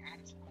 I think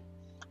Addison.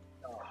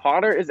 No,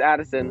 Hotter is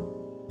Addison.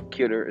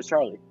 Cuter is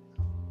Charlie.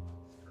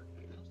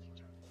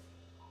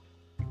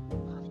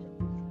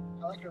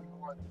 I like her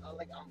more. I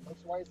like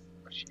looks wise,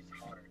 but she's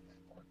hotter than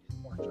more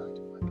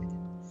attractive in my opinion.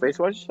 Face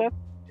what you said?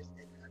 Just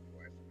in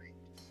everywhere for me.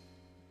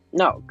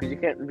 No, because you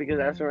can't. Because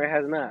Addison Ray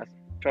has an ass.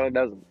 Charlie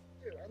doesn't.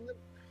 Dude,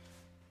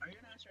 Are you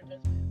an ass or a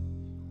tits man?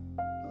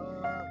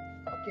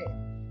 okay.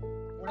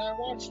 When I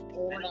watched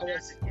porn,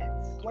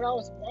 when I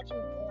was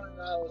watching porn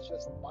and I was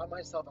just by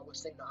myself, I was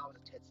saying no, I was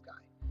a tits guy.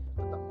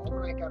 But the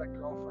moment I got a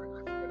girlfriend, I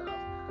figured I was an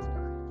ass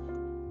guy.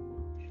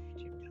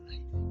 Did you done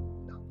anything?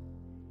 No.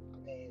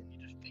 I mean, You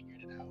just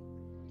figured it out.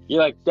 You're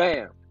like,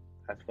 damn.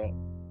 That's fat.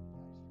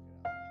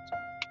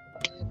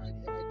 If I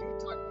do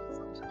talk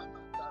about something, I'm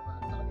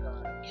not talking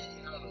about it.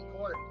 You know,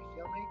 record, you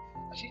feel me?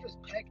 If she just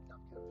pegged,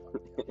 I'm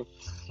gonna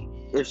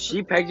fuck If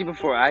she pegged you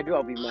before I do,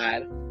 I'll be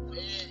mad. Oh,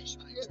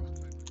 just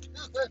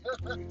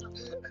fucking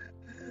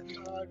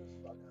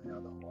hell,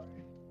 don't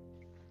worry.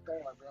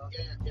 Don't worry, bro.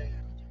 Yeah.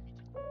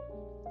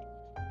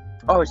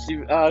 Oh,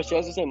 she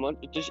has the same month.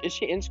 Is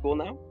she in school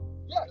now?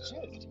 Yeah, she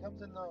is. She comes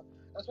in the.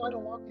 That's why I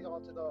don't walk you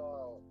onto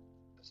the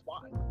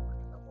spot anymore.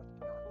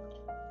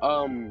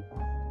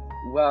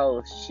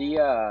 Well, she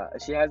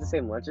has the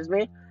same lunch as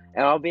me,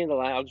 and I'll be in the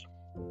lounge,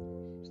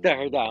 stare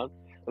her down.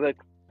 I'm like,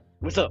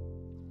 what's up?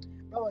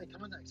 Oh, wait,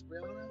 come on next.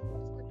 Brianna is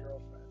my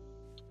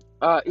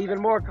girlfriend. Even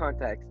more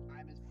context.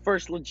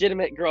 First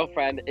legitimate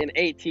girlfriend in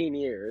 18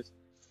 years.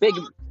 Big.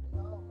 No,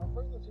 my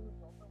first legitimate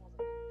girlfriend was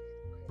in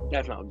 8th grade.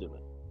 That's not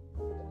legitimate.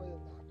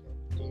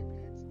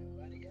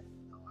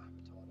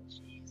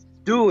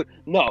 Dude,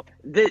 no.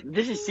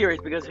 This is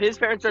serious because his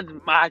parents judged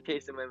my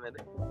taste in women.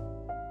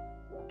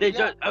 They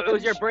judged. It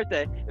was your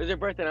birthday. It was your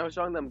birthday, and I was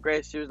showing them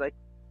Grace. She was like,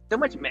 "So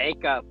much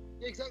makeup."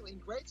 Yeah, exactly.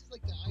 And Grace is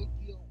like the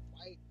ideal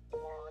white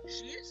blonde.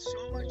 She is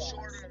so much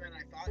shorter than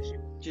I thought she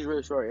was. She's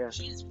really short, yeah.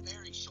 She is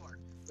very short.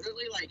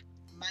 Literally, like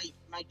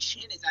my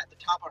chin is at the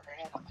top of her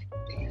head. I'm like,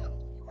 damn,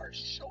 you are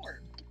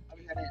short. I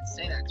mean, I didn't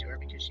say that to her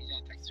because she's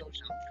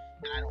antisocial,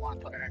 and I don't want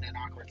to put her in an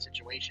awkward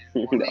situation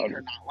or make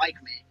her not like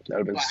me.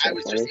 That But I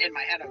was just in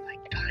my head. I'm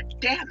like, God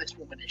damn, this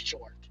woman is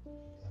short.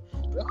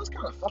 Brianna's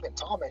kind of fucking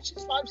tall, man.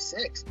 She's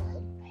 5'6",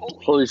 man.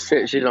 Holy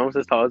shit, she's almost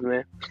as tall as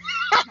me.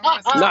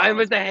 No, and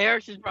with the hair,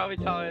 she's probably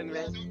taller than me.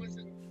 She's almost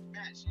as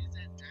Matt. She's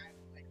at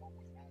like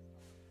almost as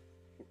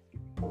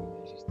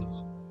tall. She's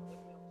tall.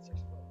 6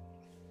 foot.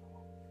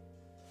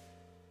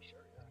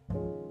 Sure,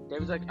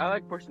 David's like, I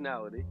like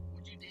personality.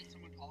 Would you date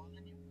someone taller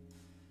than you?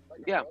 Like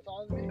a Yeah. girl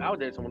taller than me? I would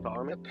date someone taller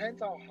than me. Depends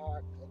how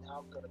hot and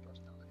how good a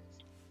personality is.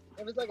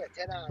 If it's like a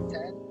 10 out of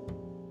 10,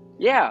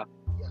 Yeah.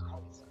 yeah,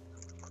 obviously.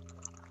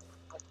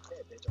 Like you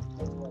said, bitch, I'm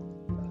taller than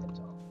you.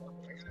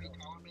 You're gonna be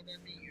taller than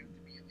me, you have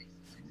to be at least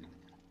a 6 out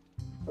of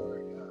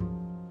 10.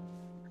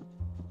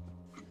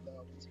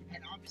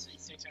 And obviously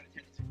 6 out of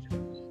 10 is just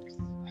looks.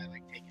 I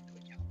like take into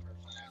account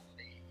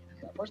personality. You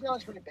know? Yeah,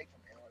 personality's pretty big for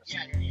me, honestly.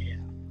 Yeah.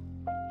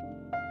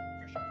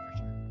 For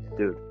sure.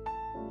 Dude.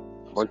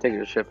 I want to take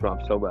your shift off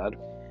so bad.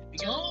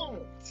 Because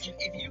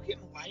if you can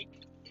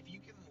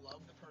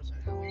love the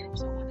personality of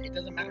someone, it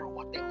doesn't matter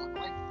what they look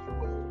like, you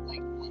will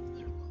like love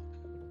their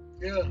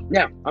look.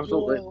 Yeah,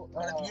 absolutely.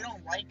 But if you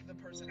don't like the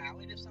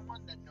personality of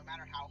someone, then no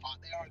matter how hot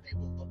they are, they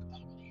will look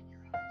ugly in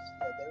your eyes.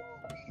 Yeah, they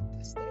will be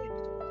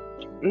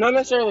disdained. Not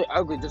necessarily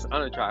ugly, just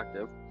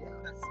unattractive. Yeah,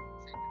 that's the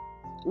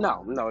same.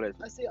 No, it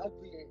isn't. I say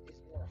ugly is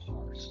more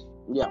harsh.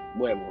 Yeah,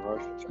 way more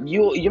harsh.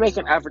 You make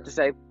an effort to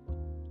say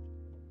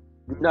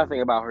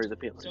nothing about her is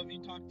appealing. So have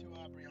you talked to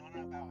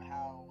Brianna about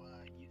how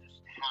you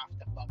just have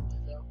to fuck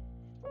Lizzo?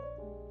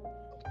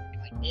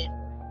 Like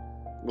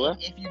What?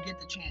 if you get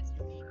the chance,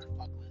 you need to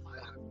fuck Lizzo.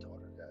 I haven't told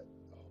her that.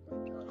 Oh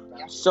my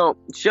god. So,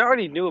 she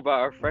already knew about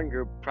our friend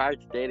group prior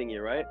to dating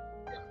you, right?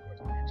 Yeah, of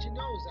course. She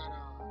knows that I'm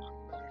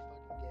mad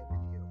fucking gay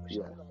with you, but she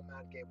doesn't know I'm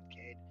mad gay with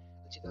Cade,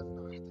 and she doesn't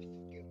know I have to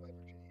give my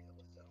virginity to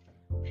Lizzo.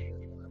 She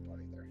doesn't know that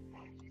part either.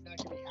 She's not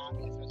gonna be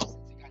happy, especially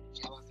since he got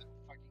jealous and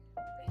fucking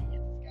ready to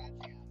get this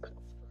goddamn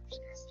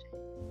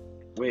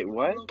scrunchie. Wait,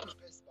 what? I'm a little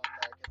pissed about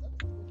that,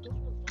 because those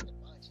were fucking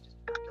mine. She just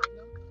getting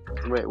them.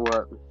 Wait,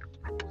 what?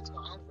 It's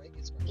not on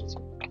Vegas scrunchies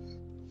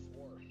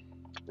before.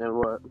 And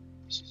what?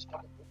 She's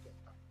fucking hooked.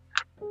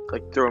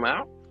 Like, threw him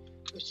out?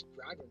 She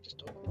grabbed him, just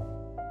took him.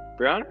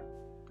 Brianna?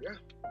 Yeah.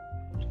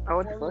 Oh,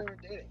 what the Before fuck? we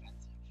were dating.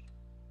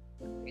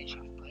 Maybe she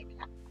was blaming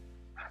me.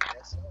 I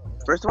guess so,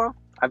 yeah. First of all,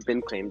 I've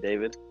been claimed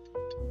David.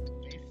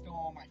 They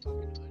stole my fucking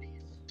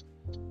hoodies.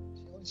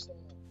 She only stole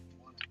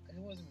one. And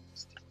it wasn't even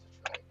steal to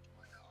try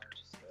my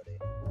artist hoodie.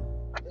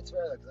 It's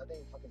rare, because I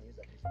didn't fucking use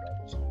that piece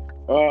of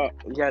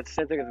garbage. Yeah, it's the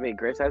same thing with me.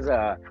 Grace has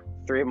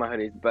 3 of my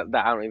hoodies, but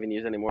that I don't even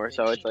use anymore,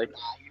 so it's like,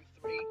 You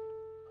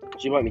 3.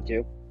 she bought me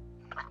 2.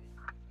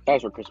 That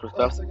was for Christmas Oh,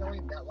 stuff. so you only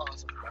net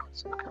loss of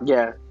once.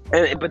 Yeah,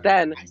 but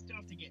then, I still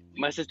have to get.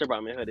 my sister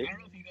bought me a hoodie. I don't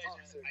know if you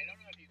guys are. I don't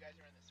know if you guys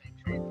are in the same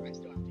trade, but I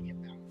still have to get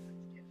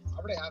Valentine's gifts. I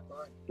already have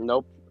mine.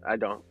 Nope, I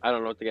don't. I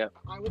don't know what to get.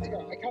 I went to go.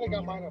 I kind of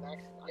got mine on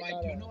accident. I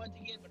do know what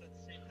to get, but at the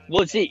same time.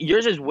 Well, see,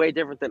 yours is way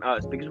different than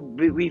us, because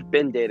we've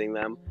been dating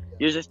them.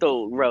 Yours is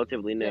still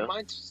relatively new. Yeah,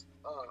 mine's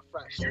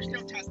fresh. You're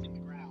still testing the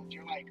ground.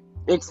 You're like.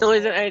 It still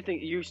isn't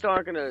anything. You still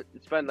aren't gonna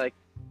spend like.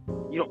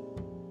 You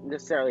don't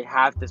necessarily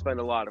have to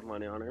spend a lot of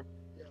money on her.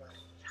 Yeah.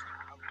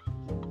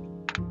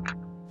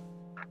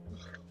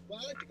 Well,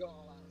 I like to go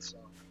all out, so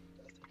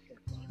that's the kid.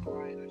 I'm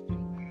crying. I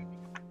feel bad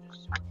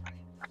because I'm just so afraid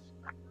of this word. I don't have time to focus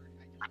on it, and it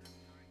makes me.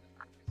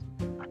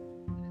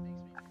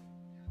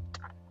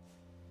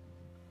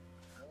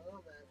 I don't know,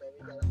 man. Maybe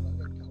you gotta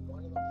fucking cut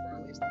one of them for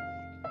at least a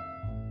week.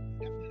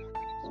 Definitely not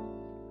cutting school.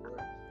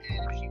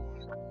 And if she wanted, I can't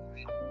cut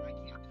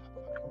fucking job.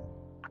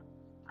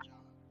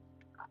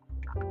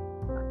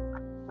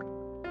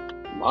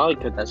 Molly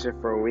cut that shit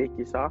for a week.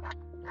 You saw?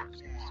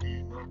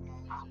 And Molly's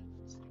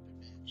a stupid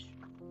bitch.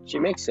 She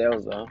makes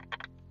sales though.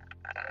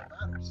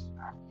 matters.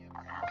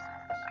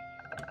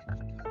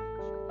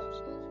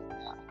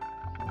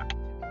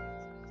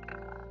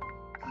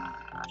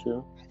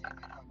 True. I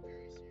take that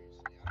very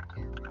seriously. I don't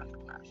care if I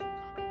just publish and copy paste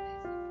it.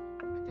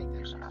 I take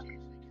that shit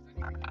seriously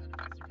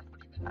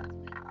because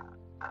anything that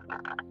benefits everybody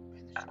benefits me.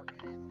 In the short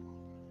run and the long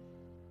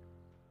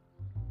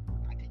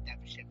run. I take that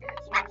shit very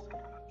seriously.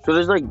 So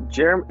there's like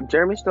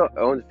Jeremy still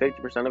owns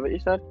 50% of it. You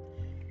said?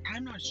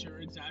 I'm not sure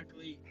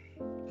exactly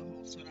the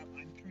whole setup.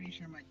 I'm pretty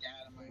sure my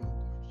dad and my uncle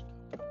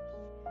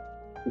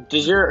are just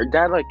Does your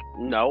dad like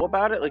know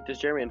about it? Like, does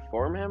Jeremy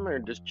inform him, or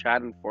does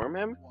Chad inform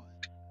him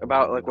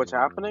about like what's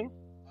happening?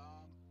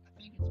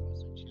 I think it's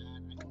mostly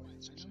Chad. I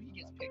know he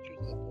gets pictures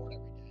of the board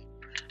every day.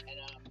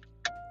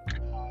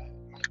 And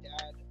my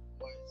dad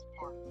was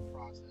part of the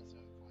process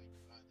of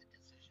like the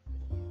decision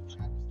with you.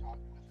 Chad was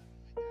talking with him and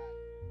my dad,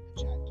 and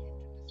Chad came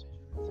to a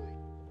decision. It's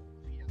like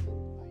if he doesn't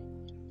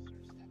like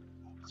start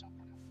stepping up,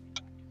 someone has to be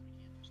done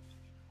because we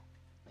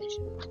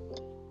can't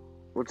just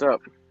What's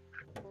up?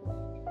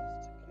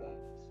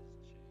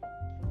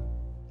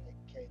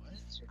 Okay, this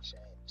is your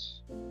change.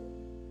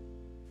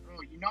 Bro,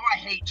 you know I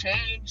hate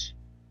change.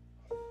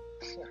 I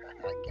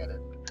get it.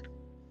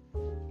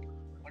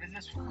 What is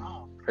this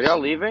from? Are y'all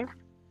leaving?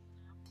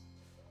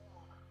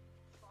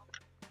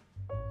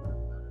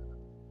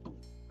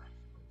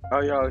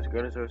 Oh, y'all is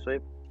going to go to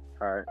sleep.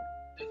 All right.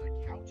 There's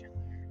a couch in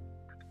there.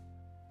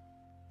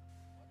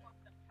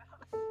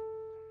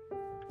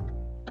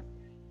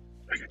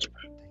 I got you,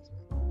 bro.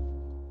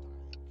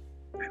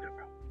 Thanks,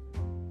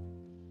 man.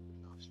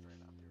 No, straight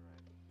up, you're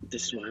right.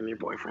 This is why I'm your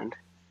boyfriend.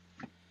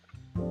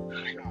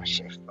 You're my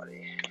shift,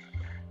 buddy.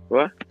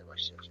 What? You're my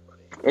shift,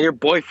 buddy. And your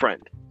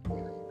boyfriend. All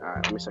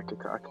right, let me suck your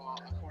cock. Well,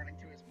 according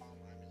to his mom,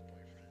 I'm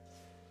his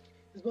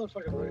boyfriend. This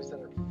motherfucker literally said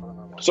it in front of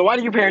my mom. So why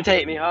do your parents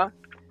hate me, huh?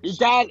 Your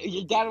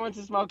dad wants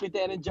to smoke with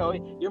Dan and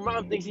Joey. Your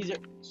mom thinks he's your.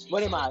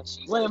 What am I?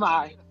 What am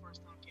I?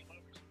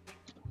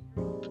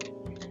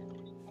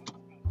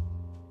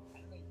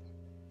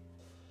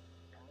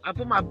 I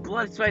put my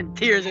blood, sweat, and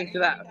tears into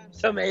that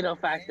tomato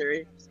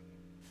factory.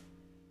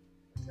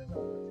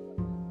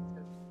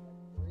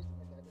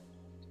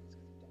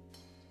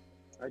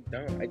 I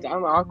don't.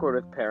 I'm awkward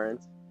with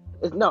parents.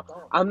 No,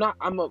 I'm not.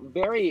 I'm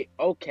very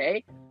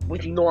okay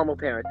with normal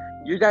parents.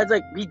 Your dad's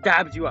like, he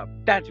dabs you up.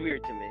 That's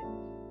weird to me.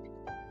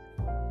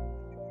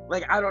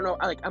 Like, I don't know.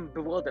 I'm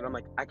bewildered. I'm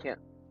like, I can't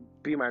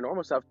be my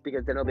normal self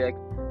because then he'll be like,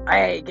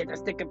 hey, get the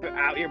stick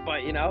out your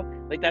butt, you know?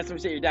 Like, that's some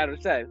shit your dad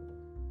would say.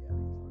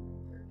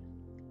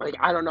 Like,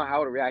 I don't know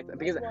how to react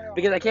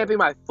because I can't be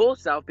my full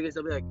self because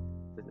they'll be like,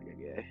 this nigga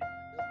gay.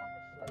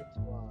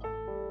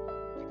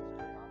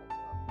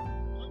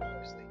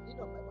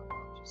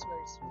 She's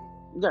very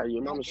sweet. Yeah,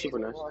 your mom is super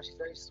nice. She's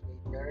very sweet,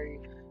 very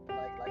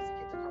likes to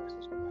keep the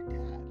conversation with my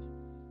dad.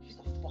 He's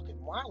a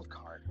fucking wild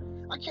card.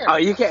 I can't. Oh,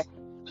 you can't.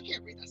 I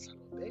can't read that son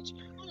of a bitch.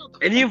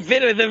 And you've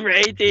been with him for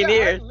 18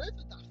 years. I lived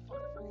with that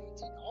fucker for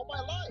 18 all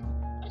my life.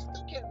 I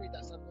still can't read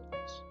that son of a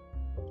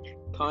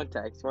bitch.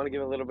 Context. Want to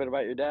give a little bit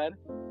about your dad?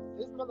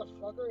 This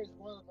motherfucker is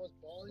one of the most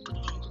ballsy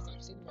bitches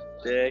I've seen in my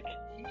life. Dick.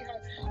 He has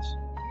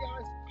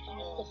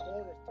hopped the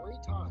border 3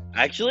 times.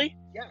 Actually?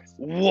 Yes.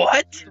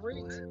 What?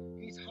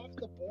 He's hopped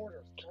the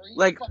border 3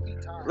 Like,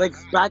 fucking times. like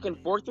back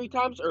and forth 3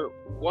 times, or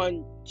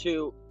 1,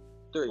 2,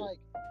 3? Like,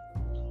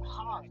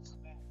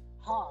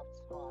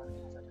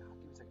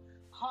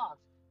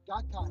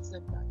 hopped, got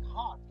sent back,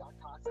 hopped, got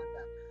sent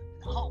back,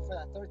 and hopped for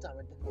that 3rd time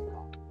and didn't get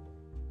caught.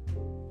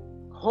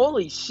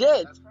 Holy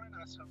shit! That's probably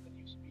not something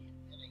you should be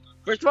admitting on.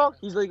 First of all,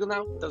 he's legal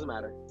now. Doesn't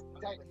matter.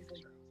 Exactly, he's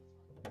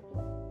like,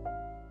 Holy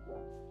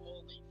fuck,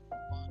 dude,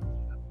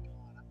 I'm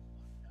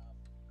fucked up.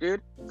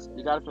 Dude,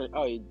 you gotta finish.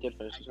 Oh, you did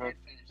finish. I Huh? did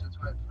finish, that's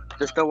why I put it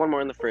There's up. still one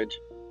more in the fridge.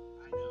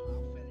 I know,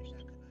 I'll finish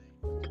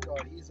that tonight.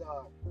 God, he's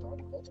done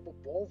multiple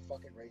bull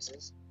fucking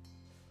races.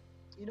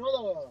 You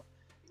know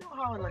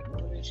how in like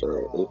movies,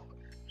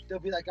 they'll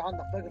be like on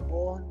the fucking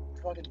bull and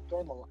fucking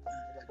throwing the line,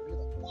 like be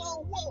like,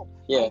 whoa.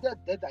 Yeah. His dad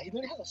did that. He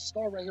literally has a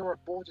scar right here where a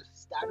bull just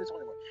stabbed his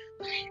one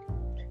away.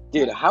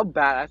 Dude, how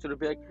badass would it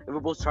be like if a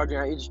bull's charging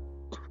out, you just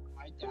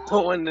My dad,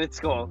 put one in its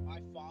skull?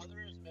 my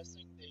father is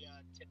missing the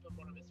tip of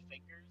one of his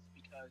fingers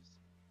because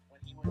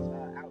when he was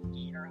out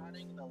gator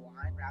hunting, the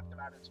line wrapped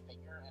about his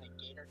finger and a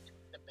gator took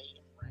the bait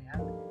and ran,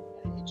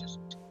 and it just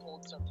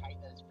pulled so tight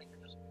that his finger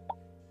just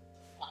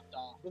popped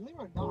off. Believe it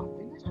or not,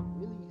 fingers are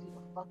really easy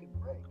to fucking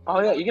break.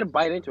 Oh yeah, you can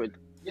bite into it.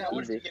 You know,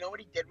 Easy. you know what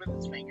he did with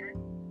his finger?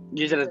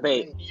 Use it as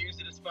bait. He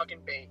used it as fucking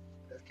bait.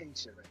 That's king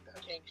shit right there.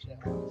 King shit,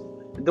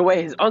 honestly. The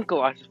way his uncle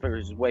lost his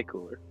fingers is way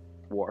cooler.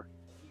 War.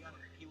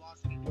 He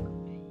lost it in a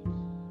grenade.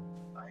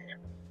 I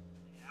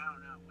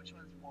don't know. Which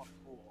one's more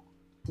cool?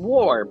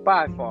 War,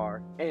 by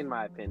far, in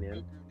my A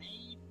opinion.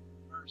 grenade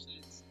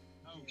versus,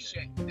 oh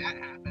shit, that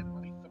happened.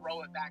 Let me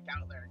throw it back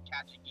out there and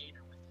catch a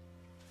gator with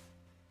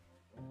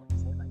it.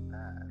 Say like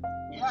that.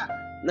 Yeah.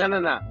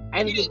 No.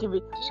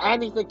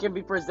 Anything can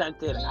be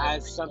presented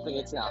as something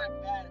it's not.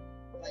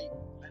 Like,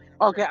 I mean, I'm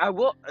Okay, I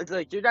will. It's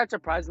like you're not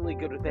surprisingly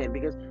good with aim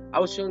because I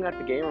was chilling at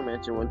the Gamer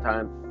Mansion one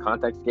time.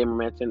 Context: Gamer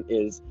Mansion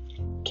is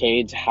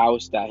Cade's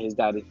house that his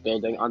dad is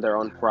building on their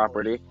own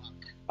property.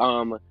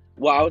 Well,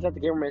 I was at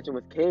the Gamer Mansion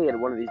with Cade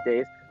one of these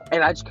days,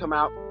 and I just come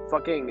out,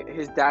 fucking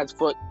his dad's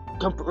foot,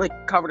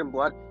 like covered in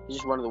blood. He's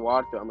just running the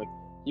water through. I'm like,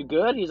 "You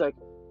good?" He's like,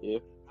 "Yeah."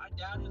 My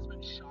dad has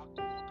been shocked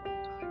multiple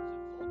times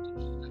at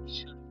voltages that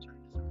should have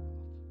turned his arm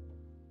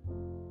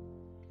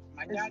off.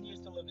 My dad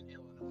used to live in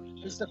Illinois.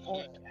 He It's the thick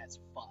point, as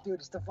fuck. dude.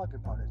 It's the fucking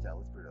ponytail.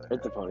 Let's be real.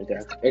 It's a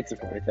ponytail. It's a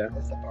ponytail.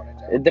 It's the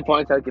ponytail. The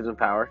ponytail gives him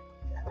power.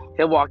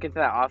 He'll walk into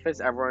that office.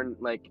 Everyone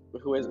like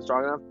who isn't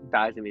strong enough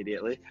dies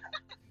immediately.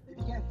 If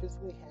you can't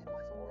physically handle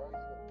his aura, you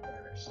will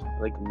perish.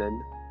 Like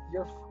then.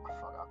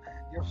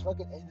 Your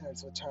fucking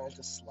innards will turn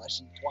into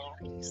slushy,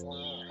 blocky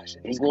slosh.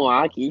 And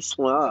Blocky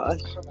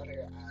slosh. come out of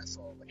your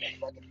asshole like a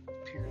fucking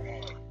pure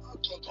egg.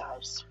 Okay,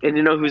 guys. And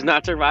you know who's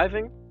not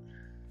surviving?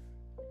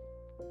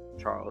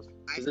 Charles.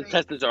 I His think-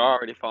 intestines are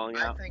already falling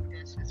I out. think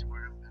this is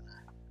where I'm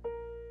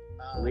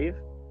gonna Leave?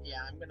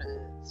 Yeah, I'm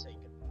gonna say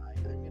goodbye.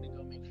 I'm gonna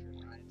go make sure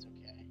Ryan's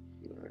okay.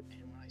 Alright.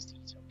 And when I see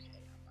he's okay,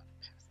 I'm about to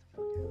pass the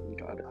fuck out.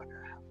 Got it. I'm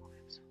gonna have one of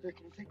his. Hey,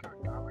 can you take our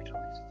garbage at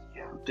least?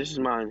 Yeah. This is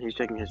mine. He's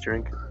taking his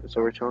drink.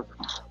 So we're chilling.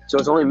 So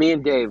it's only me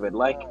and David.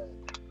 Like, do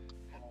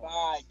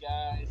Goodbye,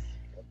 guys.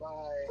 Goodbye.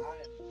 I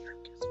am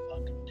drunk as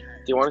fucking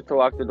dirt. you want us to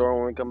lock the door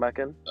when we come back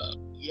in?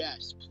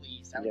 Yes,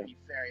 please. That would be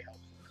very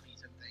helpful.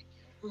 Please and thank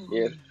you.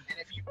 Yeah. And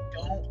if you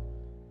don't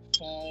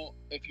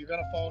if you're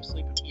gonna fall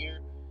asleep in here,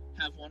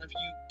 have one of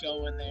you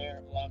go in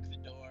there, lock the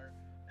door,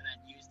 and then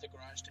use the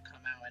garage to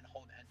come out and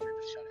hold enter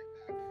to shut it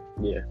back.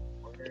 Yeah.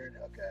 Word.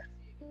 Okay.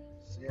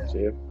 See ya. See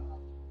you.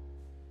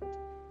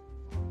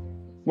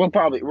 We're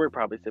probably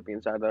sleeping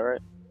inside though,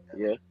 right?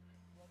 Yeah.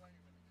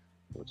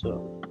 What's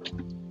up?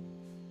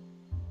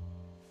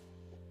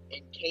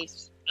 In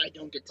case I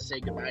don't get to say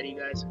goodbye to you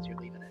guys since you're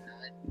leaving at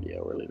 9. Yeah,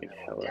 we're leaving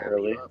hella dab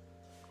early. you up.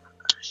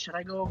 Should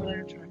I go over there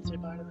and try and say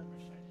bye to them, or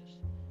should I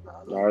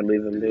just? I would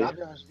leave them Dude, be. I'll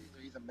be honest with you,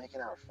 they're either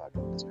making out or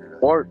fucking. Let's be real.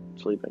 Or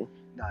sleeping.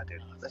 Nah,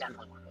 dude. It's Let's be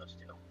definitely one of those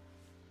two.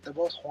 They're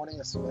both horny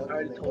as fuck. I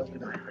already and they told both you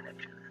miss- my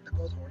prediction. They're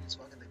both horny as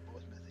fuck and they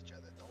both miss each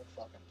other. Don't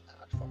fucking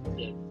act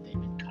fucking. They've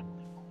been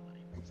cuddling all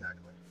night.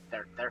 Exactly.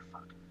 They're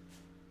fucking.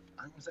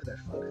 I'm gonna say they're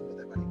fucking, but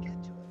they're gonna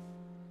get to it.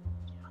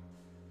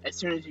 As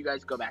soon as you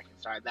guys go back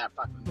inside, that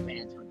fucking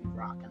van's gonna be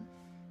rocking.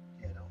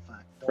 Yeah, don't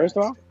fuck. Don't First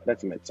of act all, stupid.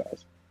 that's a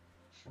mid-size.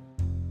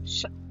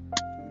 Shut.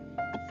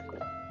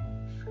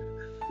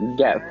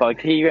 Get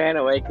fucked. He ran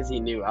away because he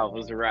knew I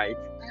was right.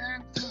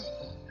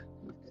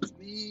 It's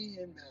me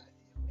and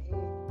Matthew.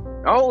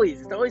 Me.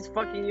 Always. It's always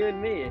fucking you and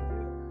me. At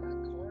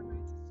corners,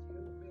 it's you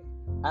and me.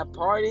 At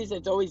parties,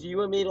 it's always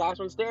you and me. Last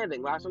one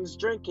standing. Last one's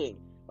drinking.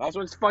 Last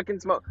one's fucking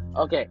smoke.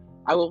 Okay,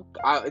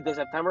 the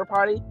September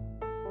party,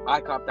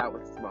 I copped out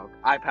with smoke.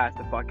 I passed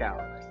the fuck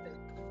out. I stayed the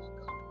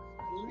fuck up.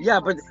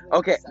 Yeah, but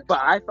okay, but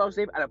I fell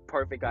asleep at a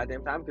perfect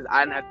goddamn time because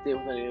I didn't have to deal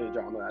with any of the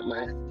drama that I had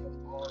night. to deal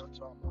with all the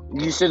drama.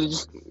 You should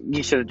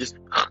have just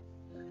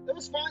It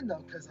was fine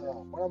though, because when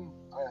I'm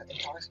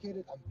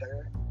intoxicated, I'm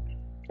better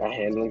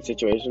handling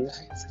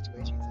situations. at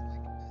situations, and,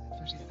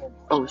 like, especially if I'm.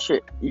 Oh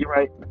shit, you're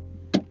right.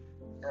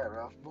 Yeah,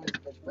 Ralph, boys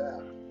bitch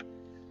bad.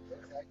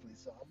 Exactly.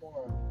 So I'm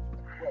more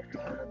equipped to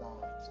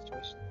handle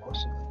situations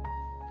emotionally,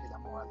 because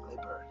I'm more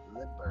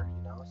limber,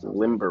 you know. So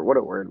Limber, what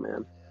a word,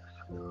 man.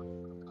 I'm an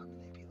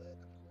AP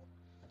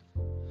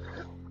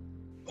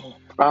lit.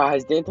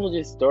 Has Dan told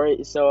you a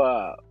story?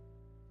 So,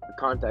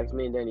 context,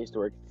 me and Dan used to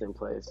work at the same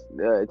place.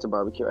 It's a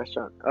barbecue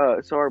restaurant.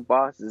 So our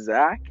boss,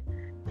 Zach,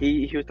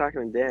 he was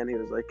talking to Dan. He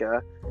was like,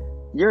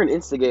 you're an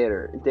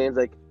instigator. And Dan's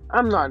like,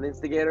 I'm not an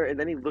instigator. And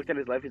then he looked at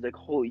his life. He's like,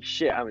 holy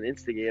shit, I'm an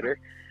instigator.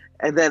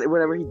 And then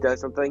whenever he does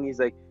something, he's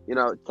like, you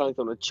know, telling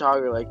someone to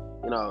chug or like,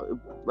 you know,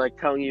 like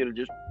telling you to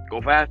just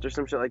go fast or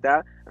some shit like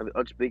that.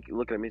 I'll just be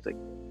looking at me. He's like,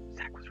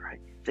 Zach was right.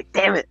 He's like,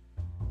 damn it.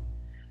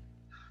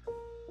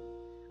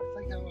 It's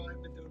like how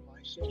I've been doing my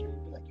shit,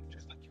 and be like, you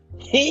just like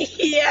you.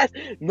 Yes.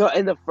 No,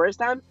 and the first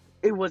time,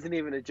 it wasn't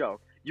even a joke.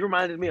 You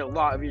reminded me a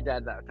lot of your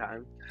dad that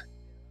time.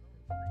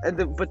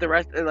 And but the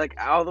rest, like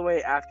all the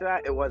way after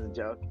that, it was a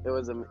joke. It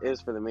was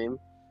for the meme.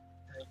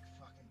 Thank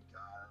fucking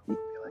God. I would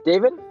be like,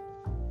 David,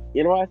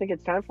 you know what I think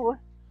it's time for?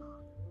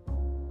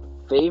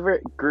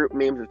 Favorite group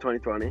memes of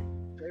 2020.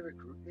 favorite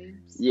group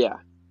memes? Yeah,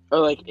 or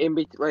like in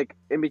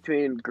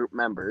between group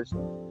members.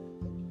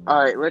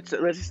 All right, let's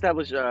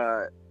establish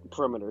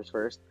perimeters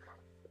first.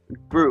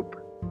 Group: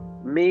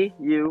 me,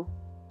 you,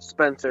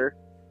 Spencer,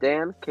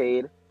 Dan,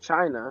 Cade,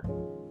 China,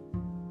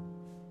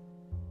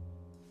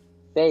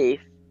 Faith.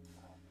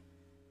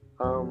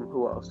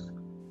 Who else?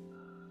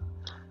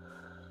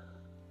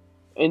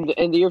 In the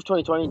year of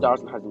 2020,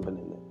 Dawson hasn't been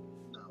in it.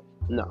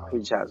 No, he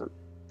just hasn't.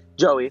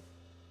 Joey.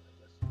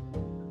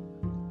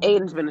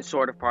 Aiden's been a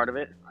sort of part of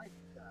it.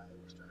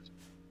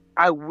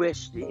 I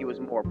wish he was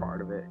more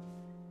part of it.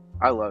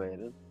 I love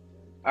Aiden.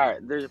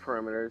 Alright, there's the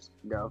perimeters.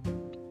 Go.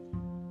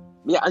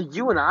 Yeah,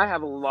 you and I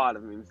have a lot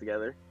of memes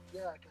together.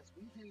 Yeah, because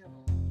we hang out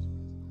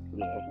on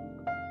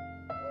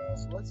Yeah.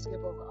 so let's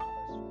skip over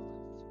ours.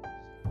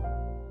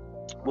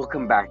 We'll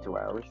come back to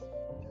ours.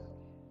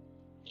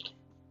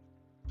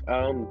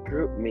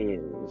 Group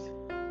memes.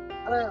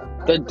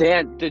 The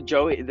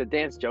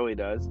dance Joey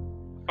does.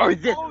 Or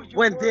this,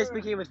 when this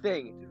became a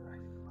thing.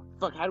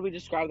 Fuck, how do we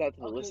describe that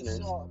to the listeners?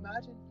 So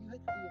imagine you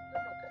hit the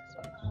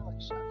so now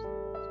like chefs.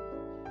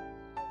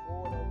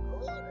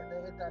 And they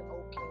hit that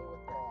okay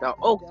with The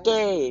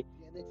okay.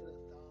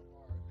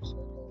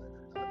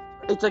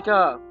 It's like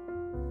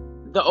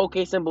the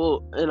okay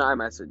symbol in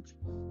iMessage.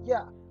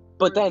 Yeah.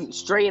 But then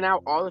straighten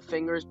out all the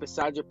fingers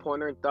besides your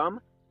pointer and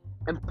thumb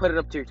and put it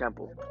up to your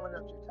temple.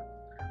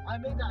 I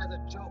made that as a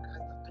joke.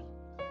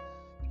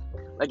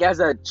 Like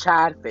as a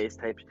Chad face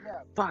type.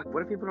 Yeah. Fuck,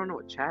 what if people don't know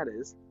what Chad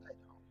is?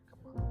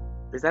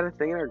 Is that a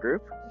thing in our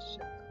group?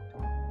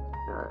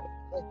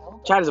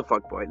 Alright. Chad is a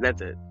fuckboy,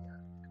 that's it.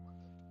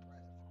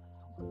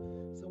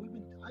 So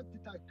I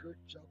did that good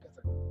joke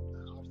as a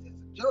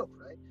joke,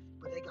 right?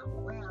 But they got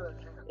way out of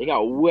hand. It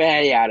got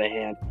way out of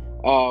hand.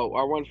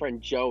 Our one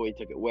friend Joey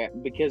took it way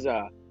because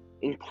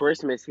in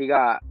Christmas he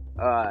got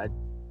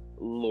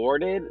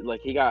lorded,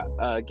 like he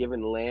got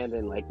given land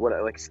in like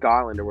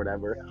Scotland or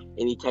whatever,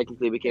 and he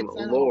technically became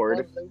a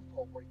lord.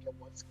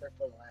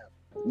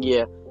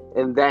 Yeah,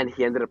 and then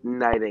he ended up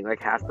knighting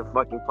like half the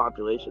fucking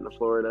population of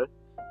Florida.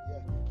 Yeah,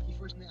 he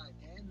first knighted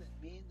Dan, then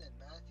me, then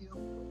Matthew,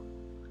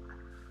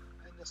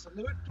 and the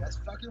salute. Guess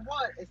fucking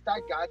what? It's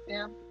that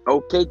goddamn.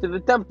 Okay to the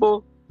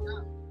temple. Yeah,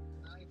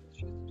 now you can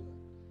choose to do it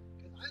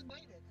because I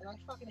made it and I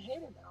fucking hate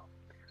it now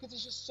because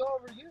it's just so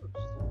overused.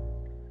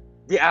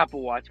 The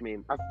Apple Watch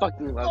meme. I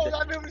fucking loved it. Oh,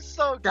 that meme was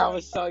so good. That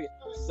was so good.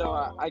 So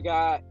I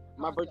got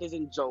my birthday's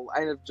in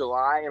end of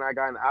July, and I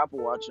got an Apple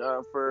Watch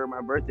for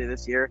my birthday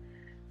this year.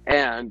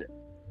 And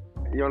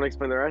you want to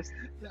explain the rest?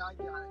 Yeah, I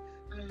got it.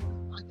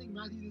 And I think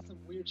Matthew did some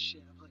weird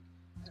shit. I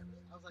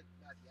was like,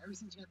 Matthew, ever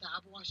since you got the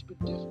Apple Watch, it's been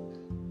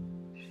different,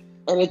 man.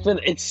 And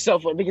it's so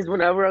fun because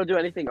whenever I'll do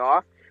anything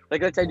off,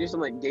 like let's say I do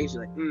something like gay shit,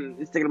 like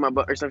it's sticking in my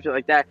butt or some shit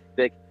like that,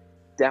 like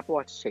the Apple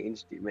Watch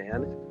changed you,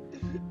 man.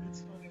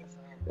 It's funny as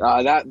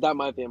hell. That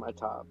might be in my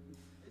top.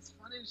 It's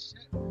funny as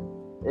shit.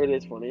 It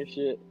is funny as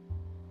shit.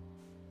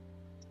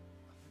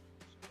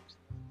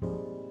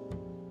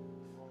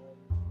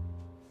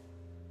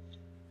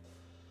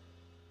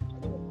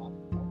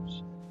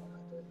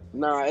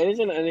 Nah, it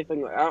isn't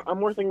anything. I'm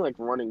more thinking like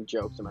running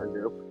jokes in our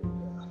group.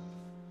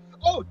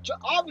 Oh,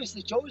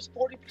 obviously, Joey's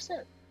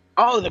 40%.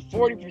 Oh, the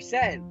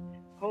 40%.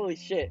 Holy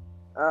shit.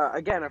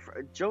 Again,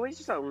 Joey's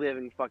just a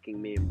living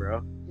fucking meme,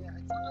 bro. Yeah,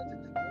 it's not like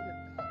the good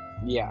and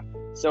bad. Yeah.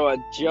 So,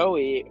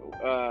 Joey,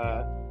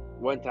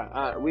 one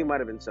time, we might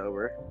have been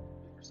sober.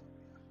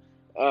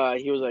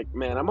 He was like,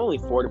 man, I'm only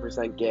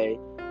 40% gay.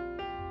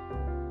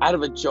 Out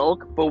of a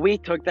joke, but we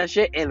took that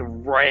shit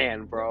and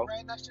ran, bro.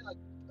 Ran that shit like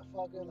a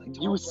fucking,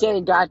 like, you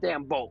saying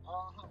goddamn boat.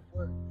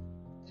 Word.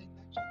 And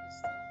that joke is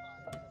so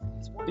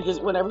fine. Because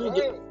whenever you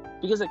get,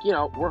 because like, you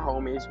know, we're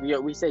homies,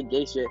 we say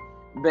gay shit,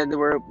 then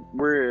we're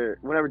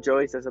whenever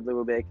Joey says something,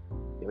 we'll be like,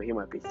 you know, he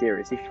might be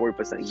serious, he's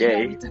 40%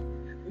 gay. Yeah,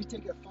 we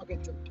take it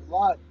fucking to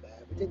blood, man.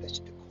 We take that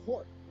shit to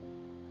court.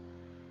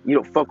 You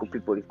don't fuck with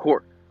people in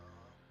court.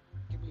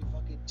 Give me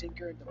fucking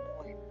Tinker in the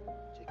morning,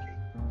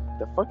 JK.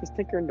 The fuck is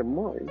Tinker in the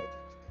morning?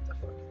 It's a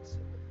fucking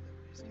symbol.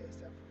 These guys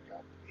that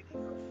forgot the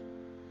meaning of.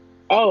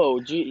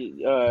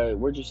 Oh,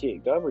 where'd you see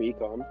it? Gov or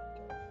Econ?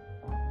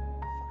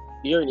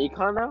 You're in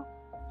Econ now?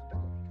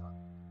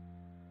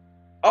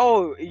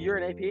 Oh, you're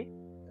in AP?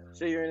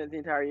 So you're in it the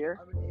entire year?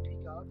 I'm in AP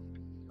Gov, AP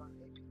Econ,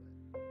 AP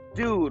Lit.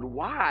 Dude,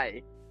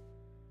 why?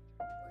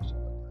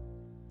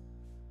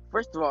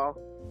 First of all,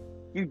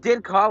 you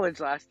did college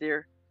last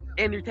year,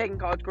 and you're taking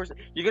college courses.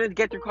 You're gonna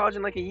get through college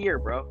in like a year,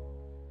 bro.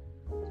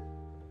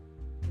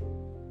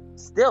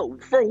 Still,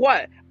 for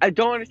what? I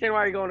don't understand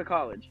why you're going to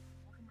college.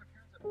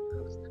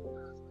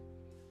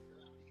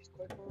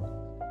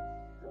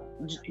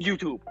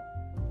 YouTube.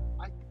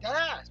 My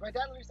dad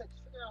literally said,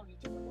 just figure out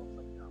YouTube. I was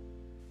like, no.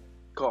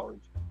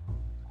 College.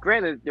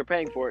 Granted, you're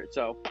paying for it,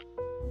 so.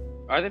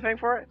 Are they paying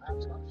for it? I have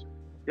a scholarship.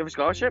 You have a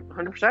scholarship?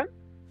 100%?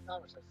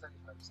 Not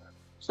 75%.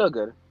 Still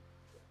good.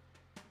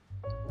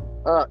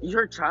 You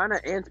heard China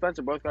and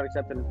Spencer both got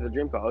accepted into the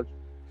dream college.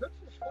 Good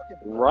for the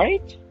fucking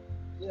Right?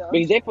 Yeah.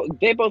 Because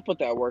they both put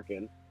that work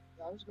in.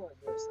 Yeah, I'm just going to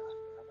do this stuff. I'm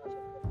not going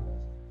to do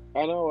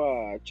this. I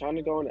know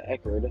China going to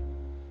Eckerd.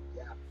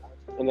 Yeah.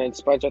 And then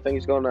Spencer, I think,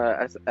 he's going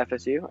to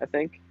FSU, I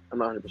think. I'm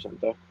not 100%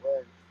 though.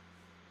 Word.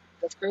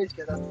 That's crazy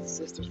because that's his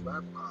sister's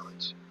rival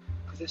college.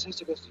 Because his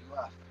sister goes to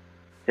UF.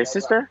 His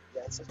sister?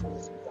 Yeah, his sister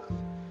goes to UF. And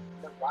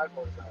their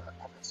rival is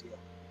FSU.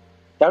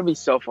 That would be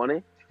so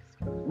funny.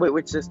 Wait,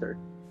 which sister?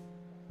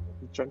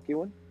 The chunky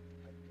one?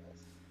 I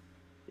guess.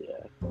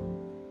 Yeah.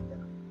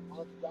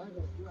 Well, the rival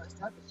of US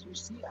Tech is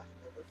UCF. They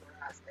whip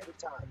their ass every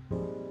time.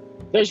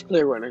 There's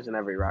clear winners in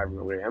every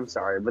rivalry. I'm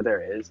sorry, but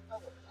there is. I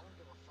don't give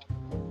a fuck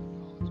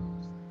about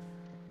college,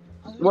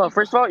 honestly. Well,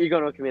 first of all, you're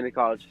going to a community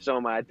college, so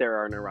am I. There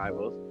are no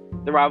rivals.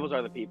 The rivals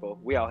are the people.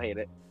 We all hate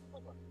it.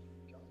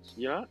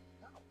 You're not?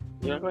 No.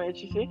 You're not going to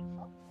HCC?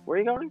 Where are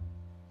you going?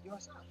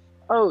 USF.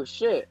 Oh,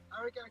 shit. I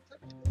already got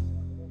accepted to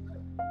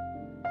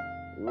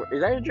this.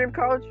 Is that your dream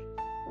college?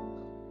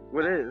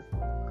 What is? I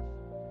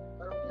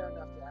don't care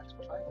enough to ask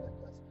for trifling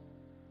because,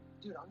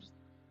 dude, I'm just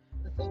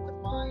the thing with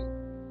my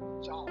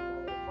job.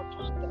 Right? For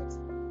context,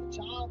 the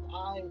job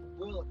I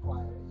will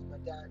acquire is my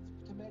dad's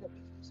tomato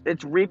business.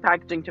 It's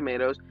repackaging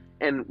tomatoes,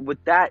 and what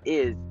that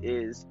is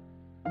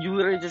you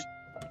literally just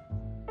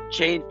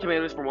change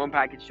tomatoes from one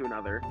package to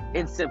another.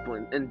 In simple,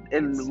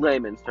 in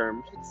layman's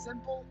terms. It's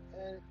simple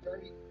and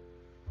very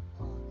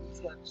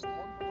easy to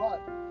understand,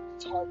 but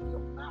it's hard to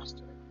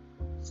master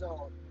it.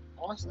 So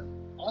honestly,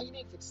 all you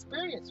need is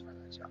experience for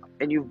that job.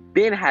 And you've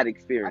had I've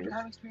experience. been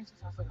having experience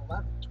since I was like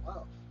 11,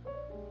 12.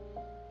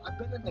 I've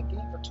been in the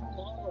game for too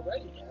long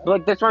already, man. But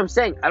like, that's what I'm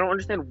saying. I don't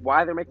understand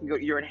why they're making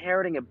you're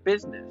inheriting a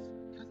business.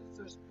 Because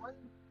there's one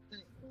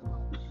thing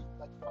about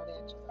like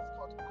financials that's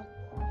called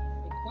QuickBooks.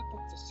 And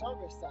QuickBooks is a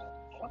service that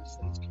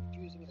honestly is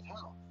confusing as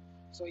hell.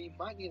 So you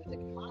might need to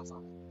take a class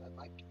on it.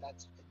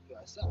 That's in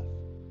USF.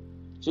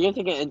 So you're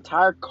gonna take an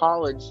entire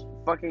college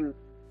fucking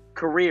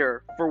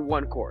career for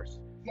one course.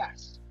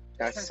 Yes.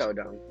 That's so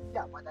dumb.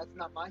 Yeah, but that's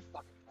not my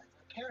fucking plan.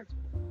 My parents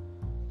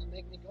would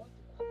make me go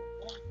through it.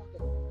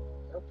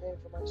 They're paying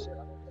for my shit. I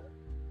don't care.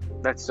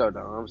 That's so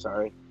dumb. I'm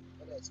sorry.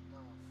 It is. No.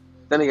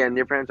 Then again,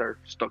 your parents are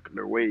stuck in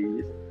their ways.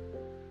 Yeah,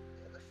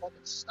 they're fucking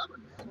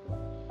stubborn, man.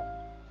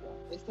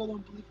 They still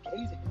don't believe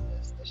gazing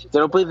exists. They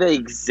don't believe they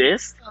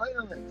exist? No, they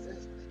don't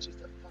exist. They just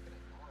are fucking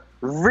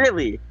ignorant.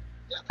 Really?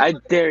 Yeah, I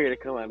dare you to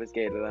come out as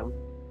gay to them.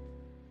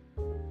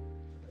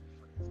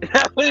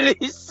 That would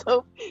be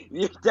so.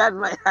 Your dad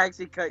might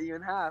actually cut you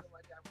in half.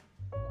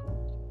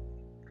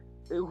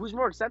 Who's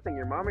more accepting,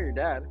 your mom or your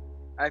dad?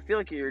 I feel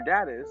like your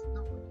dad is.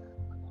 No,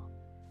 my mom.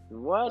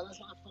 What? But that's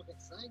not fucking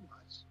saying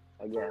much.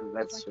 Again,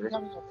 that's It's true.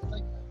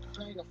 like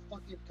comparing a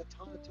fucking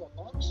katana to a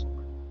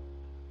longsword.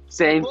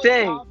 Same Both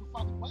thing. powerful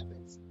fucking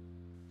weapons,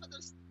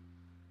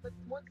 but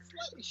one's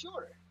slightly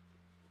shorter.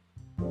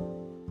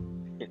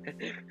 Yeah,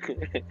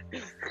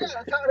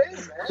 that's how it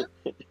is, man.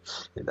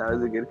 That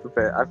was a good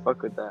compare. I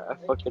fuck with that.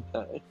 That's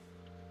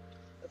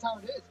how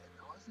it is. And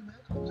honestly, man,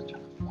 I'm not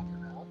trying to fuck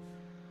around.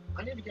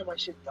 I need to get my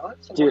shit done.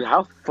 So Dude,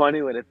 how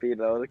funny would it be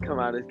though to come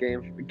out as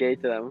gay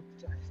to them?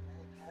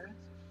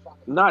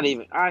 Not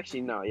even.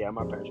 Actually, no. Yeah,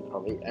 my parents would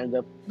probably end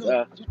up.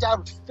 No, your dad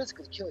would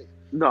physically kill you.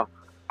 No.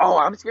 Oh,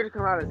 I'm scared to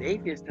come out as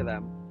atheist to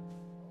them.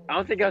 I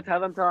don't think I'll tell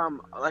them till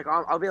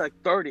I'll be like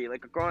 30,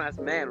 like a grown ass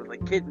man with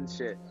like kids and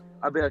shit.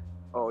 I'll be like,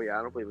 oh yeah,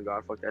 I don't believe in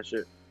God. Fuck that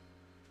shit.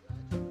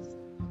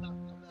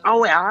 Oh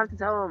wait, I'll have to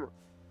tell them.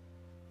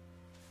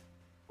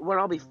 When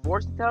I'll be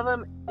forced to tell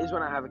them is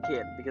when I have a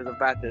kid because of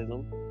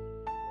baptism.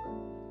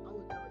 I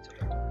would never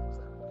tell my parents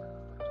that.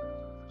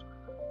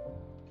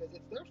 Because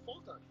it's their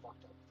fault I'm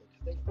fucked up with it.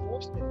 Because they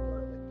forced me to go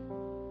to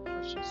like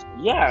Christian school.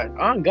 Yeah,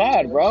 on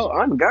God, bro.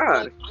 On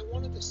God. Like, I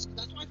wanted to.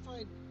 That's why I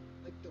find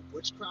like the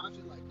witchcraft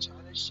and like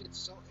China shit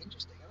so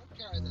interesting. I don't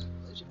care as a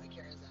religion. I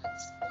care as a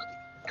study.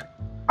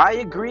 I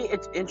agree,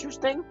 it's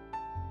interesting,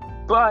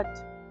 but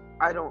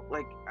I don't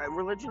like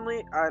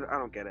religionally. I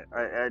don't get it.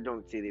 I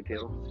don't see the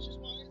appeal. Religious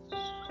wise, I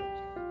don't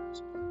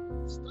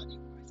care. Study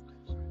wise, I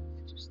find it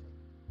interesting.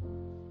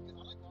 Because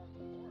I like learning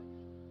the Lord.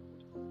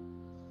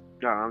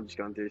 No, I'm just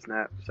going through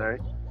Snap. Sorry.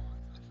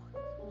 Lore-wise, I find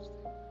it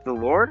interesting. The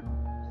Lord? Yeah,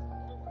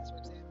 lore-wise, for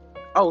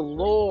example. Oh,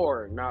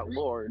 lore, not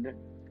Lord.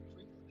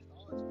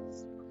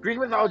 Greek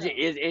mythology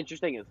is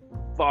interesting as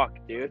fuck,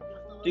 dude.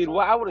 Dude,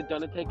 what I would have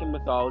done to take in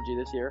mythology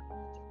this year.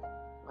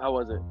 How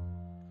was it?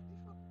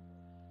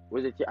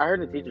 Was it? I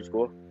heard in teacher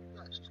school.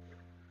 Yeah, it's just good.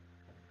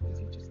 Because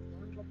you just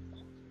learn about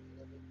mythology.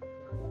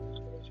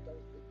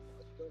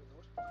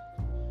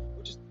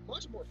 Which is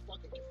much more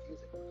fucking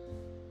confusing.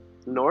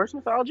 Norse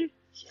mythology?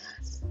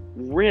 Yes.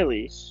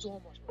 Really?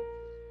 So much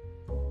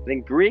more.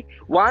 Than Greek?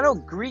 Well, I know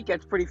Greek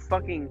gets pretty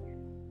fucking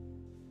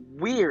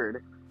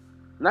weird.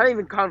 Not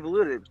even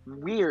convoluted.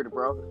 Weird,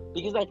 bro.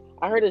 Because like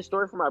I heard a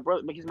story from my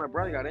brother because my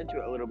brother got into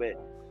it a little bit.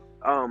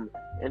 And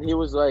he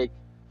was like,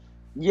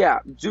 yeah,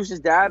 Zeus's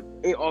dad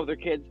ate all their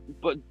kids,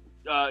 but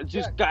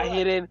Zeus got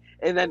hidden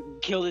and then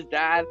killed his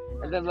dad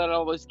and then let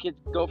all those kids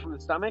go from the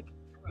stomach.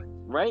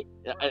 Right?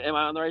 Am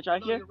I on the right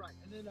track here? You're right.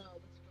 And then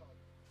what's it called?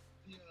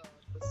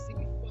 The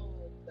sea foam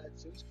that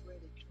Zeus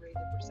created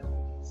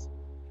Persephone's.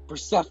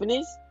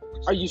 Persephone's?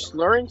 Are you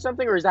slurring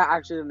something or is that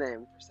actually the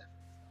name?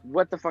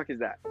 What the fuck is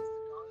that?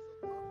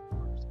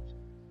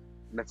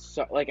 That's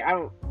so, like, I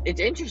don't, it's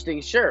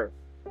interesting, sure.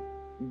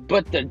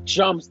 But the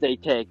jumps they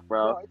take,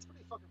 bro. It's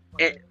pretty fucking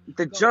funny.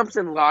 The jumps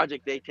in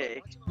logic they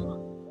take.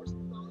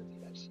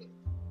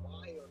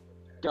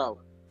 Go.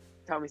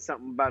 Tell me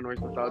something about Norse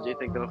mythology you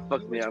think that'll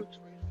fuck me up.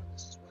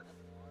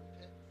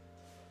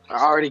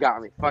 I already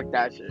got me. Fuck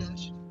that shit. That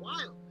shit's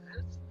wild,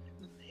 man.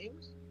 The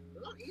names,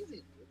 they're not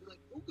easy. They're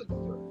like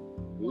Uganthur.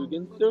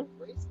 Uganthur?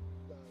 It's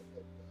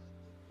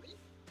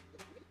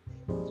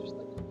just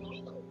like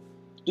Apollo.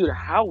 Dude,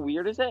 how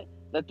weird is it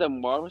that the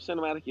Marvel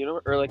Cinematic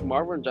Universe, or like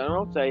Marvel in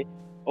general, say,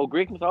 oh,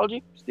 Greek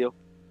mythology? Steal.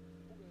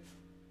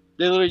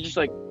 They're literally just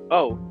like,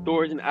 oh,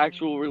 Thor is an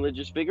actual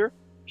religious figure?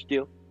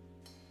 Steal.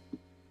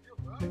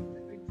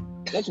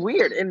 That's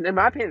weird. In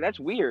my opinion, that's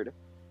weird.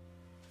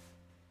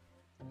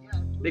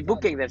 They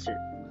booking that shit.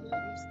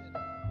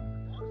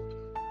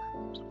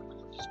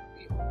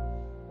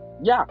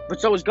 Yeah, but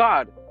so is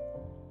God.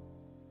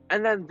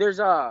 And then there's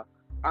I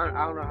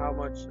don't know how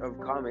much of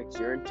comics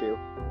you're into,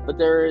 but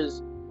there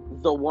is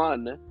the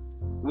One,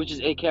 which is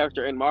a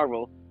character in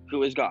Marvel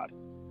who is God.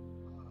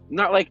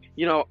 Not like,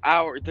 you know,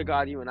 the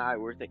God you and I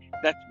were thinking.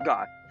 That's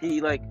God.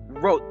 He like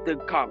wrote the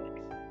comics.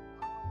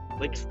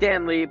 Like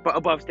Stan Lee, but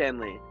above Stan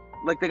Lee.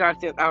 Like the guy I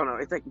don't know,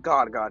 it's like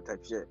God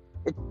type shit.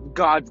 It's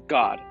God's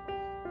God.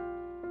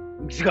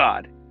 It's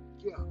God.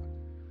 Yeah.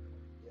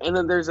 And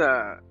then there's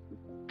the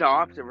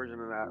opposite version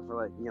of that for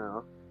like, you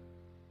know,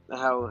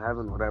 hell,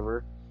 heaven,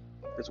 whatever.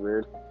 It's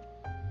weird.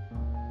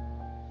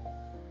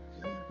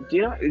 Do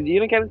you not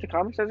get into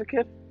comics as a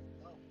kid?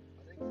 No. I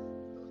think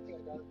the only thing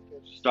I got as a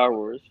kid was Star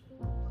Wars.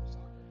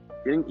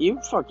 soccer. You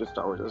fucked with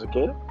Star Wars as a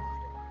kid?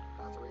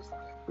 That's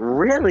recently.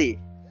 Really? Yeah,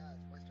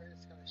 my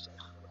parents kind of shit.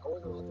 I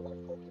wasn't allowed to watch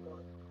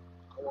Pokemon.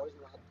 I wasn't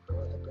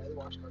allowed to barely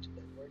watch Cartoon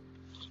Network.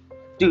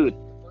 Dude, The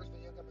first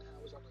video game I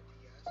had was on my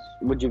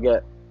DS. what'd you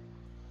get?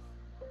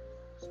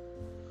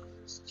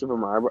 Super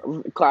Mario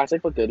Bros.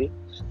 Classic but goodie.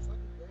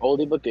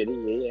 Oldie but goodie,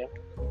 yeah.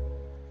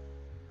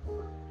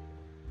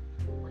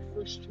 My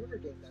first shooter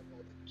game that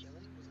involved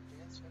killing was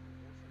Advanced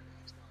Warfare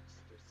on Xbox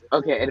 360.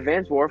 Okay,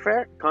 Advanced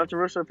Warfare?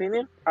 Controversial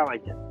opinion? I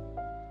like it.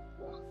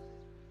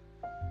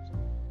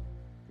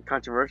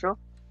 Controversial?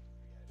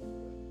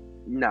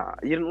 Nah,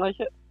 you didn't like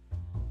it?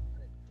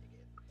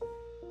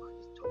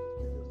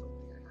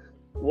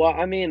 Well,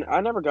 I mean,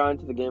 I never got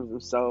into the games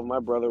themselves. My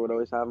brother would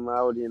always have them.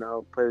 I would, you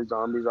know, play the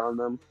zombies on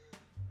them.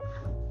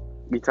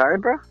 You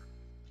tired, bro? No,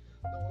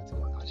 it's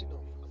not. Actually, no,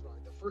 I was wrong.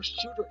 The first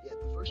shooter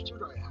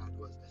I had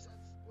was Advanced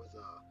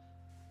Warfare,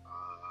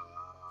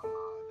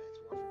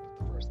 but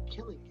the first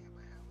killing game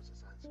I had was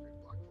Assassin's Creed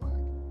Black Flag.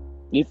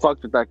 You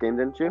fucked with that game,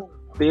 didn't you?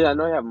 But yeah, I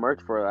know you have merch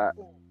for that.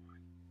 Oh my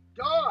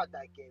god,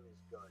 that game is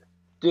good.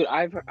 Dude,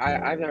 I've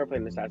never played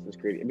an Assassin's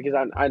Creed because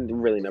I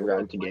really never got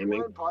into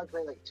gaming. I probably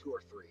played like 2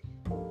 or 3.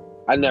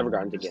 I never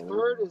got into The gaming.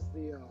 third is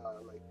the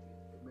like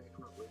the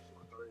American Revolution.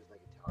 The third is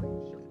like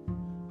Italian shit.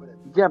 But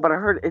Yeah, but I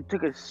heard it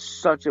took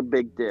such a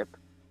big dip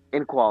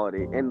in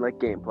quality and like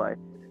gameplay.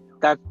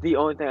 That's the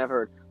only thing I've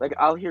heard. Like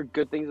I'll hear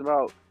good things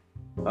about.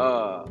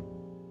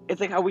 It's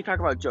like how we talk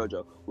about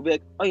JoJo. We'll be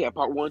like, oh yeah,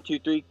 part 1, 2,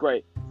 3,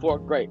 great, 4,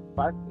 great,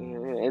 5,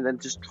 and then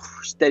just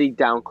steady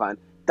downcline.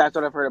 That's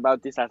what I've heard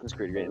about the Assassin's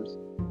Creed games.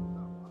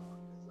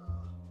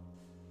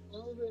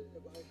 all of it,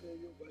 if I hear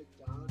you right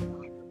down after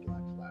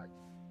Black Flag.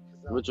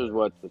 Which was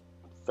what, the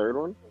third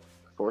one?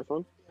 Fourth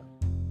one? Yeah.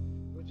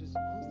 Which is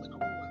honestly, I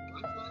won't lie,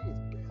 Black Flag is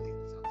barely an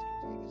Assassin's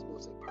Creed game. It's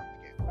mostly a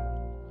pirate game.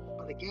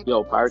 But again,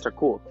 Yo, pirates are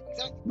cool.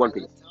 Exactly. One At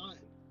Piece. that time,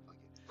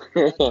 like,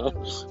 2015,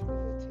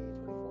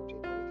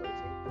 2014,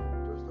 2013,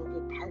 there was no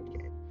good pirate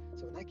game.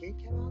 So when that game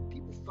came out,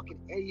 people fucking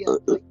ate it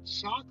up like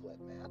chocolate,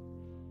 man.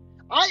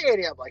 I ate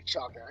it up like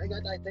chocolate. I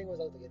got that thing was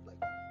out like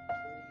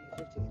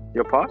 2015.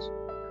 Yo, pause?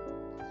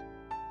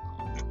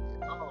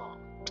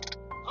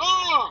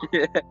 Oh!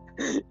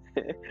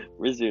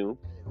 Resume.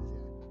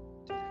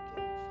 So fun.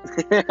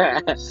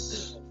 I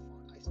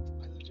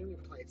legitimately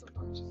play it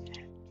sometimes.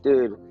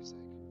 Dude,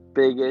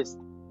 biggest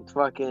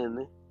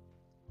fucking.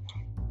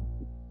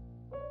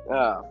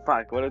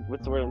 Fuck.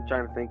 What's the word I'm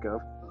trying to think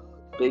of?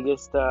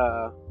 Biggest,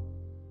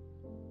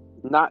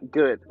 not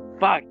good.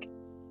 Fuck.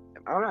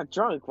 I'm not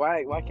drunk.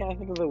 Why can't I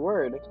think of the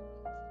word?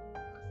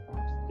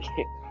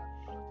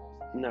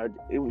 No,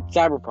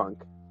 Cyberpunk.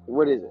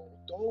 What is it?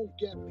 Don't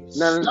get me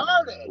No.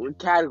 started.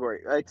 Category.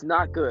 It's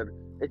not good.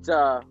 It's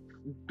the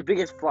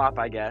biggest flop,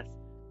 I guess.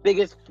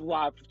 Biggest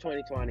flop of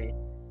 2020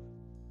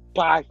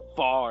 by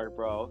far,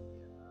 bro.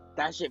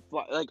 That shit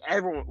flop. Like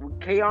everyone,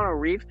 Keanu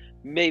Reeves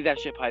made that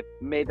shit hype.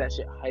 Made that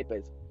shit hype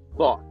as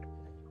fuck.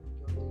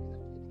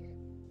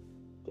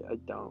 Dude, I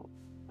don't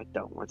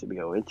want to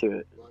go into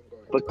it,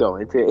 but go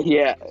into it.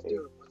 Yeah.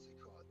 Dude, what's it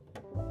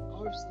called?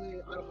 Obviously,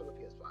 I don't have a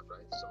PS5,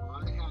 right? So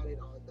I had it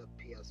on the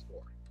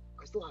PS4.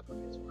 I still have my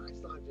PS4. I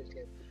still have this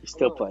game. You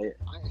still play it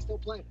I still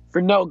play it.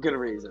 for no good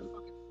reason. I'm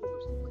fucking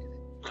forced to play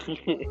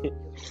it.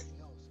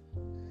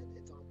 And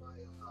it's on my,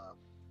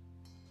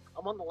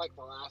 I'm on the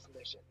last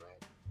mission,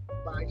 right?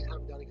 But I just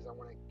haven't done it because I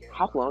want to get.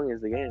 How long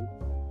is the game?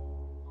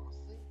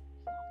 Honestly,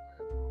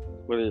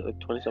 What is it, like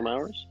 20 some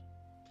hours?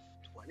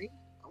 20?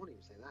 I wouldn't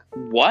even say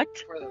that. What?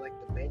 For the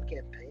main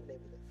campaign,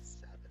 maybe like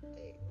 7,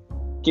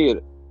 8.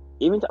 Dude,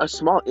 even a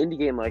small indie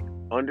game like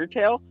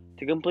Undertale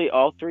to complete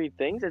all 3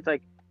 things, it's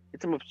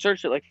an absurd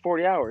shit, like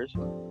 40 hours.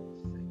 It's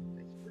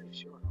pretty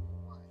short. I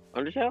won't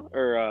lie. Undertale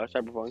or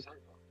Cyberpunk?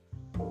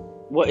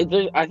 Well,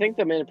 I think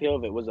the main appeal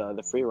of it was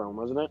the free roam,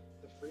 wasn't it?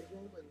 The free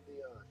roam and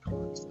the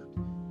concept.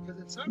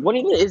 Because it's What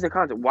even is the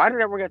concept? Why did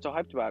everyone get so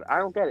hyped about it? I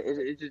don't get it. Is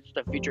it just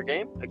a future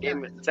game? A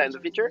game set in the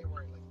future?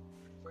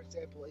 For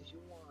example, if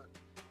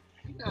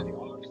you can have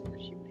obviously your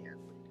human hands,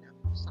 but you can have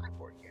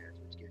cyborg hands,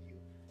 which give you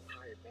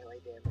higher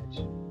melee damage.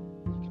 You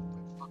can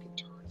put fucking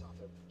turns off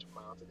of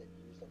rounds and then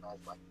use them as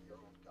like your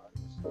own guns.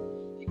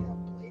 You can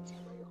have blades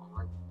come out your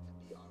arm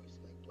and be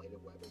obviously like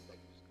bladed weapons that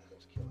you can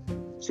just kill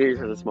it. Sirius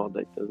has a small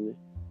dick, doesn't he?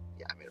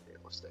 Yeah, I made it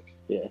realistic.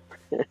 Yeah.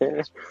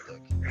 It's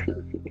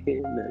realistic.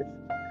 Nice.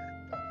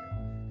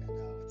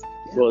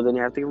 And Well, then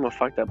you have to give him a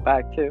fucked up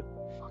back too.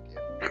 Fuck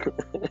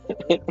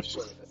yeah.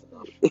 Sure, that's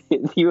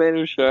enough. You made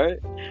him short?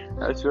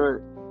 How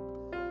short?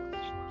 I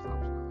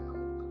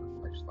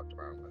just fucked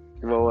around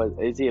with it. Well,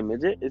 what, is he a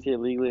midget? Is he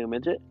legally a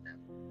midget?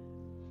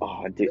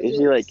 Oh, dude,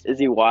 is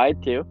he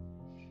wide too?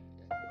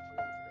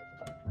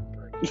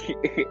 But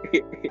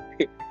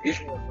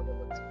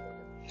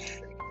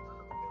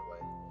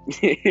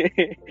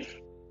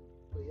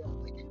yeah,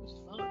 the game is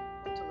fun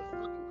until it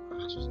fucking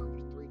crashes on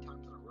you 3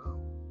 times in a row.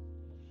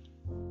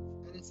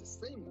 And it's the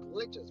same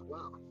glitch as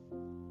well.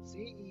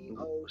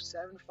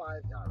 CEO75, I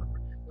don't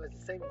remember. But it's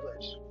the same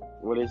glitch.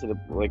 What is it?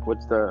 Like,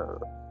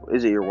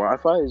 is it your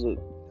Wi-Fi? Is it?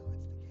 No,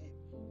 it's the game.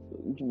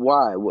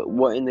 Why?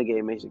 What in the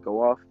game makes it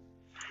go off?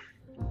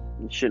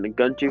 You shouldn't have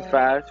gone too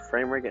fast.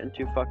 Frame rate getting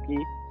too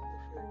fucky.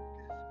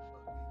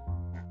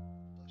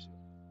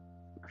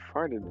 I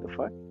farted. The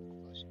fuck?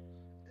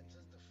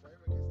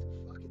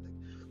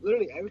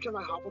 Literally, every time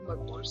I hop on my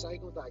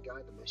motorcycle that I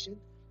got in the mission,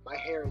 my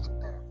hair isn't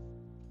there.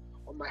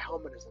 Or my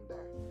helmet isn't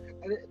there.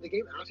 And the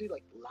game actually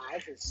like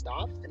lags and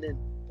stops, and then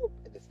boop,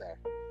 and it's there.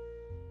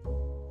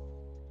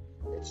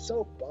 It's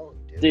so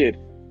boned, dude. Dude,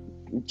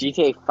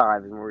 GTA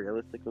 5 is more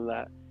realistic than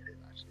that. It is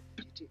actually.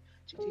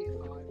 GTA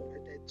 5 and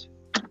Red Dead 2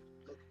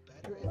 look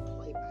better and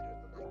play better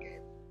than that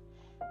game.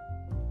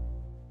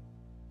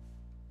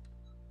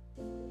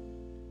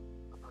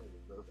 I'm not even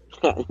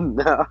moving.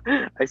 No,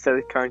 I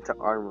started going to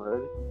R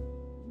mode.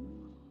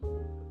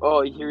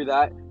 Oh, you hear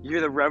that? You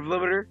hear the rev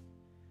limiter?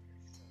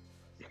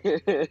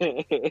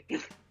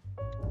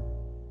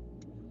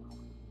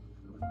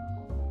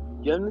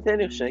 You have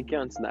Nathaniel Shanky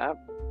on Snap?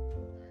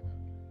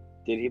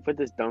 Dude, he put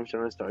this dumb shit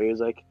on his story. He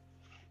was like,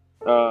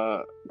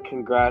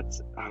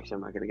 congrats. Actually,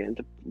 I'm not gonna get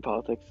into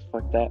politics.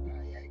 Fuck that.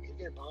 Yeah, you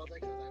get in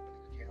politics, that's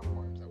happening in the can of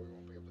worms that we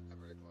won't be able to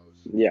ever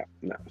close. Yeah,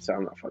 no, so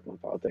I'm not fucking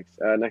with politics.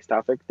 Next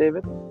topic,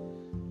 David?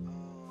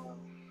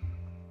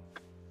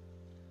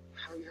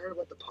 Have you heard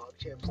about the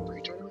PogChamps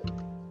 3 tournament? I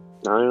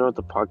don't even know what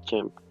the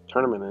PogChamp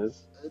tournament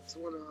is. It's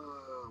when a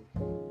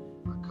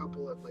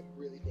couple of like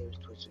really famous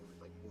Twitch streamers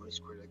like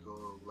Moist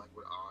Critical,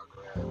 Liquid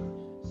Agra,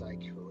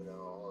 Sykkuno,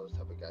 all those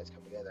type of guys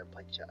come together and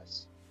play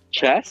chess.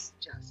 Chess?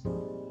 Chess. In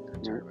a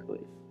tournament.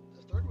 Really?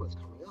 The third one's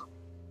coming up.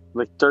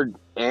 Like third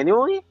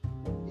annually?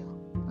 Yeah.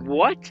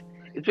 What?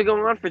 It's been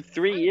going on for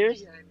 3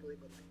 years? Annually,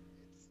 but like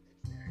it's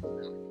there.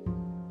 It's valid.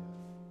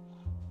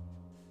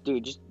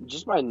 Dude,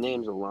 just by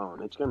names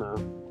alone, it's gonna.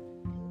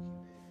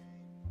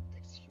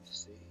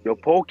 XQC. Yo,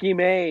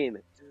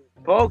 Pokimane!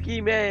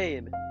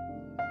 Pokimane!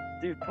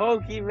 Dude,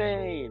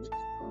 Pokimane!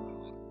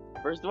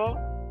 First of all,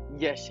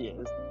 yes, she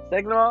is.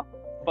 Second of all,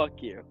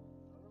 fuck you.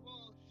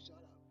 Shut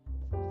up.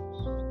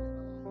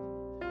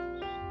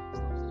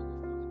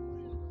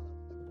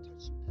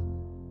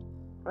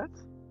 What?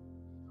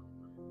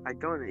 I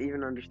don't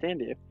even understand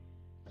you.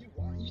 You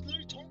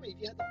literally told me if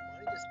you had the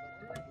money to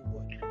spend on it, you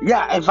would.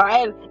 Yeah,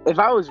 if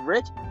I was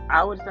rich,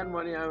 I would spend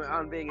money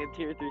on being a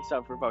tier 3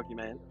 sub for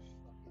Pokimane.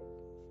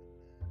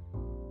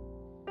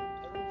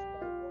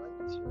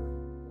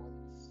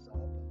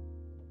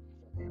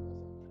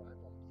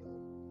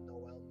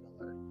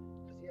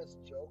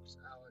 Jokes,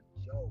 Alan,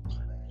 jokes,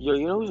 man. Yo,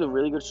 you know who's a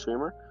really good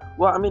streamer?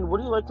 Well, I mean, what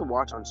do you like to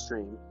watch on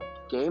stream?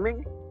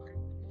 Gaming? I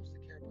mostly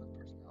care about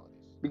personalities.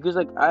 Because,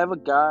 like, I have a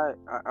guy,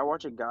 I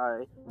watch a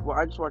guy, well,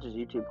 I just watch his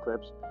YouTube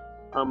clips,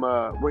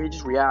 where he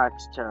just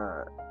reacts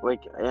to,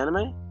 like,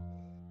 anime,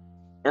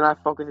 and I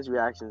fuck with his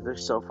reactions, they're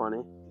so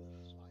funny.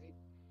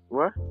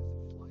 What?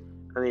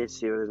 I need to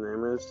see what his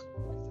name is.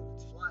 Because if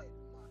it's flight,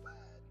 my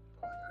bad.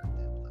 But I got a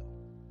template.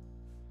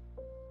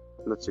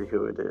 Let's see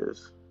who it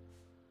is.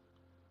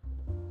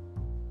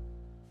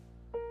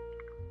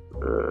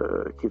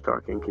 Keep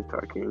talking. Word, okay.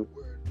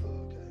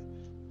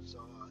 So,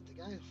 the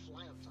guy in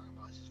Fly I'm talking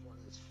about is just one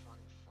of those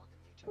funny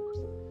fucking YouTubers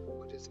who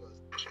just goes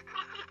and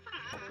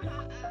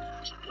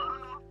just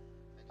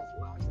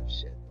laughs at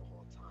shit the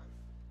whole time.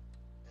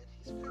 And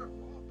he's very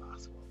raw at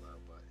basketball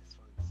though, but it's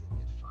funny to see him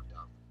get fucked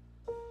up.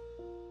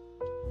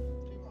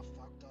 Speaking of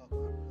fucked up, I'm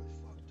really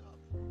fucked up.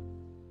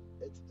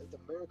 It's a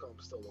miracle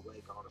I'm still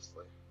awake,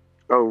 honestly.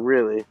 Oh,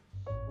 really?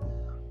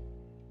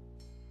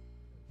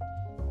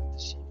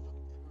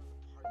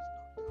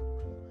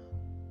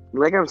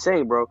 Like I'm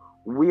saying, bro,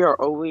 we are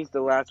always the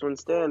last one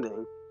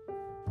standing.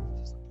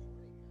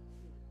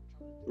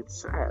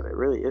 It's sad. It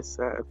really is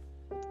sad.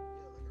 Is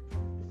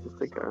this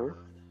the guy? Am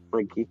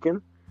I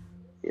geeking?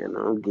 Yeah, no,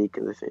 I'm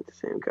geeking. This ain't the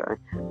same guy.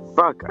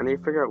 Fuck, I need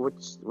to figure out what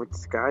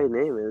this guy's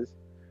name is.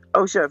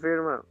 Oh shit, I figured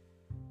him out.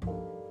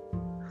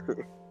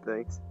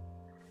 Thanks.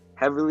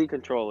 Heavily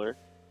Controller.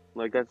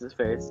 Like, that's his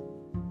face.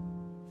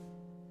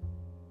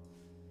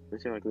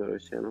 Let's see if I can go to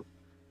his channel.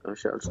 Oh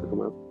shit, I'll just look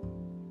him up.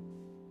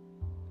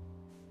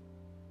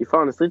 You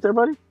falling asleep there,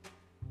 buddy?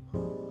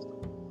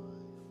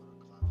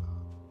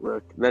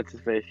 Look, that's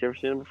his face. You ever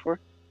seen him before?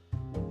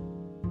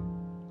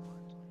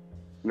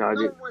 No,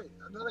 dude. Wait,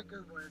 another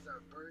good one is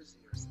Burzy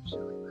or some shit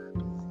like that.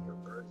 BZ or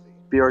Burzy.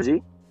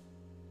 BRZ?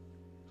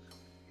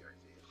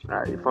 BRZ.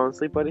 Alright, you falling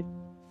asleep, buddy?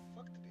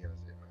 Fuck the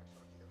BRZ, man.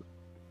 Fuck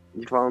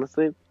you. You falling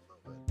asleep?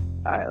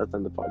 Alright, let's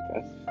end the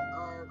podcast.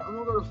 I'm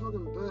gonna go to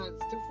fucking bed.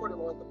 It's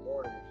 2:41 in the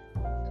morning,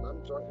 and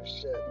I'm drunk as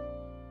shit.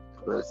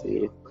 And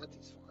Pussy.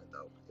 Matthew's fine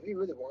though. If he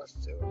really wants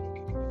to, he can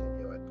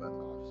continue it, but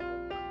no,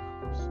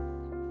 I'm just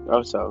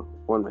Also,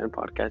 one-man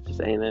podcast,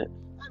 just ain't it?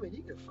 I mean,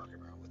 you can fuck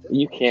around with it.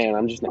 You can.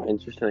 I'm just not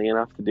interested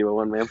enough to do a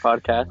one-man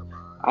podcast.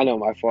 I know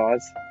my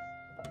flaws.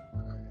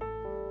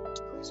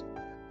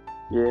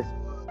 Yeah.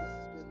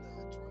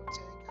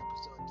 So,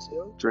 this has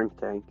been Drunk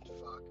Tank episode 2. Drink tank.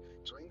 Fuck.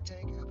 Drink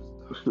Tank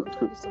episode. Drunk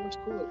Tank is so much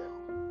cooler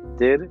now.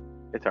 Dude,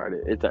 it's hard.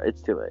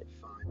 It's too late.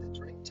 Fine. The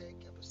Drink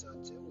Tank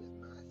episode 2 with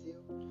Matthew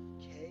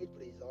Cade,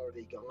 but he's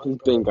already gone. He's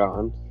been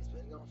gone. He's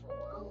been gone for a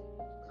while.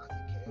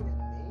 Matthew Cade and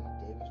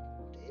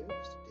me,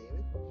 Mr.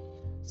 David.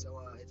 So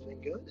it's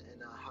been good,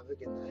 and have a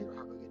good night or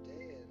have a good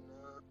day,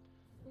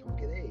 and don't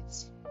get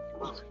AIDS.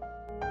 Come on.